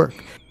how'd this work?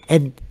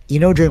 And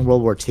during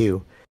World War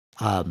II,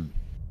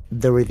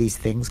 there were these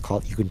things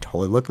called, you can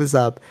totally look this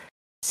up.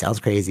 Sounds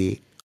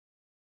crazy.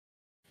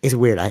 It's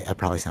weird. I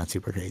probably sound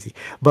super crazy,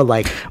 but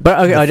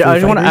okay, I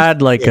just want to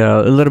add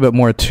a little bit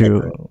more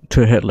to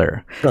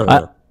Hitler.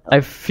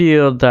 I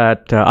feel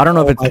that I don't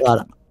know if it's.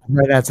 I'm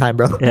running out of time,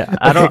 bro. Yeah,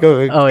 I don't.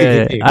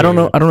 I don't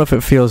know. I don't know if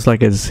it feels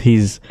like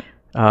he's.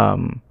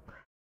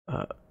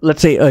 Let's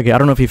say, okay, I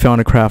don't know if he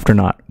found a craft or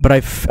not, but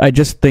I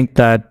just think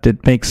that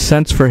it makes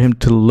sense for him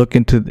to look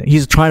into.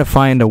 He's trying to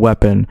find a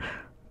weapon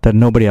that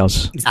nobody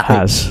else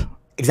has.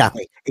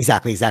 Exactly.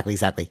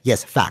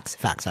 Yes, facts.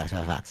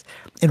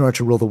 In order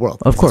to rule the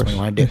world, of course, that's what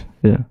we want to do.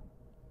 Yeah.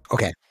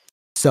 Okay.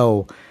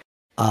 So,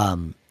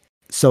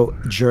 so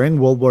during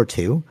World War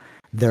II,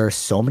 there are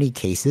so many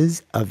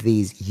cases of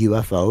these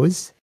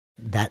UFOs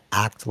that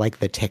act like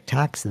the Tic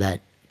Tacs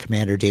that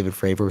Commander David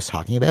Fravor was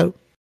talking about.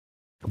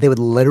 They would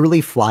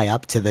literally fly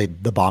up to the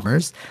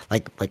bombers,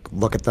 like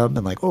look at them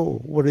and oh,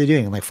 what are they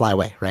doing? And fly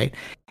away, right?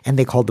 And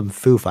they called them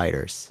Foo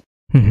Fighters.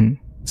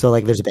 So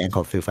there's a band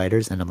called Foo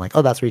Fighters, and I'm like,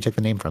 oh, that's where you took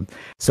the name from.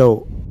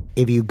 So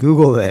if you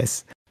Google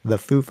this, the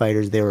Foo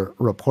Fighters, they were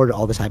reported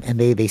all the time, and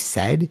they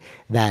said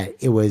that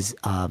it was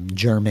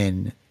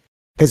German,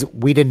 because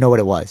we didn't know what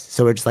it was.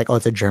 So we're just like, oh,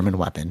 it's a German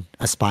weapon,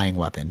 a spying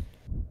weapon.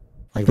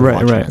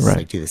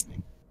 Right. Do this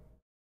thing.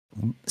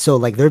 So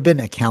there have been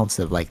accounts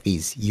of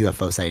these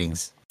UFO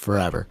sightings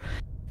forever,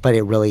 but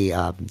it really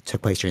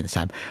took place during this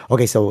time.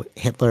 Okay, so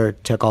Hitler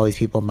took all these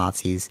people,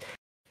 Nazis,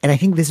 and I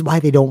think this is why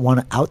they don't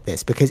want to out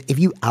this, because if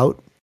you out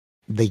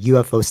the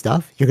UFO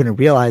stuff, you're going to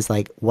realize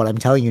what I'm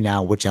telling you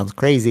now, which sounds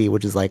crazy,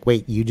 which is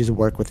wait, you just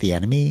work with the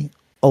enemy?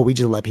 Oh, we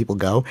just let people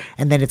go?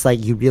 And then it's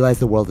you realize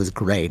the world is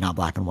gray, not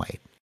black and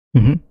white.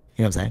 You know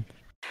what I'm saying?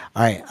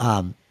 All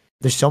right.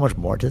 There's so much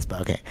more to this,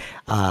 but okay.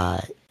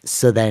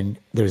 So then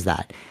there's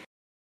that.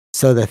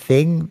 So the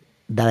thing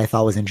that I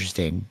thought was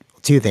interesting,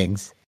 two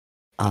things.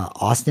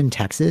 Austin,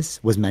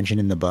 Texas was mentioned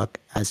in the book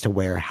as to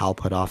where Hal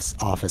Puthoff's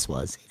office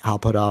was. Hal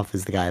Puthoff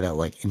is the guy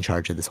that in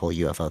charge of this whole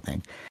UFO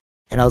thing.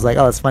 And I was like,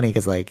 oh, it's funny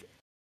because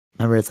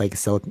remember it's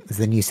it's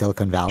the new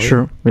Silicon Valley.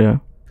 Sure, yeah.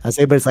 I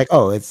say, but it's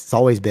it's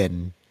always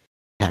been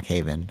Tech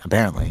Haven,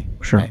 apparently.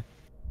 Sure. Right?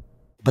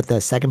 But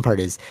the second part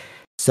is,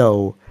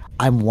 so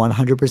I'm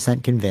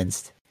 100%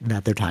 convinced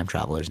that they're time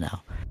travelers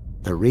now.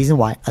 The reason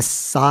why,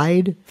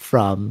 aside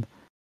from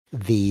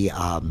the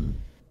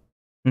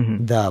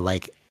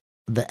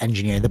the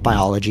engineering, the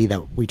biology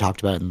that we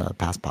talked about in the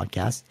past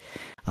podcast,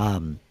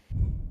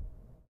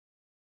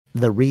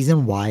 the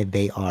reason why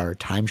they are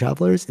time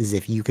travelers is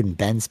if you can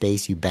bend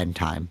space, you bend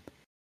time.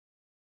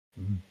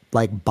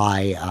 By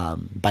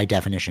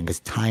definition, because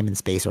time and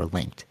space are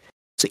linked.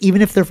 So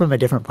even if they're from a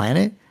different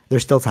planet, they're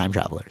still time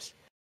travelers.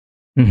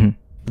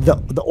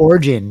 The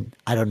origin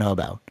I don't know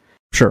about.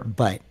 Sure.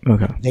 But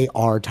okay, they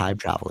are time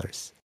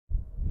travelers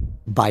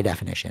by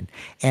definition.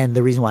 And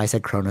the reason why I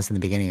said Kronos in the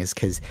beginning is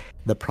because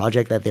the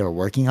project that they were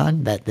working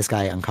on, that this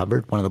guy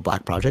uncovered, one of the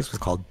black projects, was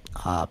called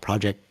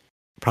Project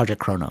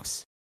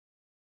Kronos.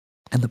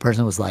 And the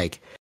person was like,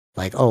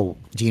 oh,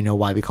 do you know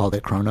why we called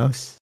it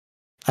Kronos?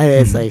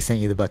 It's I sent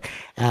you the book.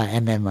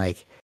 And then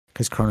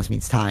because Kronos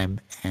means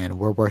time, and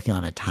we're working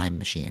on a time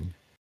machine.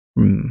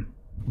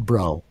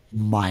 Bro,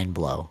 mind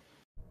blow.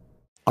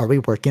 Are we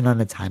working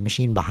on a time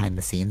machine behind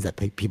the scenes that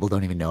people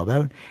don't even know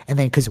about? And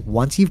then, because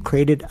once you've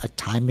created a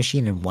time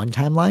machine in one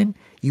timeline,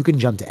 you can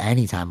jump to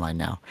any timeline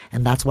now.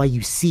 And that's why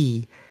you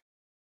see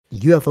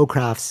UFO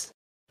crafts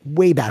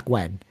way back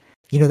when.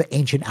 The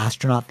ancient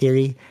astronaut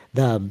theory,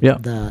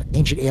 the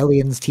ancient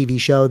aliens TV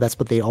show, that's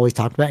what they always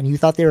talked about. And you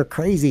thought they were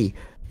crazy.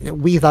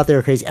 We thought they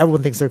were crazy.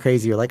 Everyone thinks they're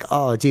crazy. You're like,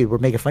 oh, dude, we're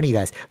making fun of you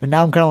guys. But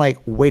now I'm kind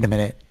of wait a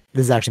minute.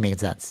 This is actually making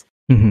sense.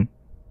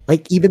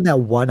 Even that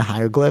one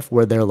hieroglyph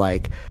where they're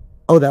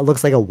oh, that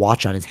looks like a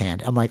watch on his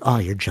hand. I'm like, oh,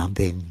 you're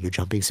jumping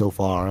so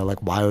far.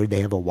 Like, why would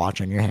they have a watch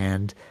on your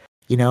hand?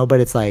 You know, but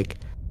it's like,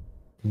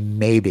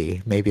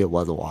 maybe it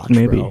was a watch,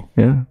 Maybe, bro.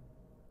 yeah.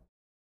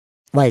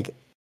 Like,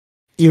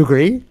 you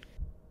agree?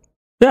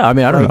 Yeah, I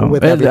mean, I don't Like, know.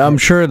 with I'm everything.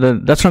 sure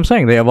that's what I'm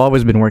saying. They have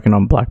always been working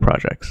on black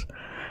projects.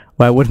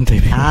 Why wouldn't they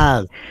be?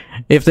 Have.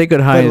 If they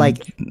could hide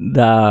like-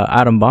 the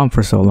atom bomb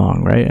for so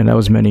long, right? And that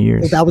was many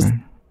years. Well, that was-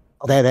 right?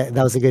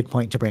 That was a good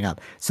point to bring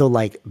up. So,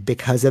 like,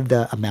 because of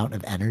the amount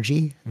of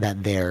energy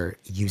that they're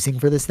using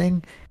for this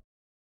thing,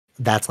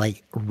 that's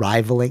like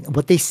rivaling.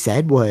 What they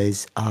said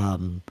was,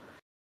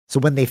 so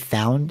when they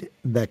found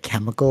the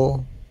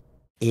chemical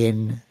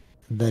in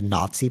the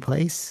Nazi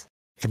place,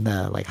 in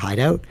the like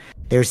hideout,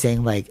 they were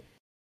saying like,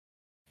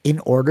 in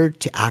order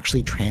to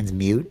actually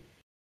transmute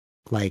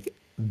like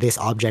this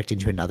object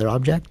into another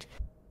object,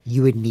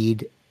 you would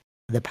need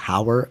the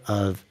power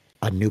of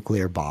a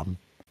nuclear bomb.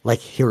 Like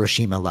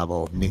Hiroshima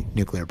level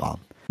nuclear bomb.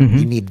 Mhm.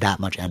 You need that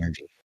much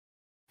energy,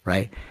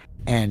 right?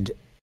 And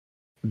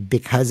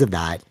because of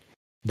that,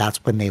 that's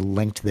when they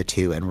linked the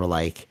two and were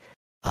like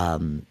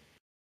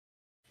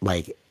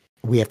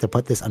we have to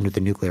put this under the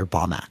Nuclear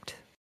Bomb Act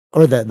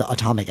or the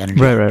Atomic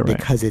Energy Right, Act right.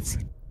 because it's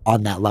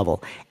on that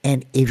level.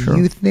 And if Sure.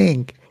 you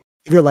think,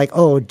 if you're like,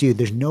 oh, dude,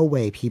 there's no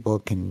way people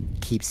can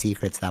keep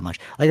secrets that much.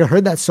 Like, I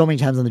heard that so many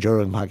times on the Joe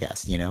Rogan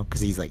podcast, you know,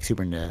 because he's like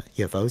super into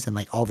UFOs, and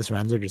like all of his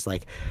friends are just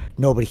like,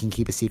 nobody can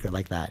keep a secret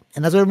like that.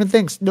 And that's what everyone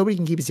thinks. Nobody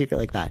can keep a secret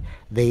like that.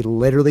 They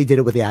literally did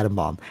it with the atom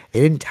bomb. They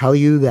didn't tell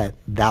you that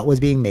that was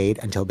being made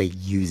until they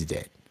used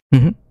it.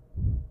 Mhm.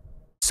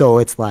 So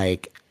it's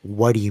like,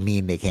 what do you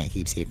mean they can't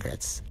keep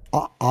secrets?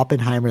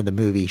 Oppenheimer, the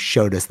movie,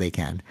 showed us they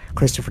can.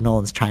 Christopher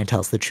Nolan's trying to tell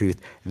us the truth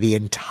the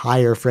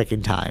entire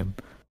freaking time.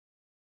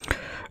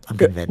 I'm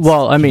convinced.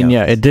 Well, I he mean, knows.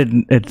 yeah, it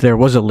did. There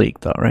was a leak,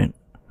 though, right?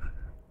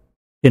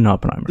 In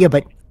Oppenheimer. Yeah,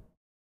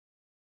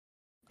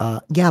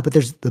 but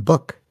there's the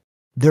book.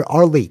 There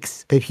are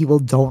leaks, but people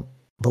don't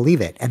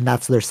believe it, and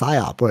that's their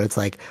psyop, where it's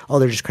like, oh,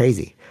 they're just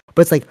crazy.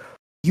 But it's like,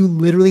 you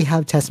literally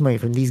have testimony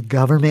from these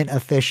government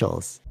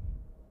officials.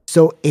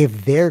 So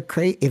if they're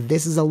if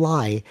this is a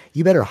lie,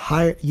 you better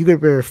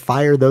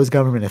fire those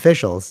government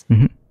officials.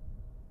 Mhm.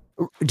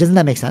 Doesn't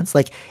that make sense?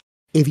 Like,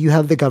 if you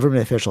have the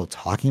government official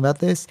talking about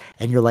this,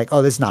 and you're like,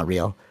 oh, this is not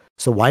real.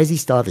 So why does he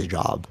still have his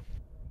job?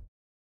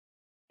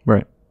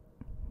 Right.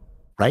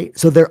 Right?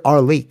 So there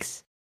are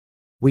leaks.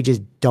 We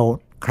just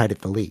don't credit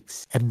the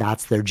leaks. And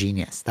that's their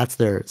genius. That's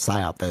their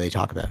psyop that they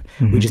talk about.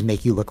 We Mhm. just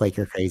make you look like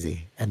you're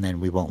crazy, and then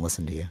we won't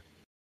listen to you.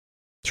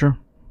 Sure.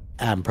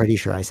 I'm pretty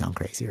sure I sound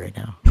crazy right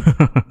now.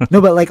 No,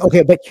 but like,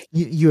 okay, but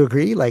you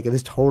agree? Like,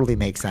 this totally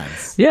makes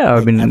sense. Yeah, I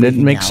Like, mean, it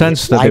everything makes now,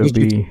 sense like, that why it would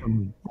did you be take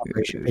from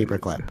Operation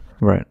Paperclip?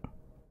 right.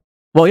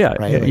 Well, yeah,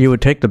 Right, you like-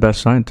 would take the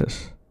best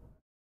scientists.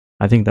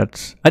 I think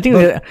that's. I think.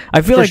 Well,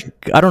 I feel for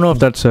like I don't know if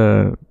that's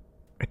a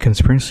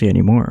conspiracy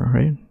anymore,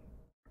 right?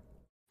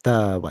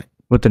 The what?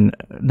 With the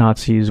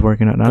Nazis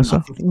working at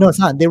NASA. No, it's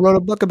not. They wrote a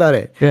book about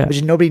it. Yeah. But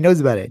just nobody knows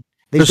about it.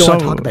 They There's just don't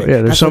so want to talk about it. yeah.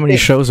 There's That's so the many thing.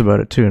 shows about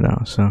it too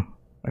now. So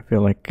I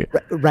feel like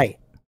Right.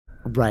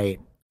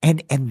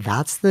 And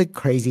that's the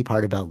crazy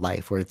part about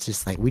life, where it's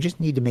just like, we just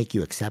need to make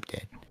you accept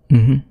it.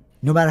 hmm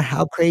No matter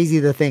how crazy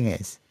the thing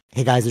is.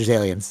 Hey guys, there's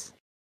aliens.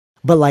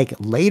 But like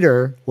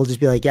later, we'll just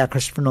be like, yeah,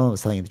 Christopher Nolan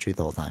was telling you the truth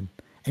the whole time.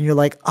 And you're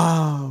like,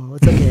 oh,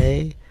 it's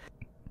okay.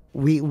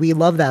 we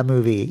love that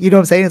movie. You know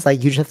what I'm saying? It's like,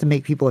 you just have to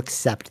make people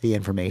accept the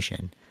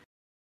information.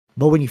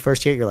 But when you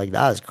first hear it, you're like,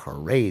 that is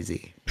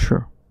crazy.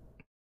 Sure.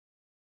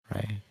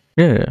 Right?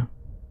 Yeah.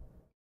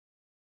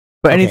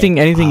 But Okay,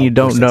 anything you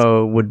don't persist-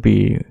 know would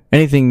be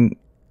anything.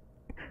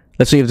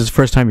 Let's say if this is the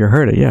first time you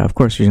heard it, yeah, of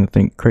course you're gonna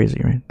think crazy,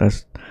 right?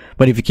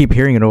 But if you keep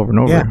hearing it over and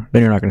over, Yeah.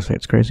 then you're not gonna say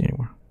it's crazy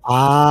anymore.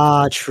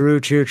 Ah, true.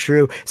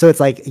 So it's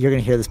like, you're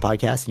going to hear this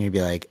podcast and you'll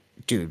be like,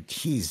 dude,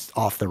 he's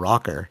off the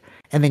rocker.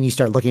 And then you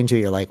start looking into it,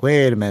 you're like,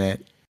 wait a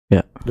minute.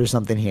 Yeah. There's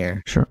something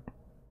here. Sure.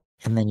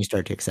 And then you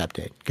start to accept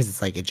it, because it's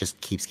like, it just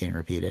keeps getting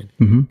repeated.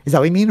 Mm-hmm. Is that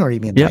what you mean? Or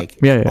you mean Yeah, like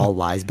yeah. all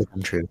lies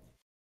become true?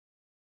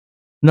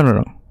 No.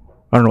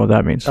 I don't know what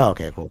that means. Oh,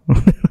 okay, cool.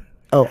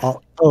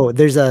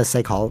 There's a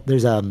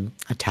there's a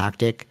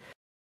tactic.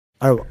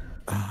 Oh,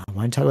 I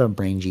want to talk about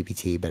Brain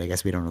GPT, but I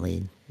guess we don't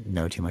really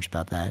know too much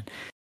about that.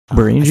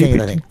 Brain I sent you GPT?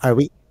 the thing. Are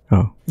we?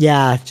 Oh.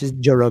 Yeah, just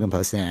Joe Rogan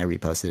posted it and I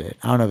reposted it.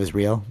 I don't know if it's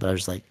real, but I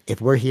was just like,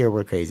 if we're here,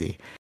 we're crazy.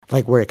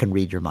 Like, where it can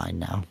read your mind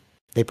now.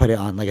 They put it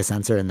on like a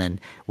sensor, and then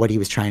what he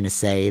was trying to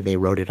say, they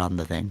wrote it on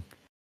the thing.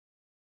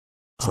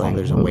 So like,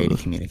 there's a way to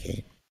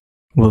communicate.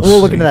 We'll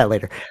Look see. into that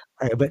later.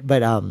 All right,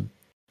 but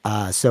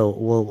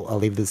so I'll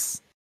leave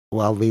this.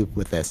 Well, I'll leave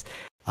with this,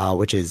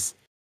 which is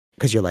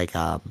because you're like,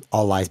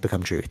 all lies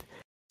become truth.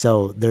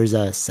 So there's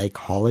a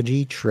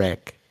psychology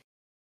trick,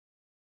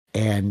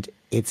 and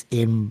it's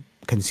in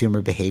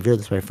consumer behavior.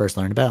 That's what I first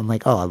learned about. I'm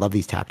like, oh, I love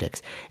these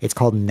tactics. It's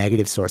called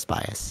negative source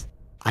bias.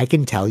 I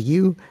can tell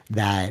you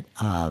that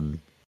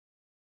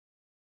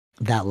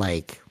that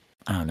like,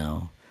 I don't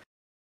know,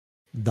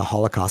 the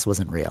Holocaust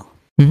wasn't real,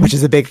 Mhm. which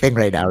is a big thing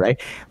right now, right?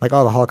 Like,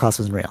 oh, the Holocaust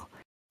wasn't real.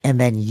 And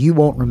then you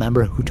won't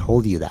remember who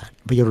told you that,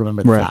 but you'll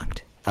remember the Right.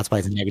 fact. That's why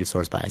it's a negative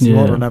source bias. You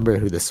won't remember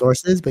who the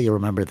source is, but you'll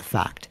remember the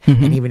fact.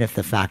 And even if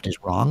the fact is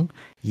wrong,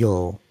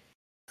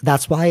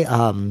 that's why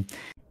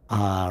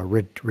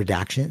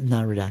redaction,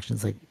 not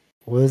redactions, like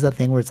what was that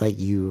thing where it's like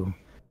you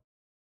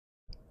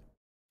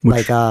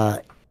like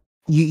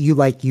you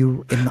like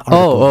you in the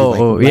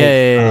article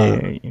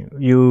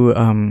you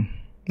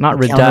not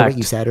redact what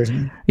you said or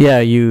something. Yeah,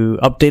 you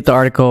update the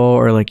article,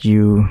 or like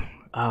you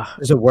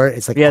there's a word,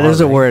 it's like there's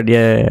a word,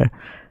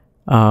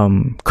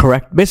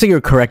 correct, basically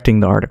you're correcting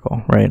the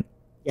article, right?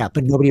 Yeah,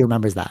 but nobody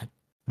remembers that.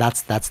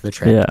 That's the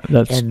trick. Yeah,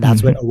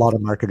 that's what a lot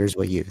of marketers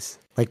will use.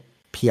 Like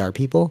PR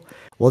people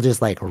will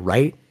just like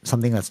write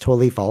something that's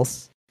totally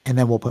false, and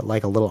then we'll put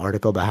like a little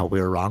article about how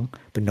we were wrong,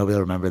 but nobody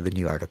will remember the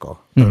new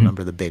article. They'll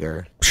remember the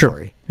bigger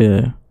story.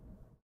 Yeah,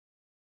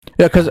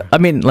 because I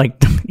mean,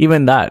 like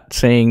even that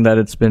saying that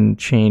it's been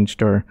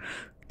changed, or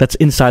that's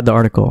inside the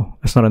article,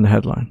 it's not in the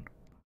headline.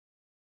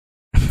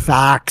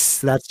 Facts.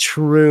 That's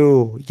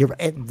true.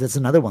 That's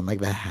another one, like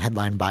the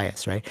headline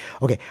bias, right?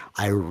 Okay,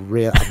 I'm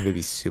gonna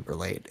be super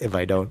late if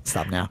I don't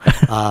stop now.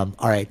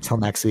 All right, till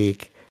next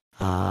week.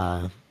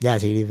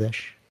 TD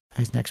Vish.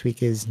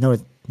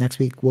 Next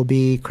week will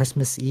be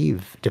Christmas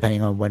Eve,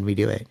 depending on when we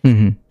do it.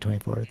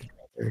 24th,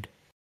 23rd.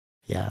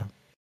 Yeah.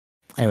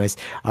 Anyways,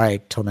 all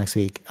right, till next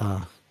week.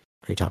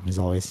 Great talking as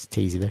always.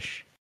 TD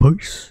Vish.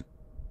 Peace.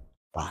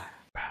 Bye.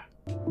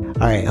 All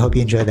right, hope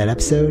you enjoyed that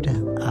episode.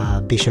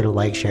 Be sure to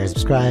like, share,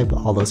 subscribe,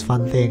 all those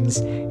fun things,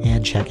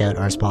 and check out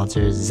our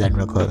sponsors,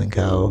 Zenro Clothing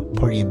Co.,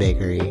 Portian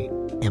Bakery,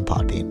 and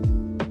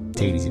Podbean.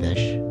 Take it easy,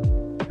 Vish.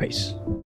 Peace.